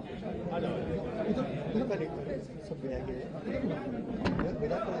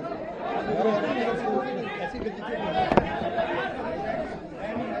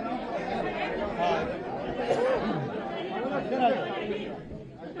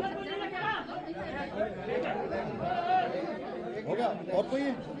 हो गया और कोई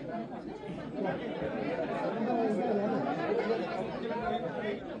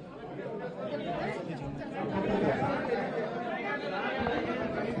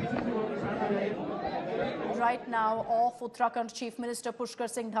Right now, off Uttarakhand Chief Minister Pushkar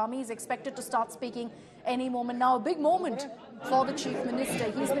Singh Dhami is expected to start speaking any moment now. A big moment for the Chief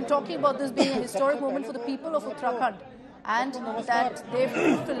Minister. He's been talking about this being a historic moment for the people of Uttarakhand and that they've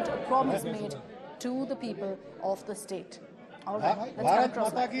fulfilled a promise made to the people of the state. All right, let's come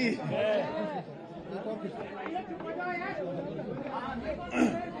across.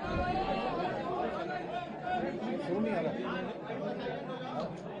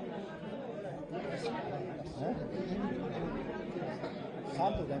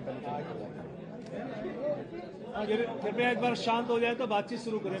 शांत हो जाए कृपया एक बार शांत हो जाए तो बातचीत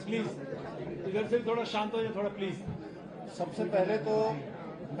शुरू करें प्लीज। इधर से थोड़ा शांत हो जाए, थोड़ा प्लीज। सबसे पहले तो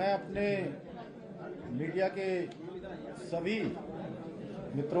मैं अपने मीडिया के सभी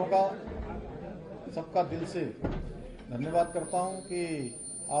मित्रों का सबका दिल से धन्यवाद करता हूं कि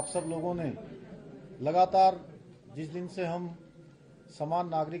आप सब लोगों ने लगातार जिस दिन से हम समान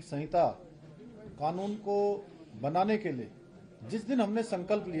नागरिक संहिता कानून को बनाने के लिए जिस दिन हमने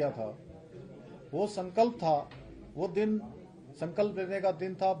संकल्प लिया था, वो संकल्प था, वो दिन संकल्प लेने का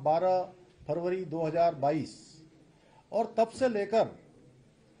दिन था 12 फरवरी 2022 और तब से लेकर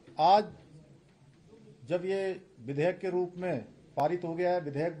आज जब ये विधेयक के रूप में पारित हो गया है,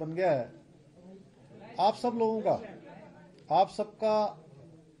 विधेयक बन गया है, आप सब लोगों का, आप सबका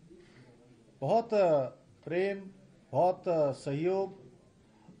बहुत प्रेम, बहुत सहयोग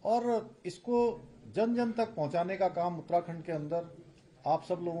और इसको जन जन तक पहुंचाने का काम उत्तराखंड के अंदर आप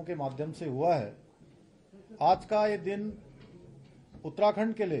सब लोगों के माध्यम से हुआ है। आज का ये दिन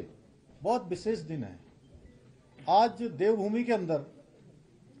उत्तराखंड के लिए बहुत विशेष दिन है। आज देवभूमि के अंदर,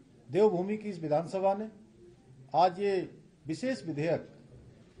 देवभूमि की इस विधानसभा ने आज ये विशेष विधेयक,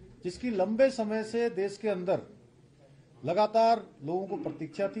 जिसकी लंबे समय से देश के अंदर लगातार लोगों को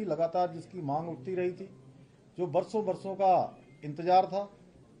प्रतीक्षा थी, लगातार जिसकी मांग उठती रही थी, जो वर्षों वर्षों का इंतजार था,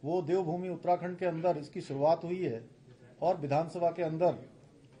 वो देवभूमि उत्तराखंड के अंदर इसकी शुरुआत हुई है और विधानसभा के अंदर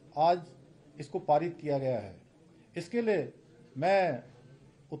आज इसको पारित किया गया है। इसके लिए मैं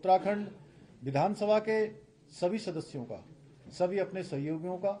उत्तराखंड विधानसभा के सभी सदस्यों का, सभी अपने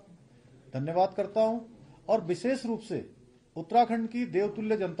सहयोगियों का धन्यवाद करता हूं और विशेष रूप से उत्तराखंड की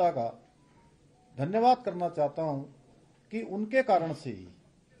देवतुल्य जनता का धन्यवाद करना चाहता हूं कि उनके कारण से ही,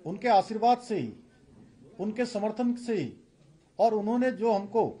 उनके आशीर्वाद से ही, उनके समर्थन से ही और उन्होंने जो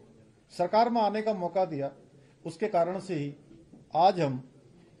हमको सरकार में आने का मौका दिया, उसके कारण से ही आज हम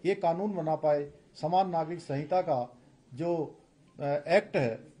ये कानून बना पाए। समान नागरिक संहिता का जो एक्ट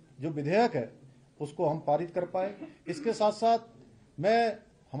है, जो विधेयक है, उसको हम पारित कर पाए। इसके साथ साथ मैं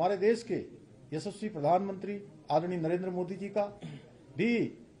हमारे देश के यशस्वी प्रधानमंत्री आदरणीय नरेंद्र मोदी जी का भी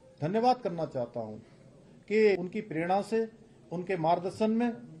धन्यवाद करना चाहता हूं कि उनकी प्रेरणा से, उनके मार्गदर्शन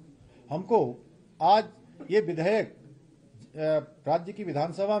में हमको आज ये विधेयक राज्य की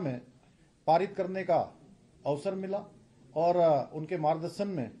विधानसभा में पारित करने का अवसर मिला और उनके मार्गदर्शन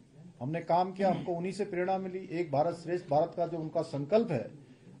में हमने काम किया। हमको उन्हीं से प्रेरणा मिली। एक भारत श्रेष्ठ भारत का जो उनका संकल्प है,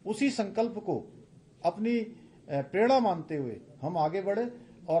 उसी संकल्प को अपनी प्रेरणा मानते हुए हम आगे बढ़े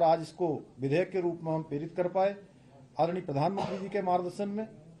और आज इसको विधेयक के रूप में हम प्रेरित कर पाए। आदरणीय प्रधानमंत्री जी के मार्गदर्शन में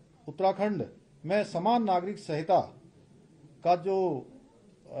उत्तराखंड में समान नागरिक संहिता का जो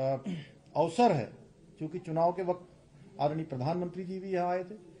अवसर है, क्योंकि चुनाव के वक्त आदरणीय प्रधानमंत्री जी भी यहाँ आए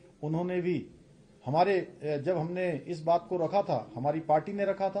थे, उन्होंने भी हमारे, जब हमने इस बात को रखा था, हमारी पार्टी ने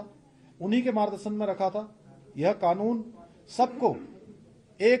रखा था, उन्हीं के मार्गदर्शन में रखा था। यह कानून सबको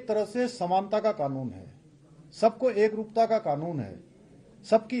एक तरह से समानता का कानून है। सबको एक रूपता का कानून है,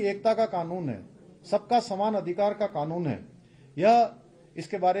 सबकी एकता का कानून है, सबका समान अधिकार का कानून है। यह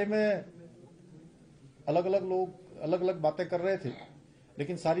इसके बारे में अलग अलग लोग अलग अलग बातें कर रहे थे,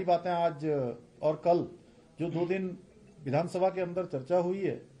 लेकिन सारी बातें आज और कल जो 2 दिन विधानसभा के अंदर चर्चा हुई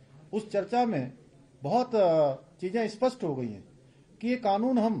है, उस चर्चा में बहुत चीजें स्पष्ट हो गई हैं कि ये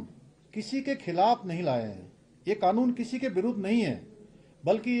कानून हम किसी के खिलाफ नहीं लाए हैं, ये कानून किसी के विरुद्ध नहीं है,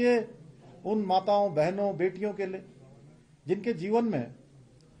 बल्कि ये उन माताओं, बहनों, बेटियों के लिए जिनके जीवन में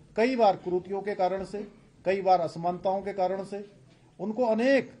कई बार कुरीतियों के कारण से, कई बार असमानताओं के कारण से उनको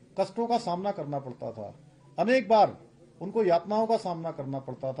अनेक कष्टों का सामना करना पड़ता था, अनेक बार उनको यातनाओं का सामना करना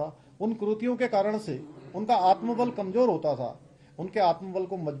पड़ता था। उन कुरीतियों के कारण से उनका आत्मबल कमजोर होता था। उनके आत्मबल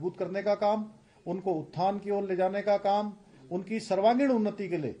को मजबूत करने का काम, उनको उत्थान की ओर ले जाने का काम, उनकी सर्वांगीण उन्नति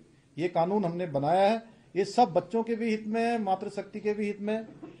के लिए ये कानून हमने बनाया है। ये सब बच्चों के भी हित में है, मातृशक्ति के भी हित में।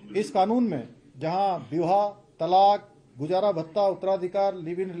 इस कानून में जहां विवाह, तलाक, गुजारा भत्ता, उत्तराधिकार,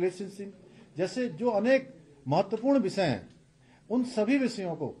 लिव इन रिलेशनशिप जैसे जो अनेक महत्वपूर्ण विषय हैं, उन सभी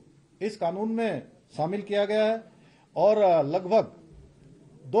विषयों को इस कानून में शामिल किया गया है। और लगभग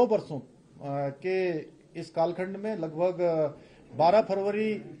 2 वर्षों के इस कालखंड में लगभग 12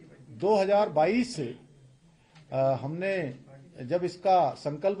 फरवरी 2022 से हमने जब इसका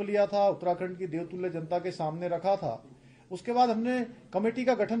संकल्प लिया था, उत्तराखंड की देवतुल्य जनता के सामने रखा था, उसके बाद हमने कमेटी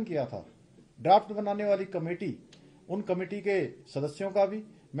का गठन किया था, ड्राफ्ट बनाने वाली कमेटी। उन कमेटी के सदस्यों का भी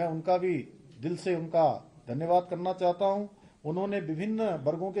मैं उनका भी दिल से उनका धन्यवाद करना चाहता हूं। उन्होंने विभिन्न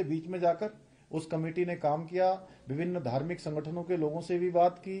वर्गों के बीच में जाकर उस कमेटी ने काम किया, विभिन्न धार्मिक संगठनों के लोगों से भी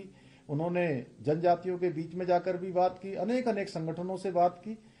बात की, उन्होंने जनजातियों के बीच में जाकर भी बात की, अनेक संगठनों से बात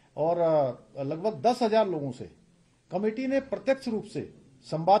की और लगभग 10,000 लोगों से कमेटी ने प्रत्यक्ष रूप से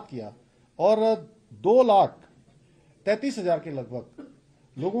संवाद किया और 2,33,000 के लगभग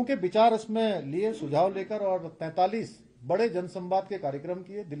लोगों के विचार इसमें लिए, सुझाव लेकर, और 43 बड़े जनसंवाद के कार्यक्रम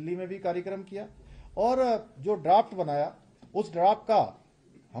किए, दिल्ली में भी कार्यक्रम किया। और जो ड्राफ्ट बनाया, उस ड्राफ्ट का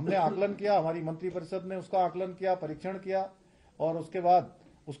हमने आकलन किया, हमारी मंत्रिपरिषद ने उसका आकलन किया, परीक्षण किया और उसके बाद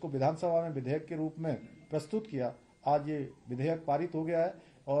उसको विधानसभा में विधेयक के रूप में प्रस्तुत किया। आज ये विधेयक पारित हो गया है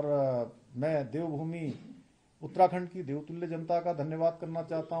और मैं देवभूमि उत्तराखंड की देवतुल्य जनता का धन्यवाद करना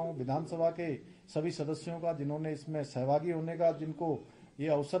चाहता हूं, विधानसभा के सभी सदस्यों का जिन्होंने इसमें सहभागी होने का, जिनको ये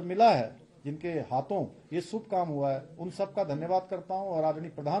अवसर मिला है, जिनके हाथों ये शुभ काम हुआ है, उन सब का धन्यवाद करता हूं। और आदरणीय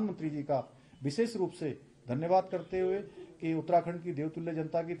प्रधानमंत्री जी का विशेष रूप से धन्यवाद करते हुए कि उत्तराखंड की देवतुल्य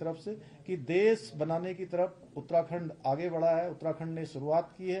जनता की तरफ से कि देश बनाने की तरफ उत्तराखंड आगे बढ़ा है, उत्तराखंड ने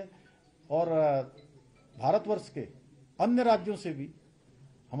शुरुआत की है और भारतवर्ष के अन्य राज्यों से भी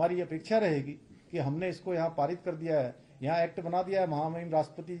हमारी अपेक्षा रहेगी कि हमने इसको यहाँ पारित कर दिया है, यहाँ एक्ट बना दिया है, महामहिम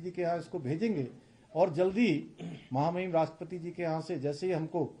राष्ट्रपति जी के यहाँ इसको भेजेंगे और जल्दी महामहिम राष्ट्रपति जी के यहाँ से जैसे ही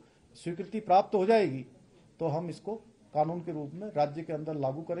हमको स्वीकृति प्राप्त हो जाएगी तो हम इसको कानून के रूप में राज्य के अंदर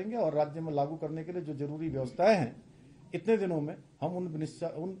लागू करेंगे और राज्य में लागू करने के लिए जो जरूरी व्यवस्थाएं हैं, इतने दिनों में हम उन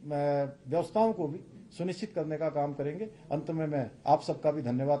व्यवस्थाओं को भी सुनिश्चित करने का काम करेंगे। अंत में मैं आप सबका भी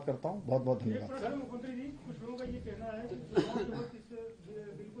धन्यवाद करता हूं। बहुत बहुत धन्यवाद। मुख्यमंत्री जी, कुछ लोगों का ये कहना है कि चुनाव के वक्त इस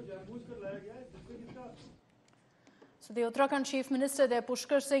बिल को जानबूझकर लाया गया है, जिससे इसका So the Uttarakhand Chief Minister there,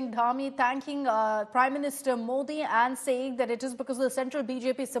 Pushkar Singh Dhami, thanking Prime Minister Modi and saying that it is because of the central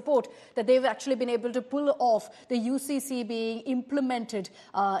BJP support that they've actually been able to pull off the UCC being implemented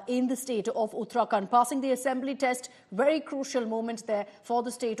in the state of Uttarakhand. Passing the assembly test, very crucial moment there for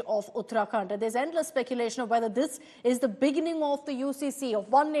the state of Uttarakhand. And there's endless speculation of whether this is the beginning of the UCC,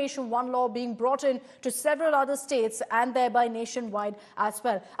 of one nation, one law being brought in to several other states and thereby nationwide as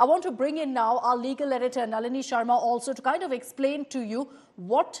well. I want to bring in now our legal editor, Nalini Sharma, also to kind of explain to you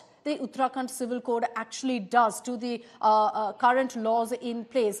what the Uttarakhand Civil Code actually does to the current laws in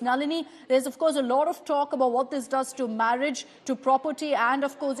place. Nalini, there's of course a lot of talk about what this does to marriage, to property, and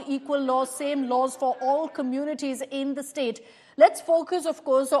of course equal laws, same laws for all communities in the state. Let's focus, of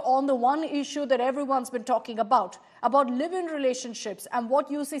course, on the one issue that everyone's been talking about live-in relationships and what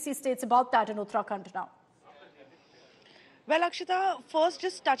UCC states about that in Uttarakhand now. Well, Akshita, first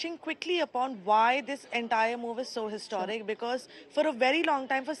just touching quickly upon why this entire move is so historic, because for a very long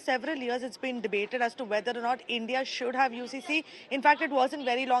time, for several years, it's been debated as to whether or not India should have UCC. In fact, it wasn't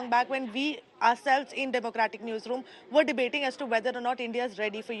very long back when we ourselves in Democratic Newsroom were debating as to whether or not India is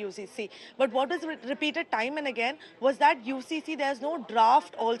ready for UCC. But what was repeated time and again was that UCC, there's no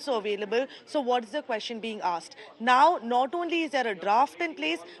draft also available. So what's the question being asked? Now, not only is there a draft in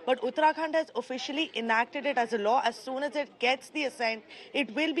place, but Uttarakhand has officially enacted it as a law. As soon as it gets the assent,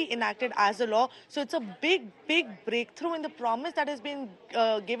 it will be enacted as a law. So it's a big, big breakthrough in the promise that has been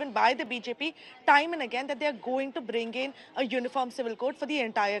given by the BJP time and again that they are going to bring in a uniform civil code for the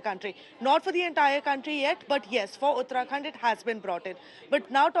entire country. Not for for the entire country yet, but yes, for Uttarakhand it has been brought in. But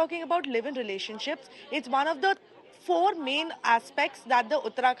now talking about live-in relationships, it's one of the 4 main aspects that the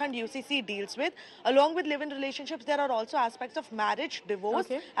Uttarakhand UCC deals with. Along with live-in relationships, there are also aspects of marriage, divorce,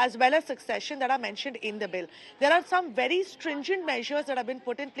 as well as succession that are mentioned in the bill. There are some very stringent measures that have been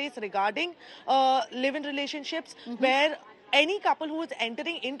put in place regarding live-in relationships, where any couple who is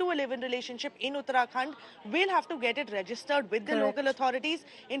entering into a live-in relationship in Uttarakhand will have to get it registered with the local authorities.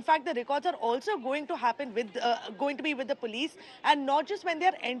 In fact, the records are also going to happen with, be with the police, and not just when they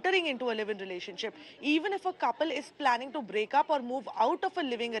are entering into a live-in relationship. Even if a couple is planning to break up or move out of a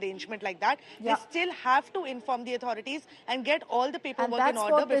living arrangement like that, they still have to inform the authorities and get all the paperwork in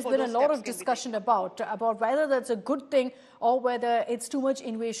order before those steps can be taken. And that's what there's been a lot of discussion about whether that's a good thing or whether it's too much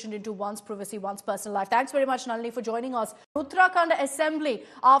invasion into one's privacy, one's personal life. Thanks very much, Nalini, for joining us. Uttarakhand Assembly,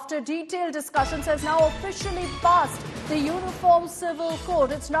 after detailed discussions, has now officially passed the Uniform Civil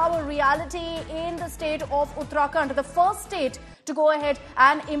Code. It's now a reality in the state of Uttarakhand, the first state to go ahead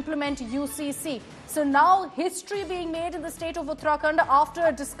and implement UCC. So now history being made in the state of Uttarakhand after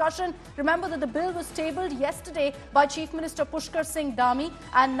a discussion. Remember that the bill was tabled yesterday by Chief Minister Pushkar Singh Dhami,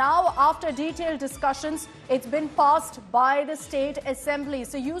 and now after detailed discussions, it's been passed by the State Assembly.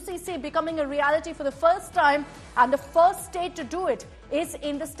 So UCC becoming a reality for the first time, and the first state to do it is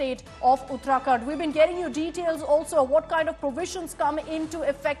in the state of Uttarakhand. We've been getting you details also of what kind of provisions come into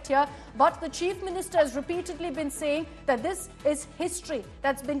effect here, but the Chief Minister has repeatedly been saying that this is history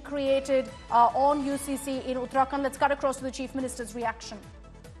that's been created on UCC in Uttarakhand. Let's cut across to the Chief Minister's reaction.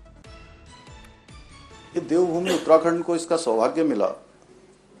 ये देवभूमि उत्तराखंड को इसका सौभाग्य मिला,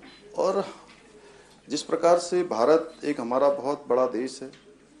 और जिस प्रकार से भारत एक हमारा बहुत बड़ा देश है,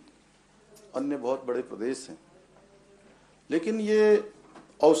 अन्य बहुत बड़े प्रदेश हैं, लेकिन ये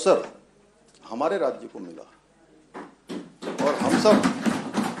अवसर हमारे राज्य को मिला और हम सब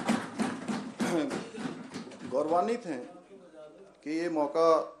गौरवान्वित हैं कि ये मौका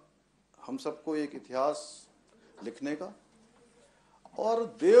हम सबको एक इतिहास लिखने का और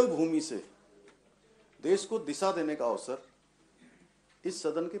देवभूमि से देश को दिशा देने का अवसर इस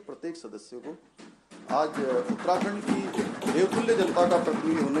सदन के प्रत्येक सदस्य को आज उत्तराखंड की देवतुल्य जनता का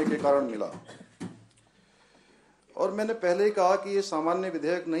प्रतिनिधि होने के कारण मिला। और मैंने पहले ही कहा कि ये सामान्य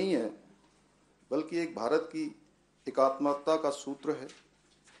विधेयक नहीं है, बल्कि एक भारत की एकात्मकता का सूत्र है।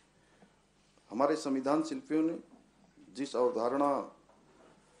 हमारे संविधान शिल्पियों ने जिस अवधारणा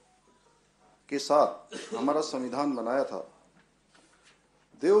के साथ हमारा संविधान बनाया था,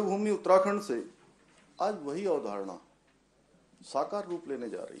 देवभूमि उत्तराखंड से आज वही अवधारणा साकार रूप लेने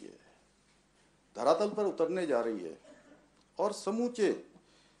जा रही है, धरातल पर उतरने जा रही है और समूचे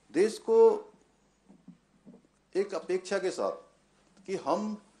देश को एक अपेक्षा के साथ कि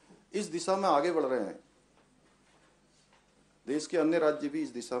हम इस दिशा में आगे बढ़ रहे हैं, देश के अन्य राज्य भी इस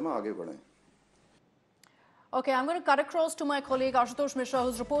दिशा में आगे बढ़ें। Okay, I'm going to cut across to my colleague Ashutosh Mishra,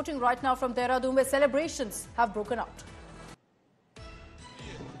 who's reporting right now from Dehradun, where celebrations have broken out.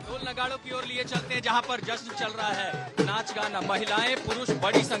 ढोल नगाड़ों की ओर लिए चलते हैं, जहां पर जश्न चल रहा है, नाच गाना, महिलाएं पुरुष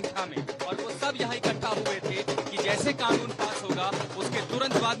बड़ी संख्या में, और वो सब यहाँ इकट्ठा हुए थे कि जैसे कानून पास होगा उसके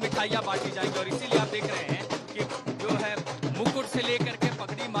तुरंत बाद मिठाइयां बांटी जाएंगी। और इसीलिए आप देख रहे हैं कि जो है मुकुट से लेकर के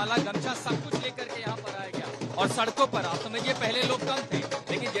पगड़ी, माला, गमछा सब कुछ लेकर के यहाँ पर आया गया। और सड़कों पर आप समझिए पहले लोग कम थे,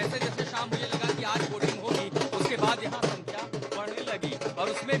 लेकिन जैसे जैसे शाम मुझे लगा कि आज वोटिंग होगी, उसके बाद यहाँ संख्या बढ़ने लगी, और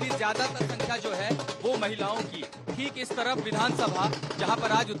उसमें भी ज्यादातर संख्या जो है वो महिलाओं की। ठीक इस तरफ विधानसभा, जहां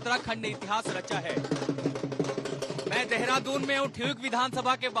पर आज उत्तराखंड ने इतिहास रचा है। मैं देहरादून में हूँ, ठीक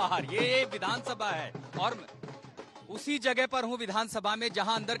विधानसभा के बाहर, ये विधानसभा है, और उसी जगह पर हूँ विधानसभा में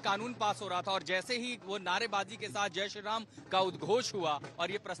जहां अंदर कानून पास हो रहा था। और जैसे ही वो नारेबाजी के साथ जय श्री राम का उद्घोष हुआ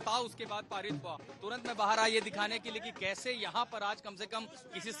और ये प्रस्ताव उसके बाद पारित हुआ, तुरंत मैं बाहर आया ये दिखाने के लिए कि कैसे यहाँ पर आज कम से कम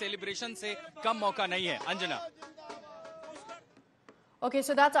किसी सेलिब्रेशन से कम मौका नहीं है। Anjana. Okay,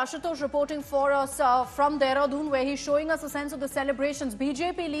 so that's Ashutosh reporting for us from Dehradun, where he's showing us a sense of the celebrations.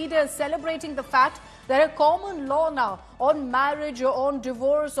 BJP leaders celebrating the fact that a common law now on marriage, on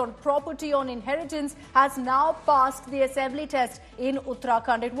divorce, on property, on inheritance has now passed the assembly test in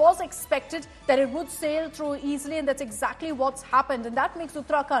Uttarakhand. It was expected that it would sail through easily, and that's exactly what's happened. And that makes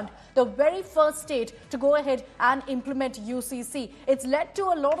Uttarakhand the very first state to go ahead and implement UCC. It's led to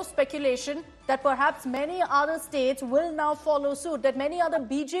a lot of speculation that perhaps many other states will now follow suit, that many other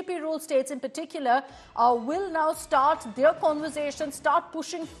BJP-ruled states in particular will now start their conversation, start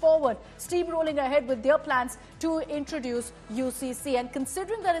pushing forward, steamrolling ahead with with their plans to introduce UCC. And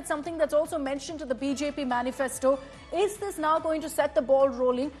considering that it's something that's also mentioned in the BJP manifesto, is this now going to set the ball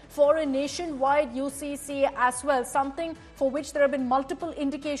rolling for a nationwide UCC as well? Something for which there have been multiple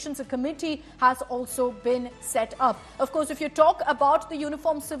indications. A committee has also been set up. Of course, if you talk about the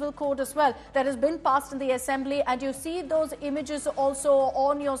Uniform Civil Code as well, that has been passed in the Assembly, and you see those images also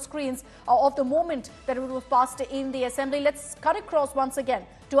on your screens of the moment that it was passed in the Assembly. Let's cut across once again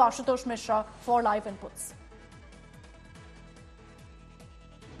to Ashutosh Mishra for live inputs.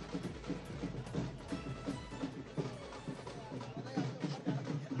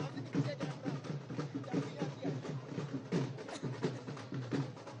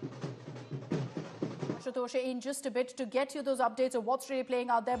 In just a bit to get you those updates of what's really playing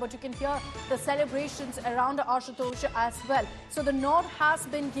out there, but you can hear the celebrations around Ashutosh as well. So the nod has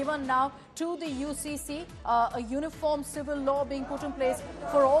been given now to the UCC, a uniform civil law being put in place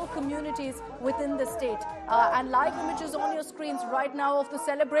for all communities within the state. And live images on your screens right now of the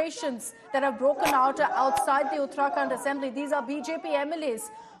celebrations that have broken out outside the Uttarakhand Assembly. These are BJP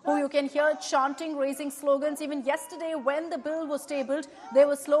MLAs who you can hear chanting, raising slogans. Even yesterday when the bill was tabled, there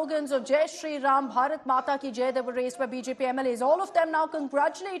were slogans of Jai Shri Ram, Bharat Mata Ki Jai that were raised by BJP MLAs. All of them now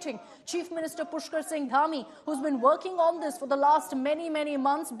congratulating Chief Minister Pushkar Singh Dhami, who's been working on this for the last many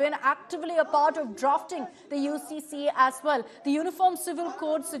months, been actively a part of drafting the UCC as well. The Uniform Civil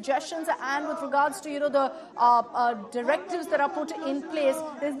Code suggestions, and with regards to the directives that are put in place,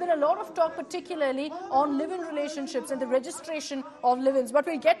 there's been a lot of talk particularly on live-in relationships and the registration of live-ins. But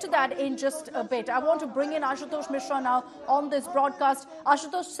we'll get to that in just a bit. I want to bring in Ashutosh Mishra now on this broadcast.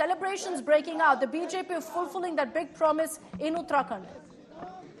 Ashutosh, celebrations breaking out. The BJP fulfilling that big promise in Uttarakhand.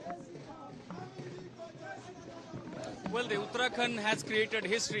 Well, the Uttarakhand has created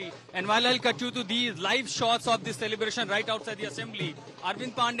history, and while I'll cut you to these live shots of this celebration right outside the Assembly,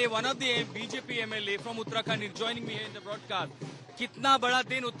 Arvind Pandey, one of the BJP MLA from Uttarakhand, is joining me here in the broadcast. कितना बड़ा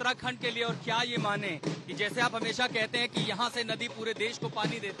दिन उत्तराखंड के लिए, और क्या ये माने कि जैसे आप हमेशा कहते हैं कि यहाँ से नदी पूरे देश को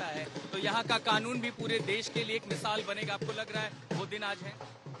पानी देता है, तो यहाँ का कानून भी पूरे देश के लिए एक मिसाल बनेगा। आपको लग रहा है वो दिन आज है?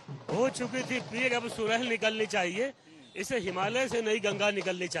 हो चुकी थी पीर, अब सुरह निकलनी चाहिए। इसे हिमालय से नई गंगा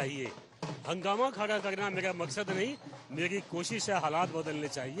निकलनी चाहिए। हंगामा खड़ा करना मेरा मकसद नहीं, मेरी कोशिश है हालात बदलने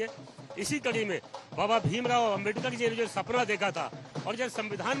चाहिए। इसी कड़ी में बाबा भीमराव अम्बेडकर जी ने जो सपना देखा था और जो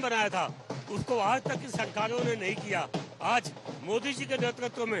संविधान बनाया था, उसको आज तक की सरकारों ने नहीं किया। आज मोदी जी के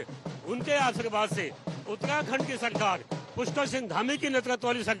नेतृत्व में, उनके आशीर्वाद से उत्तराखंड की सरकार, पुष्कर सिंह धामी की नेतृत्व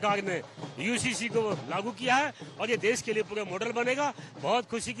वाली सरकार ने यूसीसी को लागू किया है और ये देश के लिए पूरे मॉडल बनेगा। बहुत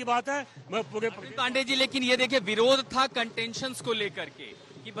खुशी की बात है। मैं पूरे पांडे जी, लेकिन ये देखिए विरोध था कंटेंशंस को लेकर के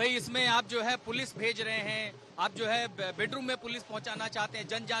कि भाई इसमें आप जो है पुलिस भेज रहे हैं, आप जो है बेडरूम में पुलिस पहुंचाना चाहते हैं,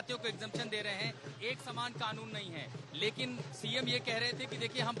 जनजातियों को एग्जम्पशन दे रहे हैं, एक समान कानून नहीं है। लेकिन सीएम ये कह रहे थे कि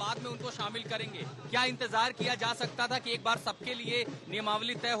देखिए हम बाद में उनको शामिल करेंगे। क्या इंतजार किया जा सकता था कि एक बार सबके लिए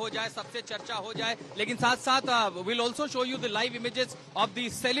नियमावली तय हो जाए, सबसे चर्चा हो जाए? लेकिन साथ साथ will also show you the live images of the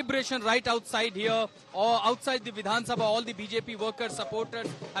celebration right outside here और outside the Vidhan Sabha. All the BJP workers, supporters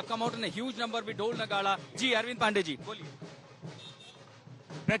have come out in a huge number with ढोल नगाड़ा। जी अरविंद पांडे जी बोलिए।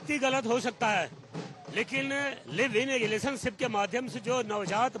 व्यक्ति गलत हो सकता है, लेकिन लिव इन रिलेशनशिप के माध्यम से जो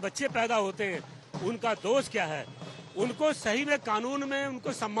नवजात बच्चे पैदा होते हैं, उनका दोष क्या है? उनको सही में कानून में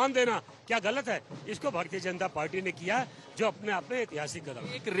उनको सम्मान देना क्या गलत है? इसको भारतीय जनता पार्टी ने किया, जो अपने आप में ऐतिहासिक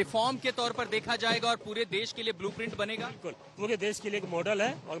कदम। एक रिफॉर्म के तौर पर देखा जाएगा और पूरे देश के लिए ब्लूप्रिंट बनेगा। बिल्कुल, पूरे देश के लिए एक मॉडल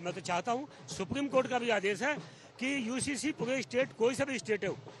है। और मैं तो चाहता हूँ, सुप्रीम कोर्ट का भी आदेश है कि यूसीसी पूरे स्टेट, कोई सा भी स्टेट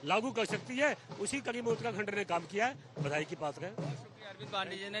है, लागू कर सकती है। उसी कड़ी में उत्तराखंड ने काम किया है, बधाई की पात्र है। Arvind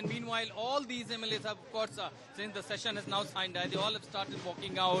Pandey, and meanwhile, all these MLAs have, of course, since the session is now signed, they all have started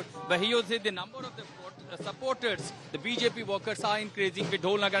walking out. But here, the number of the supporters, the BJP workers are increasing with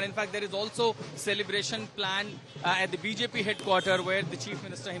Dhol Nagar. In fact, there is also celebration planned at the BJP headquarters where the Chief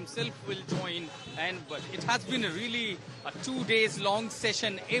Minister himself will join. But it has been really a 2 days long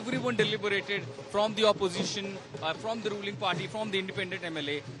session. Everyone deliberated from the opposition, from the ruling party, from the independent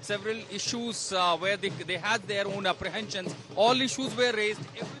MLA. Several issues where they had their own apprehensions. All issues were raised.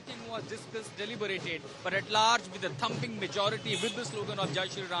 Everything was discussed, deliberated. But at large, with a thumping majority, with the slogan of Jai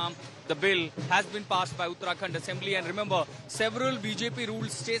Shri Ram, the bill has been passed by Uttarakhand Assembly. And remember, several BJP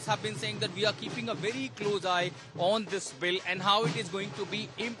ruled states have been saying that we are keeping a very close eye on this bill and how it is going to be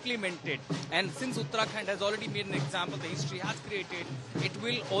implemented. And since Uttarakhand has already made an example, the history has created, it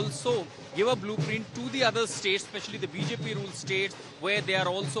will also give a blueprint to the other states, especially the BJP ruled states, where they are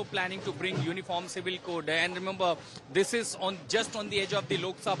also planning to bring uniform civil code. And remember, this is just on the edge of the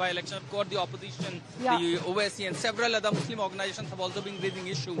Lok Sabha election. election. Of course, the opposition, Yeah. the OSC and several other Muslim organizations have also been raising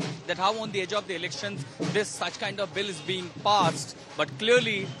issue that how on the edge of the elections such kind of bill is being passed. But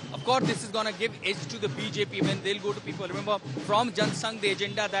clearly, of course, this is going to give edge to the BJP when they'll go to people. Remember, from Jan Sangh, the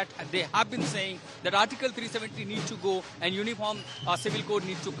agenda that they have been saying that Article 370 needs to go and uniform civil code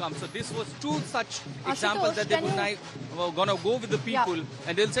needs to come. So this was two such examples that they were going to go with the people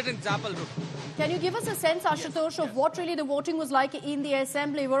and they'll set an example. Can you give us a sense, Ashutosh, of what really the voting was like in the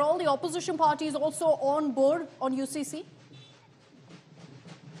assembly? Were all the opposition parties also on board on UCC?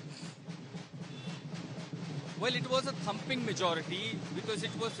 Well, it was a thumping majority because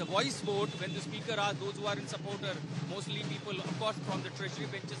it was a voice vote when the speaker asked those who are in support, or mostly people, of course, from the treasury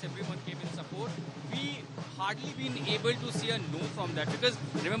benches, everyone came in support. We hardly been able to see a no from that because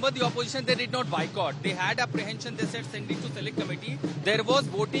remember the opposition, they did not boycott. They had apprehension. They said send it to select committee. There was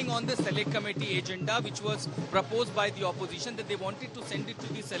voting on the select committee agenda which was proposed by the opposition that they wanted to send it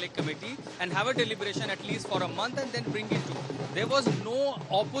to the select committee and have a deliberation at least for a month and then bring it to. There was no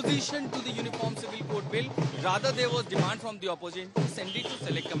opposition to the Uniform Civil Code bill. Rather, there was demand from the opposition to send it to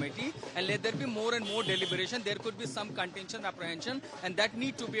select committee and let there be more and more deliberation. There could be some contention, apprehension, and that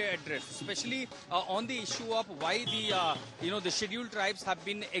need to be addressed, especially on the issue of why the scheduled tribes have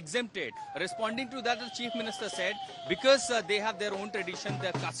been exempted. Responding to that, the Chief Minister said because they have their own tradition,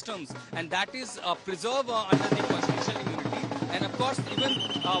 their customs, and that is preserved under the constitutional immunity. And of course, even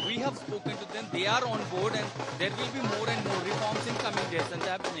we have spoken to them, they are on board and there will be more and more reforms in coming days and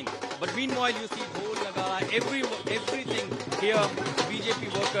happening. But meanwhile, you see Dhol Nagara, everything here,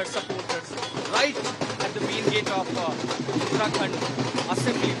 BJP workers, supporters, right at the main gate of Uttarakhand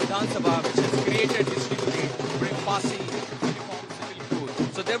Assembly, Vidhan Sabha, which has created history today, passing Uniform Civil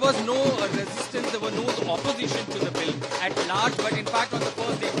Code. So there was no resistance, there was no opposition to the bill at large. But in fact, on the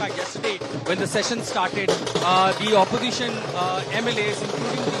first day, in fact yesterday, when the session started, the opposition MLAs,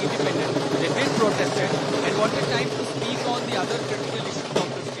 including the independents, they did protest and wanted time to speak on the other critical issues of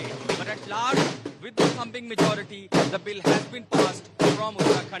the state. But at large, with the thumping majority, the bill has been passed from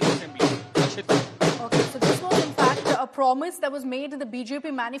Uttarakhand Assembly. Okay, so this was in fact a promise that was made in the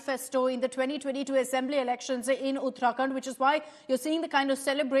BJP manifesto in the 2022 Assembly elections in Uttarakhand, which is why you're seeing the kind of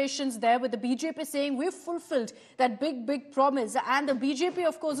celebrations there with the BJP saying we've fulfilled that big promise. And the BJP,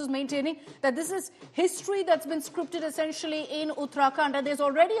 of course, is maintaining that this is history that's been scripted essentially in Uttarakhand. And there's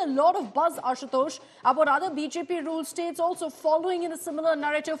already a lot of buzz, Ashutosh, about other BJP-ruled states also following in a similar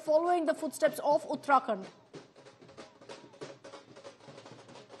narrative, following the footsteps of Uttarakhand.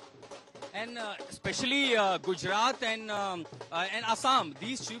 And especially Gujarat and Assam,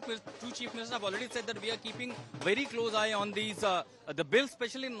 these two chief ministers have already said that we are keeping very close eye on these the bill,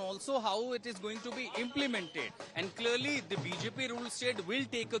 especially and also how it is going to be implemented. And clearly, the BJP ruled state will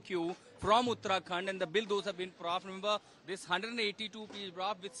take a cue from Uttarakhand, and the bill those have been brought. Remember, this 182-page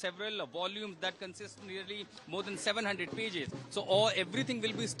draft with several volumes that consist nearly more than 700 pages. So everything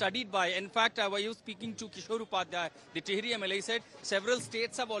will be studied by. In fact, I was speaking to Kishore Upadhyay, the Tehri MLA, said several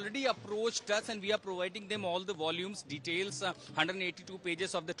states have already approached us and we are providing them all the volumes, details, 182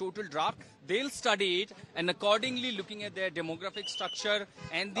 pages of the total draft. They'll study it and accordingly looking at their demographic structure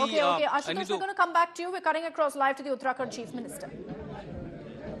and the... Okay, Ashutosh, we're going to come back to you. We're cutting across live to the Uttarakhand Chief Minister.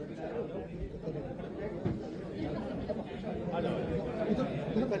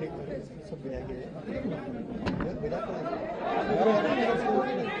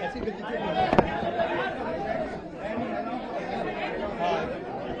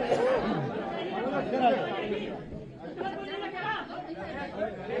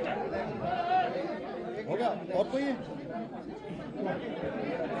 हो गया और कोई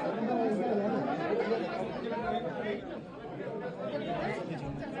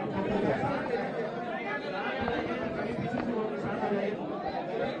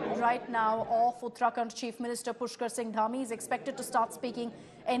Right now, off Uttarakhand Chief Minister Pushkar Singh Dhami is expected to start speaking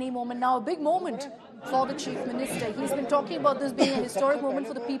any moment now. A big moment for the Chief Minister. He's been talking about this being a historic moment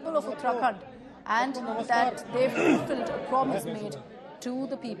for the people of Uttarakhand and that they've fulfilled a promise made to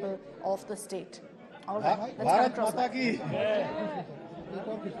the people of the state. All right, let's cut across.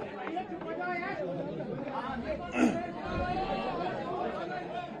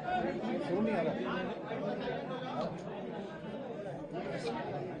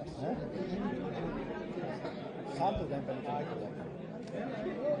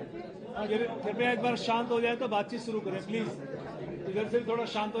 कृपया एक बार शांत हो जाए तो बातचीत शुरू करें please इधर से थोड़ा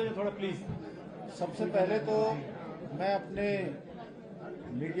शांत हो जाए थोड़ा प्लीज सबसे पहले तो मैं अपने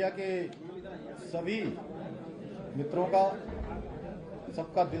मीडिया के सभी मित्रों का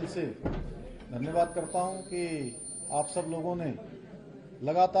सबका दिल से धन्यवाद करता हूं कि आप सब लोगों ने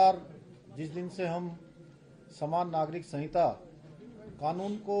लगातार जिस दिन से हम समान नागरिक संहिता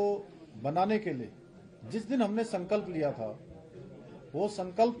कानून को बनाने के लिए जिस दिन हमने संकल्प लिया था, वो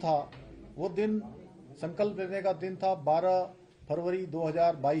संकल्प था, वो दिन संकल्प लेने का दिन था 12 फरवरी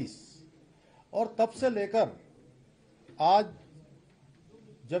 2022 और तब से लेकर आज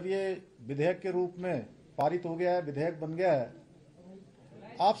जब ये विधेयक के रूप में पारित हो गया है, विधेयक बन गया है,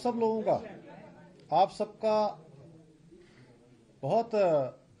 आप सब लोगों का, आप सबका बहुत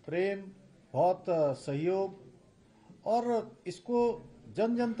प्रेम, बहुत सहयोग और इसको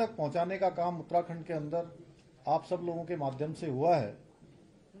जन जन तक पहुंचाने का काम उत्तराखंड के अंदर आप सब लोगों के माध्यम से हुआ है।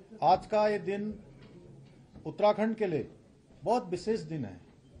 आज का ये दिन उत्तराखंड के लिए बहुत विशेष दिन है।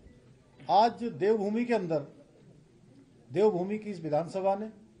 आज देवभूमि के अंदर, देवभूमि की इस विधानसभा ने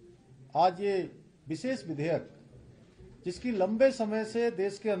आज ये विशेष विधेयक, जिसकी लंबे समय से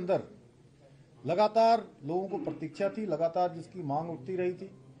देश के अंदर लगातार लोगों को प्रतीक्षा थी, लगातार जिसकी मांग उठती रही थी,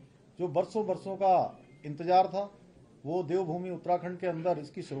 जो बरसों बरसों का इंतजार था, वो देवभूमि उत्तराखंड के अंदर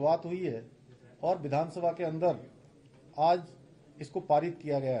इसकी शुरुआत हुई है और विधानसभा के अंदर आज इसको पारित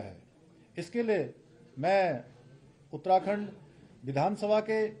किया गया है। इसके लिए मैं उत्तराखंड विधानसभा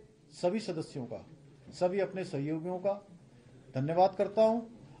के सभी सदस्यों का, सभी अपने सहयोगियों का धन्यवाद करता हूं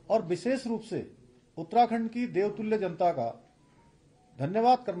और विशेष रूप से उत्तराखंड की देवतुल्य जनता का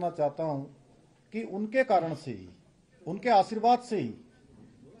धन्यवाद करना चाहता हूं कि उनके कारण से ही, उनके आशीर्वाद से ही,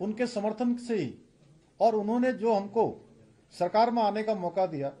 उनके समर्थन से ही और उन्होंने जो हमको सरकार में आने का मौका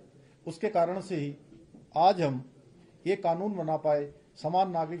दिया, उसके कारण से ही आज हम ये कानून बना पाए।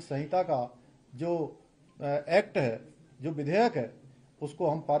 समान नागरिक संहिता का जो एक्ट है, जो विधेयक है, उसको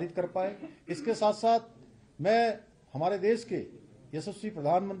हम पारित कर पाए। इसके साथ साथ मैं हमारे देश के यशस्वी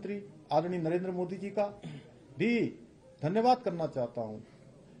प्रधानमंत्री आदरणीय नरेंद्र मोदी जी का भी धन्यवाद करना चाहता हूं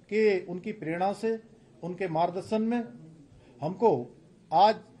कि उनकी प्रेरणा से, उनके मार्गदर्शन में हमको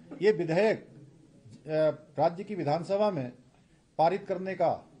आज ये विधेयक राज्य की विधानसभा में पारित करने का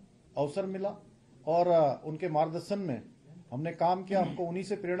अवसर मिला और उनके मार्गदर्शन में हमने काम किया। हमको उन्हीं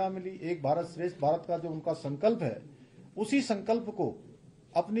से प्रेरणा मिली। एक भारत श्रेष्ठ भारत का जो उनका संकल्प है, उसी संकल्प को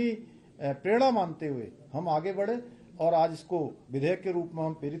अपनी प्रेरणा मानते हुए हम आगे बढ़े और आज इसको विधेयक के रूप में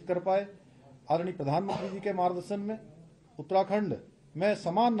हम प्रेरित कर पाए। आदरणीय प्रधानमंत्री जी के मार्गदर्शन में उत्तराखंड में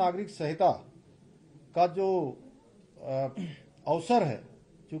समान नागरिक संहिता का जो अवसर है,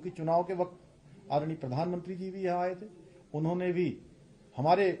 क्योंकि चुनाव के वक्त आदरणीय प्रधानमंत्री जी भी यहाँ आए थे, उन्होंने भी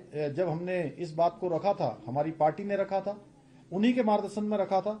हमारे, जब हमने इस बात को रखा था, हमारी पार्टी ने रखा था, उन्हीं के मार्गदर्शन में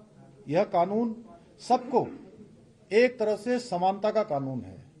रखा था। यह कानून सबको एक तरह से समानता का कानून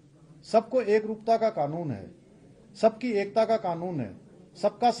है, सबको एक रूपता का कानून है, सबकी एकता का कानून है,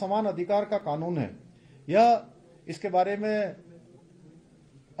 सबका समान अधिकार का कानून है। यह, इसके बारे में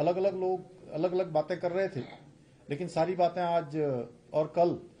अलग अलग लोग अलग अलग बातें कर रहे थे, लेकिन सारी बातें आज और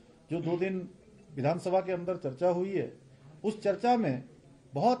कल जो 2 दिन विधानसभा के अंदर चर्चा हुई है, उस चर्चा में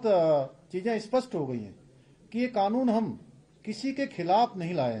बहुत चीजें स्पष्ट हो गई हैं कि ये कानून हम किसी के खिलाफ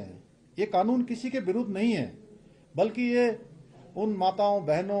नहीं लाए हैं, ये कानून किसी के विरुद्ध नहीं है, बल्कि ये उन माताओं,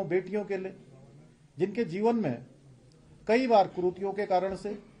 बहनों, बेटियों के लिए जिनके जीवन में कई बार कुरीतियों के कारण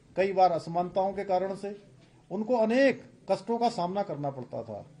से, कई बार असमानताओं के कारण से उनको अनेक कष्टों का सामना करना पड़ता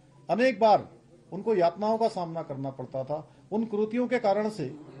था, अनेक बार उनको यातनाओं का सामना करना पड़ता था। उन कुरीतियों के कारण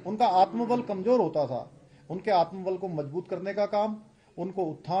से उनका आत्मबल कमजोर होता था। उनके आत्मबल को मजबूत करने का काम, उनको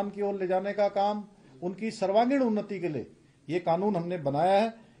उत्थान की ओर ले जाने का काम, उनकी सर्वांगीण उन्नति के लिए ये कानून हमने बनाया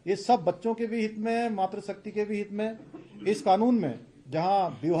है। ये सब बच्चों के भी हित में है, मातृशक्ति के भी हित में। इस कानून में जहां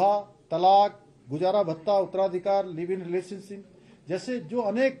विवाह, तलाक, गुजारा भत्ता, उत्तराधिकार, लिव इन रिलेशनशिप जैसे जो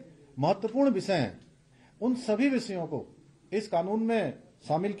अनेक महत्वपूर्ण विषय हैं, उन सभी विषयों को इस कानून में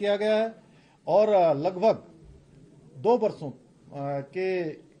शामिल किया गया है और लगभग 2 वर्षों के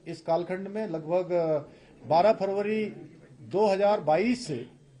इस कालखंड में, लगभग 12 फरवरी 2022 से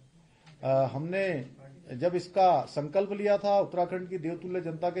हमने जब इसका संकल्प लिया था, उत्तराखंड की देवतुल्य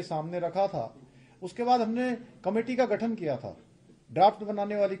जनता के सामने रखा था, उसके बाद हमने कमेटी का गठन किया था, ड्राफ्ट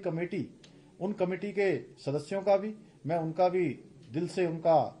बनाने वाली कमेटी। उन कमेटी के सदस्यों का भी मैं, उनका भी दिल से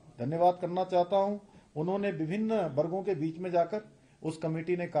उनका धन्यवाद करना चाहता हूं। उन्होंने विभिन्न वर्गों के बीच में जाकर उस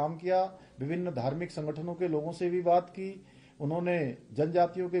कमेटी ने काम किया, विभिन्न धार्मिक संगठनों के लोगों से भी बात की, उन्होंने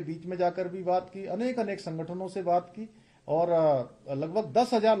जनजातियों के बीच में जाकर भी बात की, अनेक अनेक संगठनों से बात की और लगभग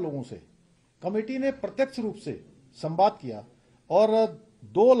 10,000 लोगों से कमेटी ने प्रत्यक्ष रूप से संवाद किया और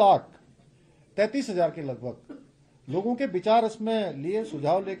 2,33,000 के लगभग लोगों के विचार इसमें लिए,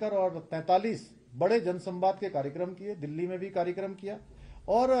 सुझाव लेकर, और 43 बड़े जनसंवाद के कार्यक्रम किए, दिल्ली में भी कार्यक्रम किया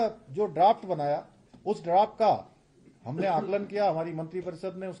और जो ड्राफ्ट बनाया, उस ड्राफ्ट का हमने आकलन किया, हमारी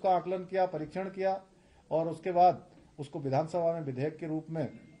मंत्रिपरिषद ने उसका आकलन किया, परीक्षण किया और उसके बाद उसको विधानसभा में विधेयक के रूप में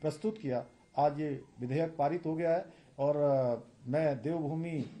प्रस्तुत किया। आज ये विधेयक पारित हो गया है और मैं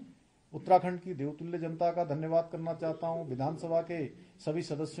देवभूमि उत्तराखंड की देवतुल्य जनता का धन्यवाद करना चाहता हूं, विधानसभा के सभी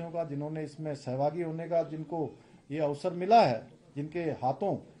सदस्यों का जिन्होंने इसमें सहभागी होने का, जिनको ये अवसर मिला है, जिनके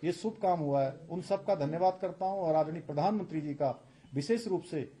हाथों ये शुभ काम हुआ है, उन सब का धन्यवाद करता हूं और आदरणीय प्रधानमंत्री जी का विशेष रूप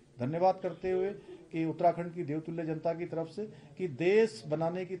से धन्यवाद करते हुए कि उत्तराखंड की देवतुल्य जनता की तरफ से कि देश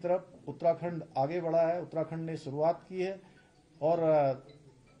बनाने की तरफ उत्तराखंड आगे बढ़ा है, उत्तराखंड ने शुरुआत की है और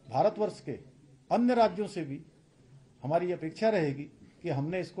भारतवर्ष के अन्य राज्यों से भी हमारी अपेक्षा रहेगी कि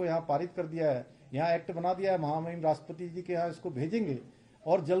हमने इसको यहाँ पारित कर दिया है, यहाँ एक्ट बना दिया है, महामहिम राष्ट्रपति जी के यहाँ इसको भेजेंगे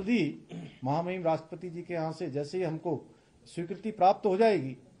और जल्दी महामहिम राष्ट्रपति जी के यहाँ से जैसे ही हमको स्वीकृति प्राप्त हो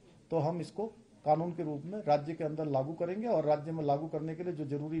जाएगी तो हम इसको कानून के रूप में राज्य के अंदर लागू करेंगे और राज्य में लागू करने के लिए जो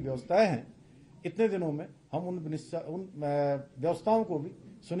जरूरी व्यवस्थाएं हैं इतने दिनों में हम उन व्यवस्थाओं को भी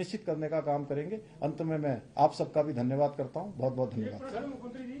सुनिश्चित करने का काम करेंगे। अंत में मैं आप सबका भी धन्यवाद करता हूं। बहुत बहुत धन्यवाद।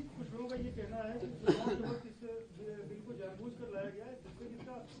 मुख्यमंत्री जी, कुछ लोगों का ये कहना है कि चुनाव के वक्त इस बिल को जानबूझकर लाया गया है,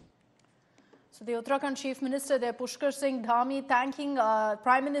 जिसका So the Uttarakhand Chief Minister there, Pushkar Singh Dhami, thanking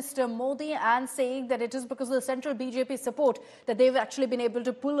Prime Minister Modi and saying that it is because of the central BJP support that they've actually been able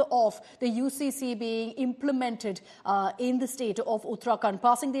to pull off the UCC being implemented in the state of Uttarakhand.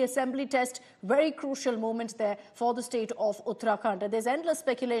 Passing the assembly test, very crucial moment there for the state of Uttarakhand. And there's endless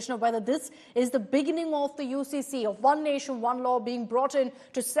speculation of whether this is the beginning of the UCC, of one nation, one law being brought in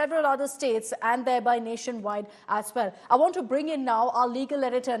to several other states and thereby nationwide as well. I want to bring in now our legal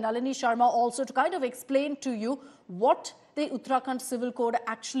editor, Nalini Sharma, also to kind of explain to you what the Uttarakhand Civil Code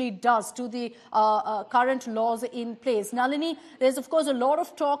actually does to the current laws in place. Nalini, there's of course a lot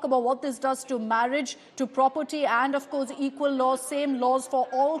of talk about what this does to marriage, to property, and of course equal laws, same laws for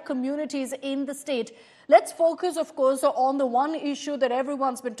all communities in the state. Let's focus, of course, on the one issue that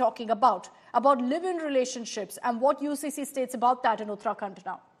everyone's been talking about live-in relationships and what UCC states about that in Uttarakhand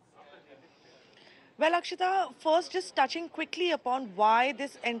now. Well, Akshita, first just touching quickly upon why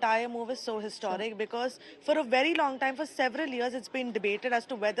this entire move is so historic, because for a very long time, for several years, it's been debated as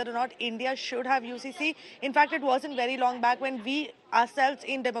to whether or not India should have UCC. In fact, it wasn't very long back when we ourselves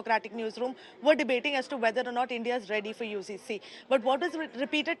in Democratic Newsroom were debating as to whether or not India is ready for UCC. But what was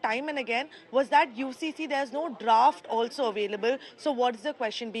repeated time and again was that UCC, there's no draft also available. So what's the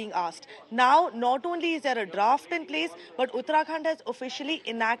question being asked? Now, not only is there a draft in place, but Uttarakhand has officially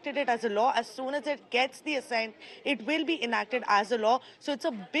enacted it as a law. As soon as it gets the assent, it will be enacted as a law. So it's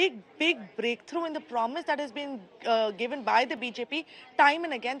a big, big breakthrough in the promise that has been given by the BJP time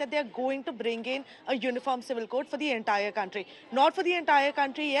and again that they are going to bring in a uniform civil code for the entire country. Not for the entire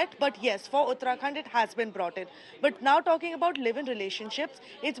country yet, but yes, for Uttarakhand it has been brought in. But now talking about live-in relationships,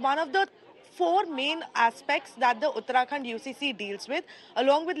 it's one of the four main aspects that the Uttarakhand UCC deals with.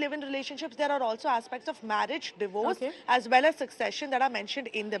 Along with live-in relationships, there are also aspects of marriage, divorce, as well as succession that are mentioned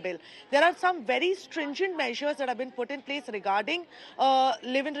in the bill. There are some very stringent measures that have been put in place regarding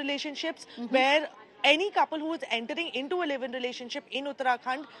live-in relationships, where any couple who is entering into a live-in relationship in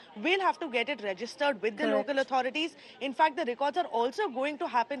Uttarakhand will have to get it registered with the local authorities. In fact, the records are also going to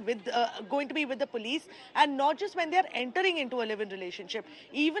happen with, be with the police, and not just when they are entering into a live-in relationship.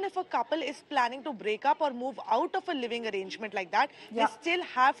 Even if a couple is planning to break up or move out of a living arrangement like that, they still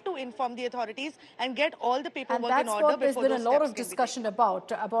have to inform the authorities and get all the paperwork in order before those steps can be taken. And that's what there's been a lot of discussion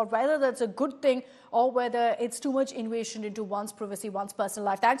about whether that's a good thing or whether it's too much invasion into one's privacy, one's personal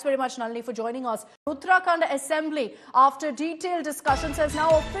life. Thanks very much, Nalini, for joining us. Uttarakhand Assembly, after detailed discussions, has now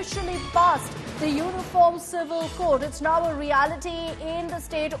officially passed the Uniform Civil Code. It's now a reality in the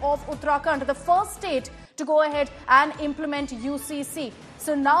state of Uttarakhand, the first state to go ahead and implement UCC.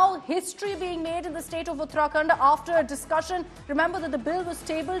 So now history being made in the state of Uttarakhand after a discussion. Remember that the bill was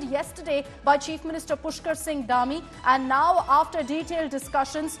tabled yesterday by Chief Minister Pushkar Singh Dhami, and now after detailed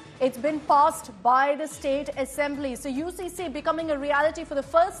discussions, it's been passed by the State Assembly. So UCC becoming a reality for the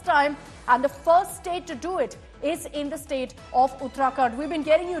first time, and the first state to do it is in the state of Uttarakhand. We've been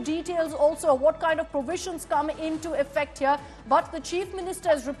getting you details also of what kind of provisions come into effect here, but the Chief Minister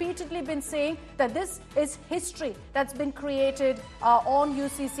has repeatedly been saying that this is history that's been created on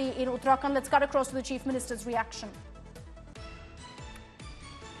UCC in Uttarakhand. Let's cut across to the Chief Minister's reaction.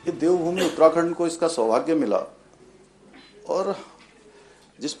 ये देवभूमि उत्तराखंड को इसका सौभाग्य मिला, और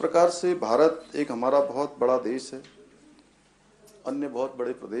जिस प्रकार से भारत एक हमारा बहुत बड़ा देश है, अन्य बहुत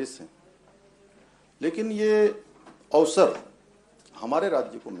बड़े प्रदेश हैं, लेकिन ये अवसर हमारे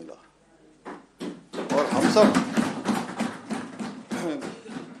राज्य को मिला और हम सब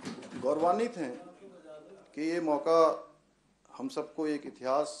गौरवान्वित हैं कि ये मौका हम सबको एक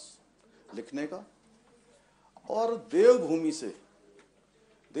इतिहास लिखने का और देवभूमि से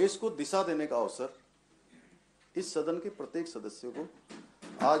देश को दिशा देने का अवसर इस सदन के प्रत्येक सदस्य को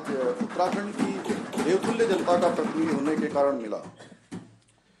आज उत्तराखंड की देवतुल्य जनता का प्रतिनिधि होने के कारण मिला।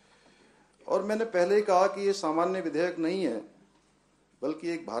 और मैंने पहले ही कहा कि ये सामान्य विधेयक नहीं है, बल्कि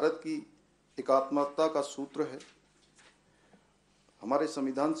एक भारत की एकात्मकता का सूत्र है। हमारे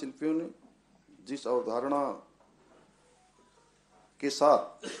संविधान शिल्पियों ने जिस अवधारणा के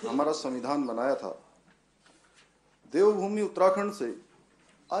साथ हमारा संविधान बनाया था, देवभूमि उत्तराखंड से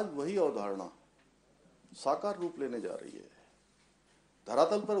आज वही अवधारणा साकार रूप लेने जा रही है,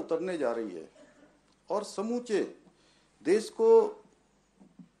 धरातल पर उतरने जा रही है और समूचे देश को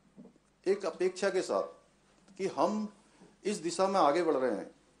एक अपेक्षा के साथ कि हम इस दिशा में आगे बढ़ रहे हैं,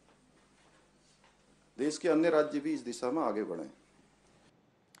 देश के अन्य राज्य भी इस दिशा में आगे बढ़ें।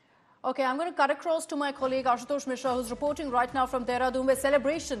 Okay, I'm going to cut across to my colleague Ashutosh Mishra, who's reporting right now from Dehradun, where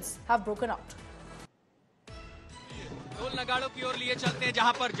celebrations have broken out. ढोल नगाड़ों की ओर लिए चलते हैं,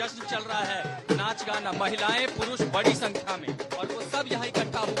 जहां पर जश्न चल रहा है, नाच गाना, महिलाएं पुरुष बड़ी संख्या में, और वो सब यहाँ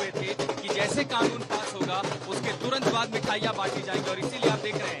इकट्ठा हुए थे कि जैसे कानून पास होगा उसके तुरंत बाद मिठाइयां बांटी जाएंगी। और इसीलिए आप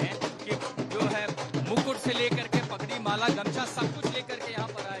देख रहे हैं कि जो है मुकुट से लेकर के पगड़ी, माला, गमछा सब कुछ लेकर के यहाँ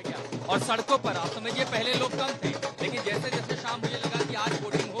पर आया गया। और सड़कों पर आप समझिए पहले लोग कम थे, लेकिन जैसे जैसे शाम मुझे लगा कि आज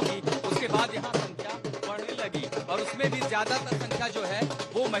वोटिंग होगी, उसके बाद यहाँ संख्या बढ़ने लगी और उसमें भी ज्यादातर संख्या जो है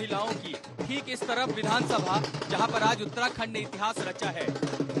वो महिलाओं की। ठीक इस तरफ विधानसभा, जहां पर आज उत्तराखंड ने इतिहास रचा है।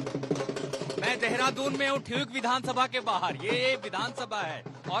 मैं देहरादून में हूँ, ठीक विधानसभा के बाहर, ये विधानसभा है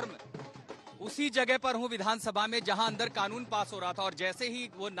और उसी जगह पर हूँ विधानसभा में जहां अंदर कानून पास हो रहा था। और जैसे ही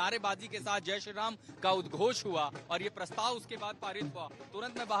वो नारेबाजी के साथ जय श्री राम का उद्घोष हुआ और ये प्रस्ताव उसके बाद पारित हुआ,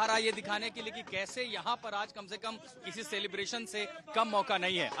 तुरंत मैं बाहर आया ये दिखाने के लिए कि कैसे यहाँ पर आज कम से कम किसी सेलिब्रेशन से कम मौका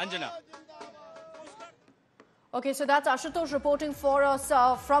नहीं है। Anjana. Okay, so that's Ashutosh reporting for us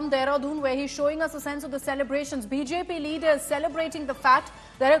from Dehradun, where he's showing us a sense of the celebrations. BJP leaders celebrating the fact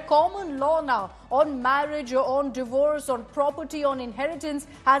that a common law now on marriage, on divorce, on property, on inheritance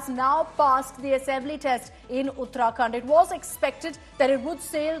has now passed the assembly test in Uttarakhand. It was expected that it would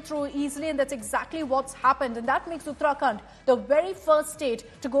sail through easily, and that's exactly what's happened. And that makes Uttarakhand the very first state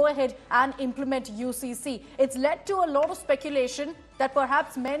to go ahead and implement UCC. It's led to a lot of speculation that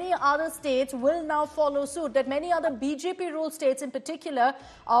perhaps many other states will now follow suit, that many other BJP-ruled states in particular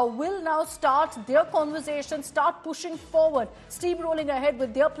will now start their conversation, start pushing forward, steamrolling ahead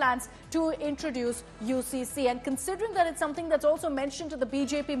with their plans to introduce UCC. And considering that it's something that's also mentioned in the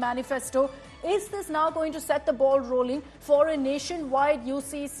BJP manifesto, is this now going to set the ball rolling for a nationwide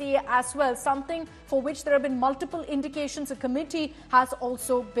UCC as well? Something for which there have been multiple indications. A committee has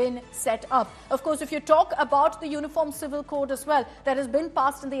also been set up. Of course, if you talk about the Uniform Civil Code as well, that has been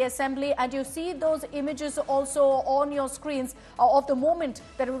passed in the Assembly, and you see those images also on your screens of the moment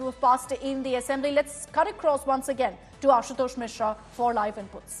that it was passed in the Assembly. Let's cut across once again to Ashutosh Mishra for live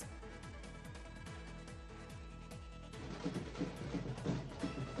inputs.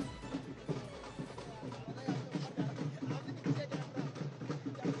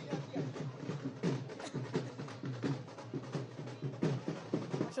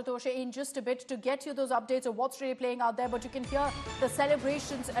 In just a bit to get you those updates of what's really playing out there, but you can hear the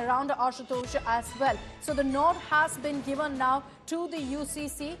celebrations around Ashutosh as well. So the nod has been given now to the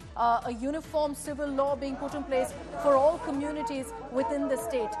UCC, a uniform civil law being put in place for all communities within the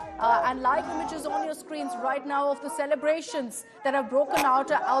state. And live images on your screens right now of the celebrations that have broken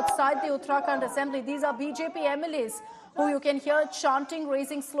out outside the Uttarakhand Assembly. These are BJP MLAs who you can hear chanting,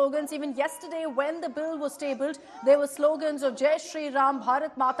 raising slogans. Even yesterday when the bill was tabled, there were slogans of Jai Shri Ram,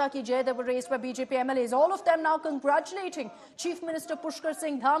 Bharat Mata Ki Jai that were raised by BJP MLAs. All of them now congratulating Chief Minister Pushkar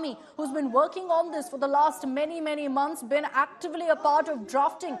Singh Dhami, who's been working on this for the last many months, been actively a part of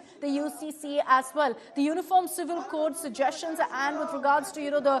drafting the UCC as well. The Uniform Civil Code suggestions, and with regards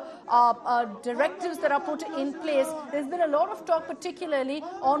to the directives that are put in place, there's been a lot of talk particularly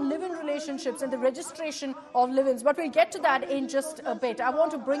on live-in relationships and the registration of live-ins. But we'll get to that in just a bit. I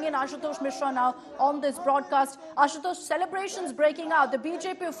want to bring in Ashutosh Mishra now on this broadcast. Ashutosh, celebrations breaking out. The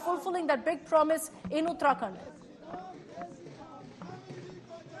BJP fulfilling that big promise in Uttarakhand.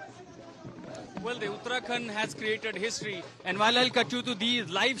 Well, the Uttarakhand has created history, and while I'll cut you to these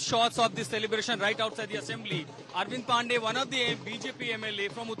live shots of this celebration right outside the Assembly, Arvind Pandey, one of the BJP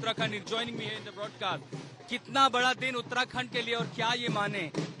MLA from Uttarakhand, is joining me here in the broadcast. कितना बड़ा दिन उत्तराखंड के लिए, और क्या ये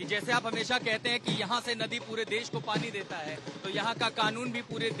माने कि जैसे आप हमेशा कहते हैं कि यहाँ से नदी पूरे देश को पानी देता है, तो यहाँ का कानून भी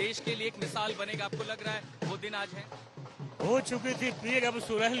पूरे देश के लिए एक मिसाल बनेगा। आपको लग रहा है वो दिन आज है? हो चुकी थी पीर, अब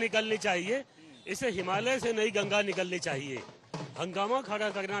सुरह निकलनी चाहिए। इसे हिमालय से नई गंगा निकलनी चाहिए। हंगामा खड़ा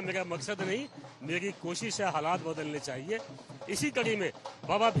करना मेरा मकसद नहीं, मेरी कोशिश है हालात बदलने चाहिए। इसी कड़ी में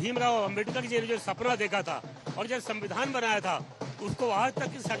बाबा भीमराव अम्बेडकर जी ने जो सपना देखा था और जो संविधान बनाया था, उसको आज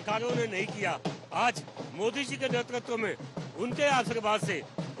तक की सरकारों ने नहीं किया। आज मोदी जी के नेतृत्व में, उनके आशीर्वाद से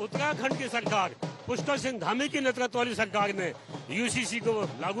उत्तराखंड की सरकार पुष्कर सिंह धामी की नेतृत्व वाली सरकार ने यूसीसी को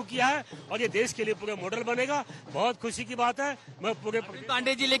लागू किया है और ये देश के लिए पूरे मॉडल बनेगा। बहुत खुशी की बात है। मैं पूरे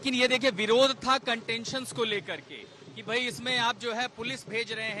पांडे जी, लेकिन ये देखिए विरोध था कंटेंशंस को लेकर के कि भाई इसमें आप जो है पुलिस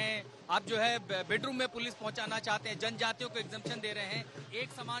भेज रहे हैं, आप जो है बेडरूम में पुलिस पहुंचाना चाहते हैं, जनजातियों को एग्जम्पशन दे रहे हैं, एक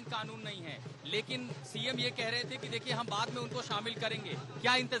समान कानून नहीं है। लेकिन सीएम ये कह रहे थे कि देखिए हम बाद में उनको शामिल करेंगे।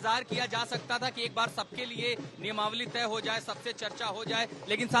 क्या इंतजार किया जा सकता था कि एक बार सबके लिए नियमावली तय हो जाए, सबसे चर्चा हो जाए?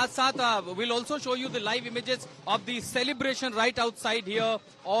 लेकिन साथ साथ will also show you the live images of the celebration right outside here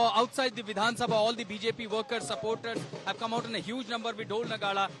और outside the Vidhan Sabha. All the BJP workers supporters have come out in a huge number with ढोल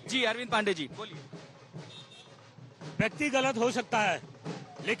नगाड़ा। जी अरविंद पांडे जी बोलिए। व्यक्ति गलत हो सकता है,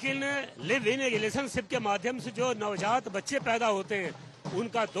 लेकिन लिव इन रिलेशनशिप के माध्यम से जो नवजात बच्चे पैदा होते हैं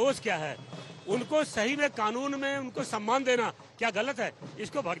उनका दोष क्या है? उनको सही में कानून में उनको सम्मान देना क्या गलत है?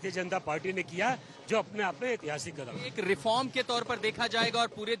 इसको भारतीय जनता पार्टी ने किया, जो अपने आप में ऐतिहासिक कदम। एक रिफॉर्म के तौर पर देखा जाएगा और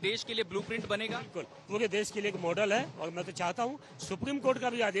पूरे देश के लिए ब्लूप्रिंट बनेगा। बिल्कुल, पूरे देश के लिए एक मॉडल है और मैं तो चाहता हूँ सुप्रीम कोर्ट का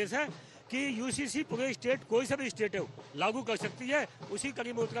भी आदेश है कि यूसीसी पूरे स्टेट, कोई सा भी स्टेट है, लागू कर सकती है। उसी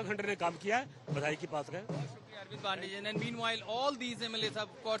कड़ी में उत्तराखंड ने काम किया है, बधाई की पात्र है। Arvind Pandey, and meanwhile, all these MLAs, of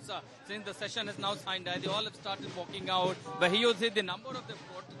course, since the session is now signed, they all have started walking out. But here, the number of the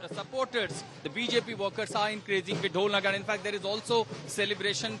supporters, the BJP workers are increasing with Dhol Nagar. In fact, there is also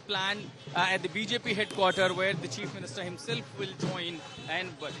celebration planned at the BJP headquarters where the Chief Minister himself will join.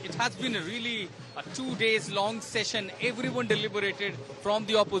 And but it has been a really 2 days long session. Everyone deliberated from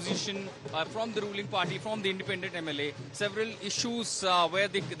the opposition, from the ruling party, from the independent MLA. Several issues where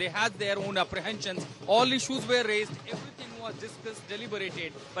they had their own apprehensions. All issues were raised. Everything was discussed,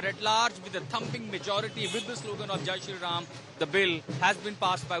 deliberated. But at large, with a thumping majority, with the slogan of Jai Shri Ram, the bill has been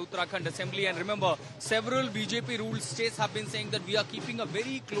passed by Uttarakhand Assembly. And remember, several BJP ruled states have been saying that we are keeping a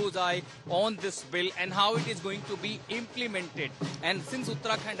very close eye on this bill and how it is going to be implemented. And since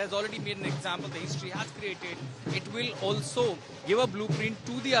Uttarakhand has already made an example, the history has created, it will also give a blueprint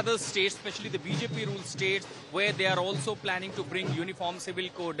to the other states, especially the BJP ruled states, where they are also planning to bring uniform civil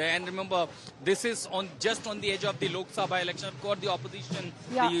code. And remember, this is just on the edge of the Lok Sabha election. Of course, the opposition,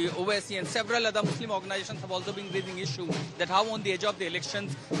 the OSC and several other Muslim organizations have also been raising issue that how on the edge of the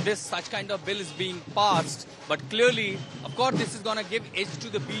elections such kind of bill is being passed. But clearly, of course, this is going to give edge to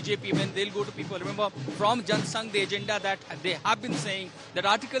the BJP when they'll go to people. Remember, from Jan Sangh, the agenda that they have been saying that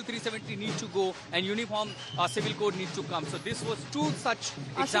Article 370 needs to go and uniform civil code needs to come. So this was two such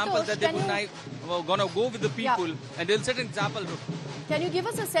examples that they were going to go with the people and they'll set an example. Can you give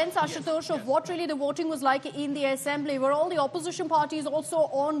us a sense, Ashutosh, of what really the voting was like in the assembly? Were all the opposition parties also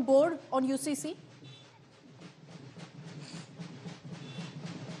on board on UCC?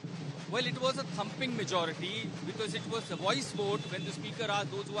 Well, it was a thumping majority because it was a voice vote when the speaker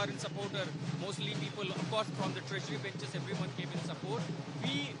asked those who are in support, or mostly people, of course, from the treasury benches, everyone came in support.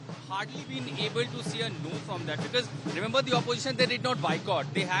 We hardly been able to see a no from that because remember the opposition, they did not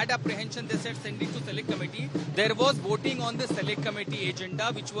boycott. They had apprehension. They said send it to select committee. There was voting on the select committee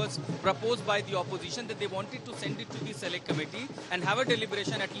agenda which was proposed by the opposition that they wanted to send it to the select committee and have a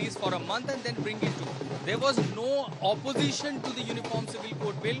deliberation at least for a month and then bring it to. There was no opposition to the Uniform Civil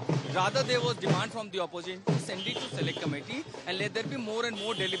Code bill. Rather, there was demand from the opposition to send it to select committee and let there be more and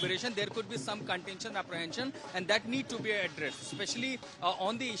more deliberation. There could be some contention, apprehension, and that need to be addressed, especially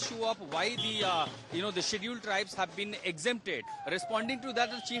on the issue of why the scheduled tribes have been exempted. Responding to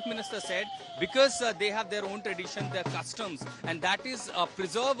that, the Chief Minister said because they have their own tradition, their customs, and that is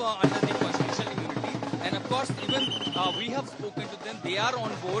preserved under the constitutional immunity. And of course, even we have spoken to them, they are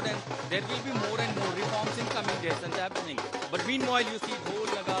on board and there will be more and more reforms in coming days and happening. But meanwhile, you see Dhol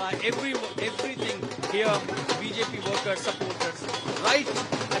Nagara, everything here, BJP workers, supporters, right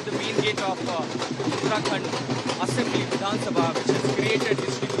at the main gate of Uttarakhand Assembly, Vidhan-sabha, which has created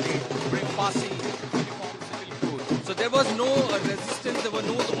history today, passing uniform civil code. So there was no resistance, there was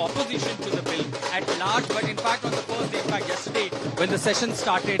no opposition to the bill at large. But in fact, on the first day, in fact yesterday, when the session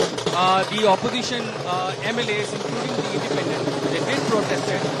started, the opposition MLAs, including the independent, they did protest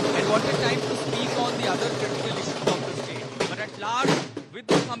and wanted time to speak on the other critical issues of the state. But at large, with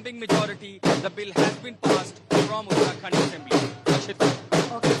the thumping majority, the bill has been passed from Uttarakhand Assembly.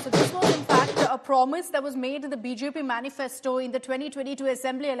 Okay, so this was in fact a promise that was made in the BJP manifesto in the 2022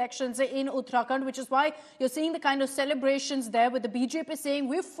 Assembly elections in Uttarakhand, which is why you're seeing the kind of celebrations there with the BJP saying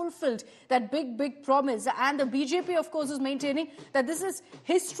we've fulfilled that big promise. And the BJP, of course, is maintaining that this is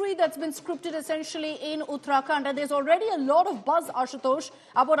history that's been scripted essentially in Uttarakhand. And there's already a lot of buzz, Ashutosh,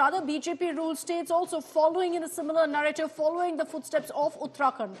 about other BJP ruled states also following in a similar narrative, following the footsteps of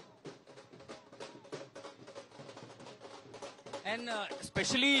Uttarakhand. And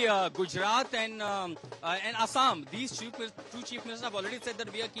especially Gujarat and Assam, these two chief ministers have already said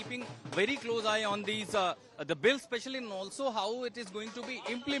that we are keeping very close eye on these the bill, especially, and also how it is going to be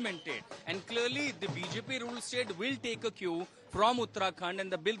implemented. And clearly, the BJP ruled state will take a cue from Uttarakhand,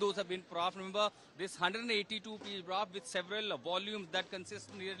 and the bill those have been passed. Remember, this 182-page draft with several volumes that consist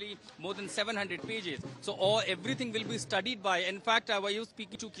nearly more than 700 pages. So everything will be studied by. In fact, I was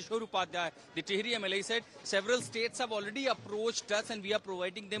speaking to Kishore Upadhyay, the Tehri MLA, said several states have already approached us, and we are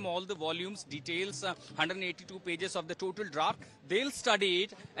providing them all the volumes, details, 182 pages of the total draft. They'll study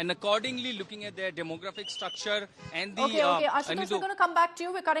it, and accordingly, looking at their demographic structure and the... Okay, Ashutosh, we're going to come back to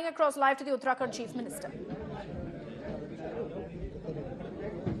you. We're cutting across live to the Uttarakhand Chief Minister.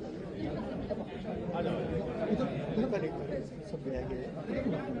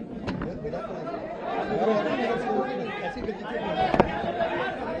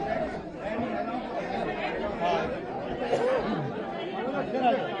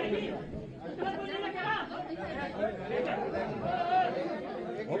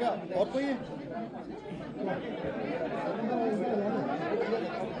 हो गया और कोई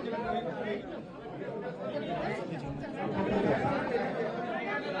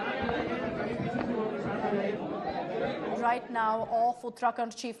Right now, off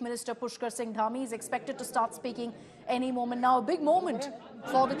Uttarakhand Chief Minister Pushkar Singh Dhami is expected to start speaking any moment now. A big moment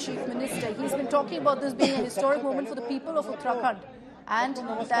for the Chief Minister. He's been talking about this being a historic moment for the people of Uttarakhand and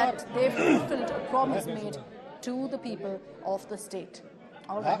that they've fulfilled a promise made to the people of the state.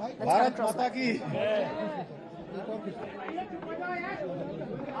 All right, let's cut across.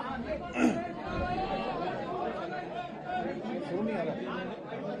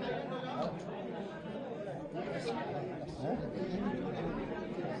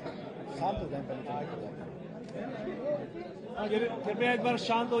 कृपया एक बार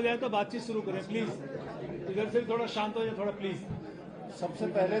शांत हो जाए तो बातचीत शुरू करें please. इधर से थोड़ा शांत हो जाए, थोड़ा प्लीज। सबसे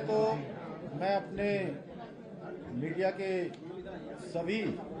पहले तो मैं अपने मीडिया के सभी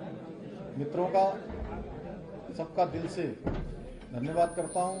मित्रों का सबका दिल से धन्यवाद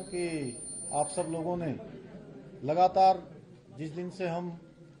करता हूं कि आप सब लोगों ने लगातार जिस दिन से हम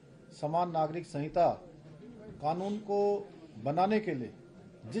समान नागरिक संहिता कानून को बनाने के लिए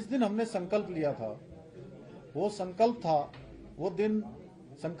जिस दिन हमने संकल्प लिया था, वो संकल्प था, वो दिन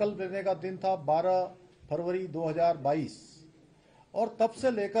संकल्प लेने का दिन था 12 फरवरी 2022 और तब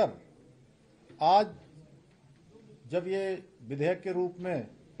से लेकर आज जब ये विधेयक के रूप में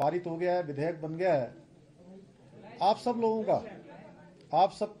पारित हो गया है, विधेयक बन गया है, आप सब लोगों का,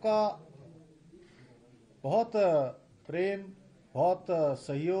 आप सबका बहुत प्रेम, बहुत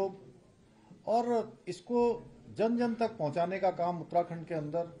सहयोग और इसको जन जन तक पहुंचाने का काम उत्तराखंड के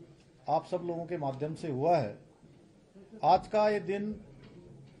अंदर आप सब लोगों के माध्यम से हुआ है। आज का ये दिन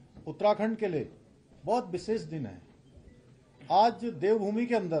उत्तराखंड के लिए बहुत विशेष दिन है। आज देवभूमि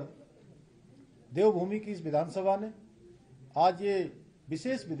के अंदर, देवभूमि की इस विधानसभा ने आज ये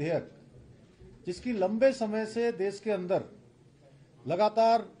विशेष विधेयक, जिसकी लंबे समय से देश के अंदर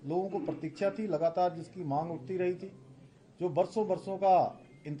लगातार लोगों को प्रतीक्षा थी, लगातार जिसकी मांग उठती रही थी, जो बरसों बरसों का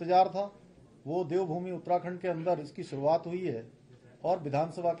इंतजार था, वो देवभूमि उत्तराखंड के अंदर इसकी शुरुआत हुई है और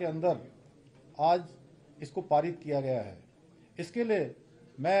विधानसभा के अंदर आज इसको पारित किया गया है। इसके लिए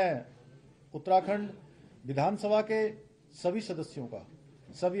मैं उत्तराखंड विधानसभा के सभी सदस्यों का,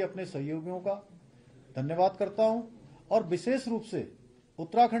 सभी अपने सहयोगियों का धन्यवाद करता हूं और विशेष रूप से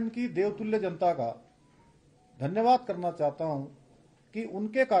उत्तराखंड की देवतुल्य जनता का धन्यवाद करना चाहता हूं कि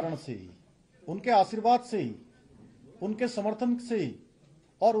उनके कारण से ही, उनके आशीर्वाद से ही, उनके समर्थन से ही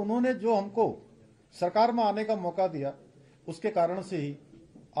और उन्होंने जो हमको सरकार में आने का मौका दिया, उसके कारण से ही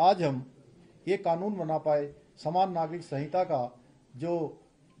आज हम ये कानून बना पाए। समान नागरिक संहिता का जो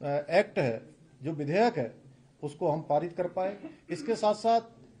एक्ट है, जो विधेयक है, उसको हम पारित कर पाए। इसके साथ साथ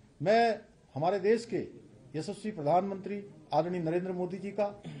मैं हमारे देश के यशस्वी प्रधानमंत्री आदरणीय नरेंद्र मोदी जी का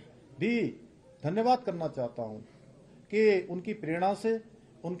भी धन्यवाद करना चाहता हूं कि उनकी प्रेरणा से,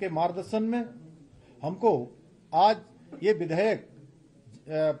 उनके मार्गदर्शन में हमको आज ये विधेयक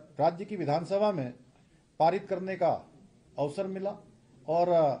राज्य की विधानसभा में पारित करने का अवसर मिला और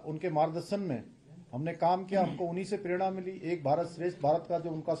उनके मार्गदर्शन में हमने काम किया। हमको उन्हीं से प्रेरणा मिली। एक भारत श्रेष्ठ भारत का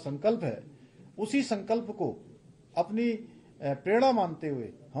जो उनका संकल्प है, उसी संकल्प को अपनी प्रेरणा मानते हुए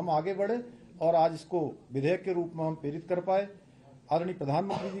हम आगे बढ़े और आज इसको विधेयक के रूप में हम प्रेरित कर पाए। आदरणीय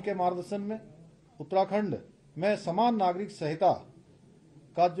प्रधानमंत्री जी के मार्गदर्शन में उत्तराखंड में समान नागरिक संहिता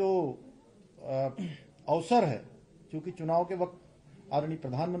का जो अवसर है, क्योंकि चुनाव के वक्त आदरणीय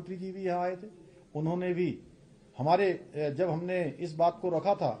प्रधानमंत्री जी भी यहाँ आए थे, उन्होंने भी हमारे, जब हमने इस बात को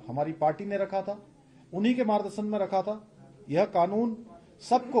रखा था, हमारी पार्टी ने रखा था, उन्हीं के मार्गदर्शन में रखा था। यह कानून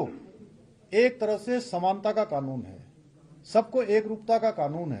सबको एक तरह से समानता का कानून है। सबको एक रूपता का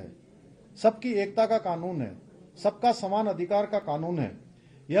कानून है, सबकी एकता का कानून है, सबका समान अधिकार का कानून है।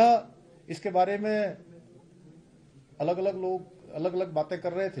 यह इसके बारे में अलग अलग लोग अलग अलग बातें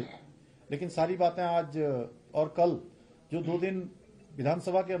कर रहे थे, लेकिन सारी बातें आज और कल जो 2 दिन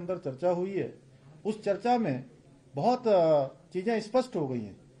विधानसभा के अंदर चर्चा हुई है, उस चर्चा में बहुत चीजें स्पष्ट हो गई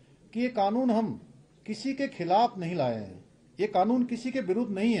हैं कि ये कानून हम किसी के खिलाफ नहीं लाए हैं, ये कानून किसी के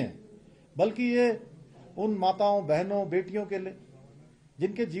विरुद्ध नहीं है, बल्कि ये उन माताओं, बहनों, बेटियों के लिए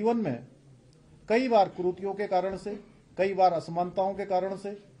जिनके जीवन में कई बार कुरीतियों के कारण से, कई बार असमानताओं के कारण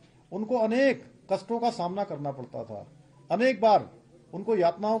से उनको अनेक कष्टों का सामना करना पड़ता था, अनेक बार उनको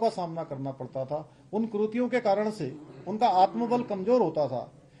यातनाओं का सामना करना पड़ता था। उन कुरीतियों के कारण से उनका आत्मबल कमजोर होता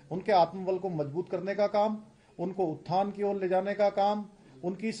था। उनके आत्मबल को मजबूत करने का काम, उनको उत्थान की ओर ले जाने का काम,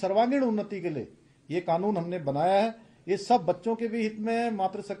 उनकी सर्वांगीण उन्नति के लिए ये कानून हमने बनाया है। ये सब बच्चों के भी हित में है,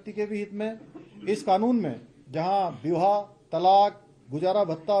 मातृशक्ति के भी हित में। इस कानून में जहां विवाह, तलाक, गुजारा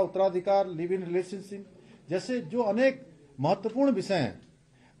भत्ता, उत्तराधिकार, लिव इन रिलेशनशिप जैसे जो अनेक महत्वपूर्ण विषय हैं,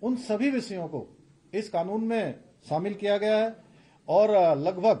 उन सभी विषयों को इस कानून में शामिल किया गया है। और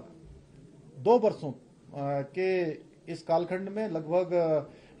लगभग 2 वर्षों के इस कालखंड में लगभग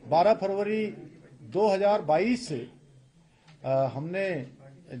 12 फरवरी 2022 से हमने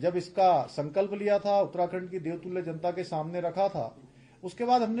जब इसका संकल्प लिया था, उत्तराखंड की देवतुल्य जनता के सामने रखा था, उसके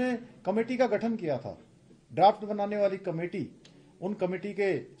बाद हमने कमेटी का गठन किया था, ड्राफ्ट बनाने वाली कमेटी। उन कमेटी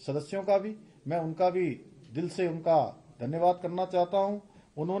के सदस्यों का भी मैं उनका भी दिल से उनका धन्यवाद करना चाहता हूं।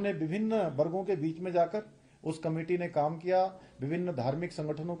 उन्होंने विभिन्न वर्गों के बीच में जाकर उस कमेटी ने काम किया, विभिन्न धार्मिक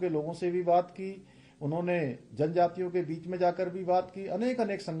संगठनों के लोगों से भी बात की, उन्होंने जनजातियों के बीच में जाकर भी बात की,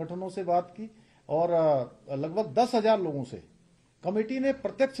 अनेक संगठनों से बात की और लगभग 10,000 लोगों से कमेटी ने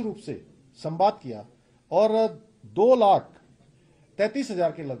प्रत्यक्ष रूप से संवाद किया और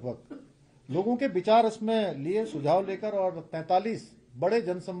 2,33,000 के लगभग लोगों के विचार इसमें लिए, सुझाव लेकर, और 43 बड़े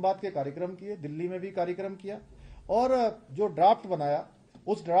जनसंवाद के कार्यक्रम किए, दिल्ली में भी कार्यक्रम किया। और जो ड्राफ्ट बनाया,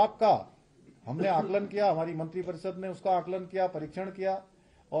 उस ड्राफ्ट का हमने आकलन किया, हमारी मंत्रिपरिषद ने उसका आकलन किया, परीक्षण किया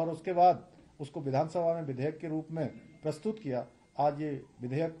और उसके बाद उसको विधानसभा में विधेयक के रूप में प्रस्तुत किया। आज ये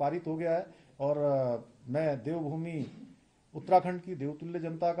विधेयक पारित हो गया है और मैं देवभूमि उत्तराखंड की देवतुल्य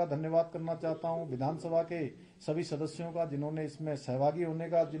जनता का धन्यवाद करना चाहता हूं, विधानसभा के सभी सदस्यों का जिन्होंने इसमें सहभागी होने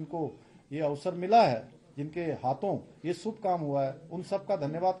का, जिनको ये अवसर मिला है, जिनके हाथों ये शुभ काम हुआ है, उन सब का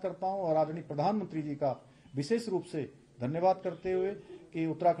धन्यवाद करता हूं। और आदरणीय प्रधानमंत्री जी का विशेष रूप से धन्यवाद करते हुए कि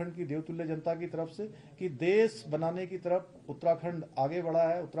उत्तराखंड की देवतुल्य जनता की तरफ से कि देश बनाने की तरफ उत्तराखंड आगे बढ़ा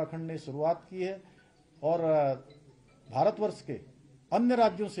है, उत्तराखंड ने शुरुआत की है और भारतवर्ष के अन्य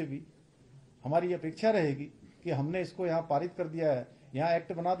राज्यों से भी हमारी अपेक्षा रहेगी कि हमने इसको यहाँ पारित कर दिया है, यहाँ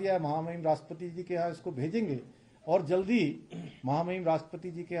एक्ट बना दिया है, महामहिम राष्ट्रपति जी के यहाँ इसको भेजेंगे और जल्दी महामहिम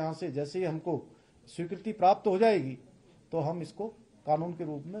राष्ट्रपति जी के यहाँ से जैसे ही हमको स्वीकृति प्राप्त हो जाएगी तो हम इसको कानून के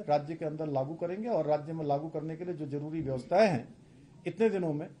रूप में राज्य के अंदर लागू करेंगे और राज्य में लागू करने के लिए जो जरूरी व्यवस्थाएं हैं, इतने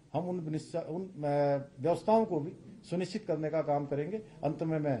दिनों में हम उन व्यवस्थाओं को भी सुनिश्चित करने का काम करेंगे। अंत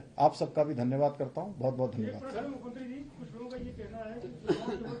में मैं आप सबका भी धन्यवाद करता हूं। बहुत बहुत धन्यवाद। मुख्यमंत्री जी, कुछ लोगों का ये कहना है कि चुनाव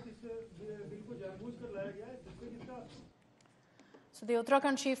के वक्त इस बिल को जानबूझकर लाया गया है, जिससे जिसका So the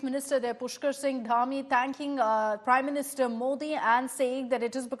Uttarakhand Chief Minister there, Pushkar Singh Dhami, thanking Prime Minister Modi and saying that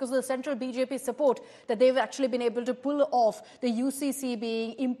it is because of the central BJP support that they've actually been able to pull off the UCC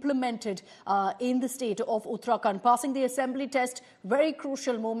being implemented in the state of Uttarakhand. Passing the assembly test, very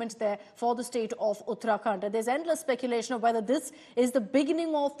crucial moment there for the state of Uttarakhand. And there's endless speculation of whether this is the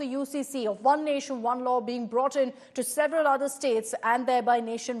beginning of the UCC, of one nation, one law being brought in to several other states and thereby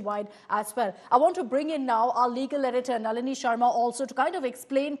nationwide as well. I want to bring in now our legal editor, Nalini Sharma, also to kind of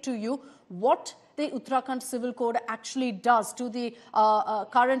explain to you what the Uttarakhand Civil Code actually does to the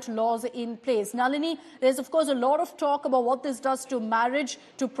current laws in place. Nalini, there's of course a lot of talk about what this does to marriage,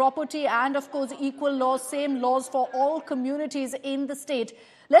 to property, and of course equal laws, same laws for all communities in the state.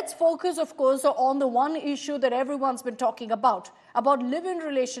 Let's focus, of course, on the one issue that everyone's been talking about live-in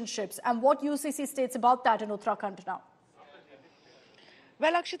relationships and what UCC states about that in Uttarakhand now.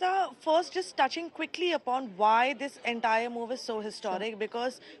 Well, Akshita, first just touching quickly upon why this entire move is so historic,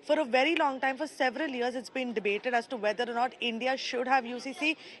 because for a very long time, for several years, it's been debated as to whether or not India should have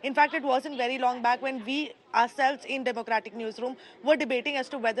UCC. In fact, it wasn't very long back when we ourselves in Democratic Newsroom were debating as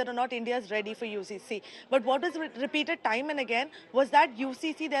to whether or not India is ready for UCC. But what was repeated time and again was that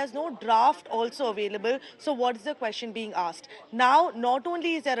UCC, there's no draft also available. So what's the question being asked? Now, not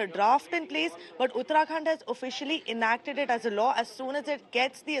only is there a draft in place, but Uttarakhand has officially enacted it as a law. As soon as it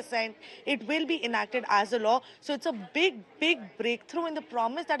gets the assent, it will be enacted as a law. So it's a big breakthrough in the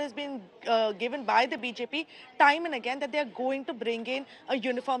promise that has been given by the BJP time and again, that they are going to bring in a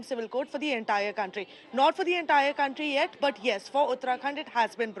uniform civil code for the entire country. Not for for the entire country yet, but yes, for Uttarakhand it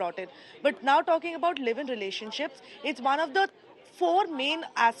has been brought in. But now talking about live-in relationships, it's one of the 4 main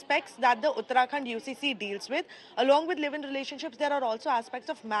aspects that the Uttarakhand UCC deals with. Along with live-in relationships, there are also aspects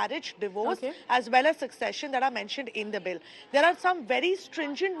of marriage, divorce, as well as succession that are mentioned in the bill. There are some very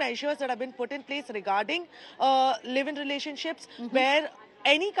stringent measures that have been put in place regarding live-in relationships, where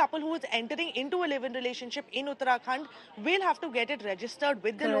any couple who is entering into a live-in relationship in Uttarakhand will have to get it registered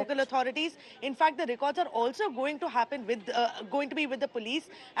with the local authorities. In fact, the records are also going to happen with, be with the police,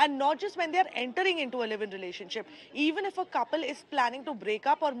 and not just when they are entering into a live-in relationship. Even if a couple is planning to break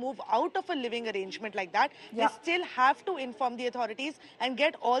up or move out of a living arrangement like that, they still have to inform the authorities and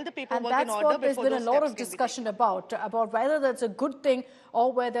get all the paperwork in order before those steps can be taken. And that's what there's been a lot of discussion about whether that's a good thing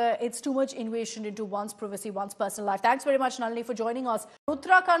or whether it's too much invasion into one's privacy, one's personal life. Thanks very much, Nalini, for joining us.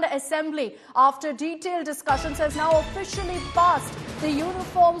 Uttarakhand Assembly, after detailed discussions, has now officially passed the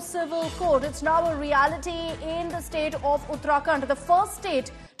Uniform Civil Code. It's now a reality in the state of Uttarakhand, the first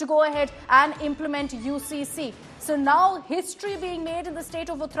state to go ahead and implement UCC. So now history being made in the state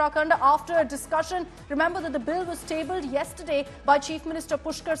of Uttarakhand after a discussion. Remember that the bill was tabled yesterday by Chief Minister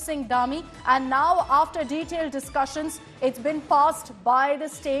Pushkar Singh Dhami, and now after detailed discussions, it's been passed by the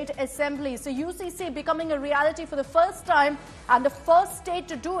State Assembly. So UCC becoming a reality for the first time, and the first state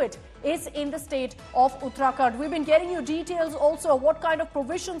to do it is in the state of Uttarakhand. We've been getting you details also of what kind of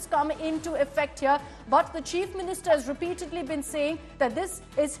provisions come into effect here, but the Chief Minister has repeatedly been saying that this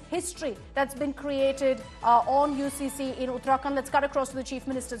is history that's been created on UCC in Uttarakhand. Let's cut across to the Chief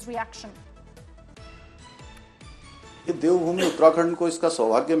Minister's reaction. ये देवभूमि उत्तराखंड को इसका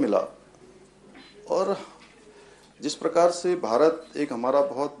सौभाग्य मिला, और जिस प्रकार से भारत एक हमारा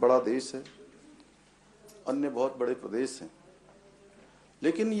बहुत बड़ा देश है, अन्य बहुत बड़े प्रदेश हैं,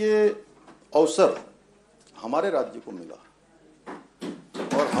 लेकिन ये अवसर हमारे राज्य को मिला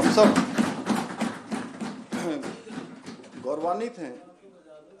और हम सब गौरवान्वित हैं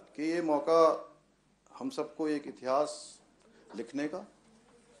कि ये मौका हम सबको एक इतिहास लिखने का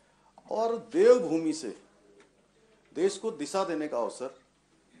और देवभूमि से देश को दिशा देने का अवसर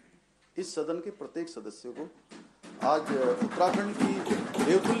इस सदन के प्रत्येक सदस्य को आज उत्तराखंड की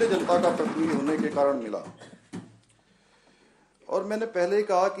देवतुल्य जनता का प्रतिनिधि होने के कारण मिला। और मैंने पहले ही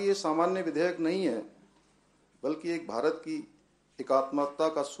कहा कि ये सामान्य विधेयक नहीं है, बल्कि एक भारत की एकात्मकता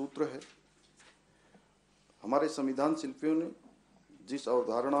का सूत्र है। हमारे संविधान शिल्पियों ने जिस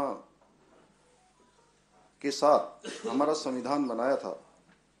अवधारणा के साथ हमारा संविधान बनाया था,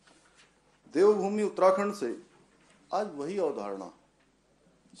 देवभूमि उत्तराखंड से आज वही अवधारणा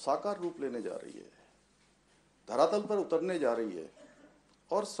साकार रूप लेने जा रही है, धरातल पर उतरने जा रही है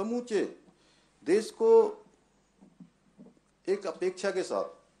और समूचे देश को एक अपेक्षा के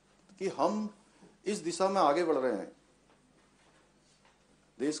साथ कि हम इस दिशा में आगे बढ़ रहे हैं,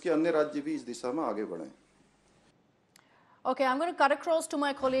 देश के अन्य राज्य भी इस दिशा में आगे बढ़ें। Okay, I'm going to cut across to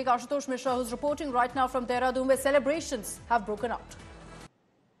my colleague Ashutosh Mishra, who's reporting right now from Dehradun, where celebrations have broken out.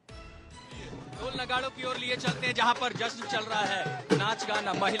 ढोल नगाड़ों की ओर लिए चलते हैं, जहां पर जश्न चल रहा है, नाच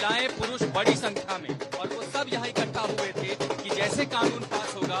गाना, महिलाएं पुरुष बड़ी संख्या में, और वो सब यहाँ इकट्ठा हुए थे कि जैसे कानून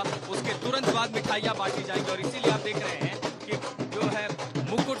पास होगा उसके तुरंत बाद मिठाइयां बांटी जाएंगी। और इसीलिए आप देख रहे हैं कि जो है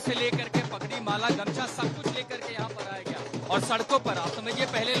मुकुट से लेकर के पगड़ी, माला, गमछा सब कुछ लेकर के यहाँ पर आया गया। और सड़कों पर आप समझिए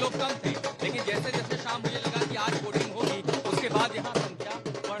पहले लोग कम थे, लेकिन जैसे जैसे शाम मुझे लगा कि आज वोटिंग होगी, उसके बाद यहाँ संख्या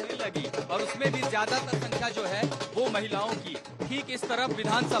बढ़ने लगी और उसमें भी ज्यादातर संख्या जो है वो महिलाओं की। ठीक इस तरफ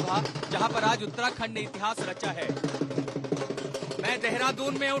विधानसभा, जहां पर आज उत्तराखंड ने इतिहास रचा है। मैं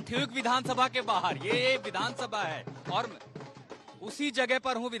देहरादून में हूँ, ठीक विधानसभा के बाहर, ये विधानसभा है और उसी जगह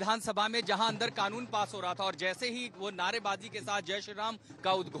पर हूँ विधानसभा में जहां अंदर कानून पास हो रहा था। और जैसे ही वो नारेबाजी के साथ जय श्री राम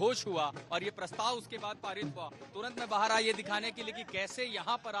का उद्घोष हुआ और ये प्रस्ताव उसके बाद पारित हुआ, तुरंत मैं बाहर आया ये दिखाने के लिए कि कैसे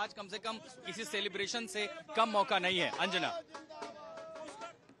यहाँ पर आज कम से कम किसी सेलिब्रेशन से कम मौका नहीं है। Anjana.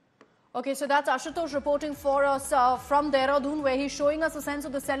 Okay, so that's Ashutosh reporting for us from Dehradun, where he's showing us a sense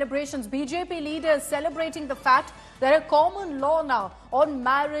of the celebrations. BJP leaders celebrating the fact that a common law now on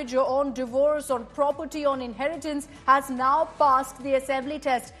marriage, on divorce, on property, on inheritance has now passed the assembly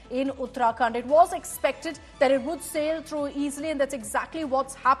test in Uttarakhand. It was expected that it would sail through easily, and that's exactly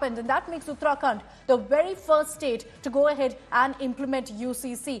what's happened. And that makes Uttarakhand the very first state to go ahead and implement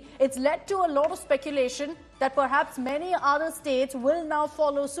UCC. It's led to a lot of speculation that perhaps many other states will now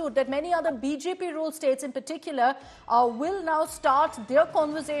follow suit, that many other BJP-ruled states in particular will now start their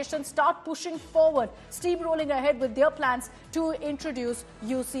conversation, start pushing forward, steamrolling ahead with their plans to introduce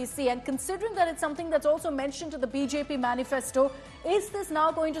UCC. And considering that it's something that's also mentioned in the BJP manifesto, is this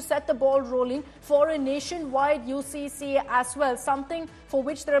now going to set the ball rolling for a nationwide UCC as well? Something for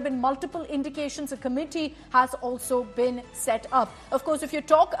which there have been multiple indications. A committee has also been set up. Of course, if you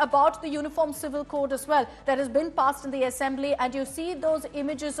talk about the Uniform Civil Code as well, that has been passed in the Assembly, and you see those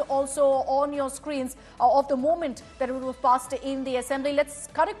images also on your screens of the moment that it was passed in the Assembly. Let's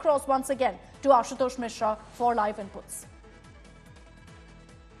cut across once again to Ashutosh Mishra for live inputs.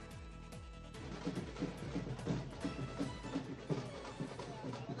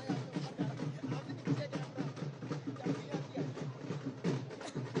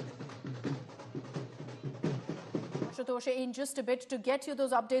 In just a bit to get you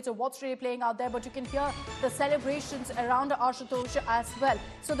those updates of what's really playing out there, but you can hear the celebrations around Ashutosh as well.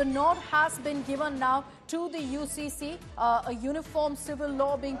 So the nod has been given now to the UCC, a uniform civil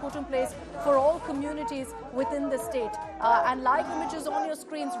law being put in place for all communities within the state. And live images on your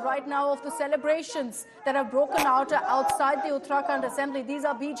screens right now of the celebrations that have broken out outside the Uttarakhand Assembly. These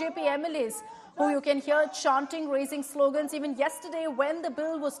are BJP MLAs who you can hear chanting, raising slogans. Even yesterday when the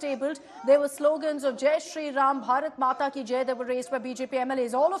bill was tabled, there were slogans of Jai Shri Ram, Bharat Mata Ki Jai that were raised by BJP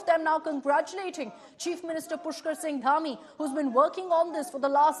MLAs. All of them now congratulating Chief Minister Pushkar Singh Dhami, who's been working on this for the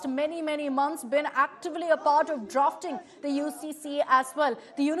last many months, been actively a part of drafting the UCC as well.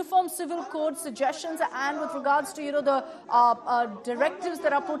 The Uniform Civil Code suggestions, and with regards to the directives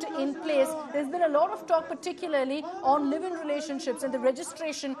that are put in place, there's been a lot of talk particularly on live-in relationships and the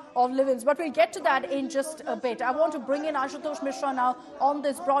registration of live-ins. But we'll get to that in just a bit. I want to bring in Ashutosh Mishra now on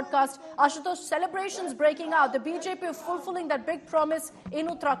this broadcast. Ashutosh, celebrations breaking out. The BJP fulfilling that big promise in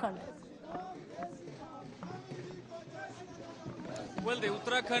Uttarakhand. Well, the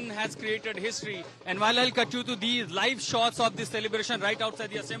Uttarakhand has created history, and while I'll cut you to these live shots of this celebration right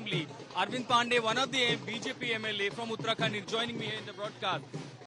outside the Assembly, Arvind Pandey, one of the BJP MLA from Uttarakhand, is joining me here in the broadcast.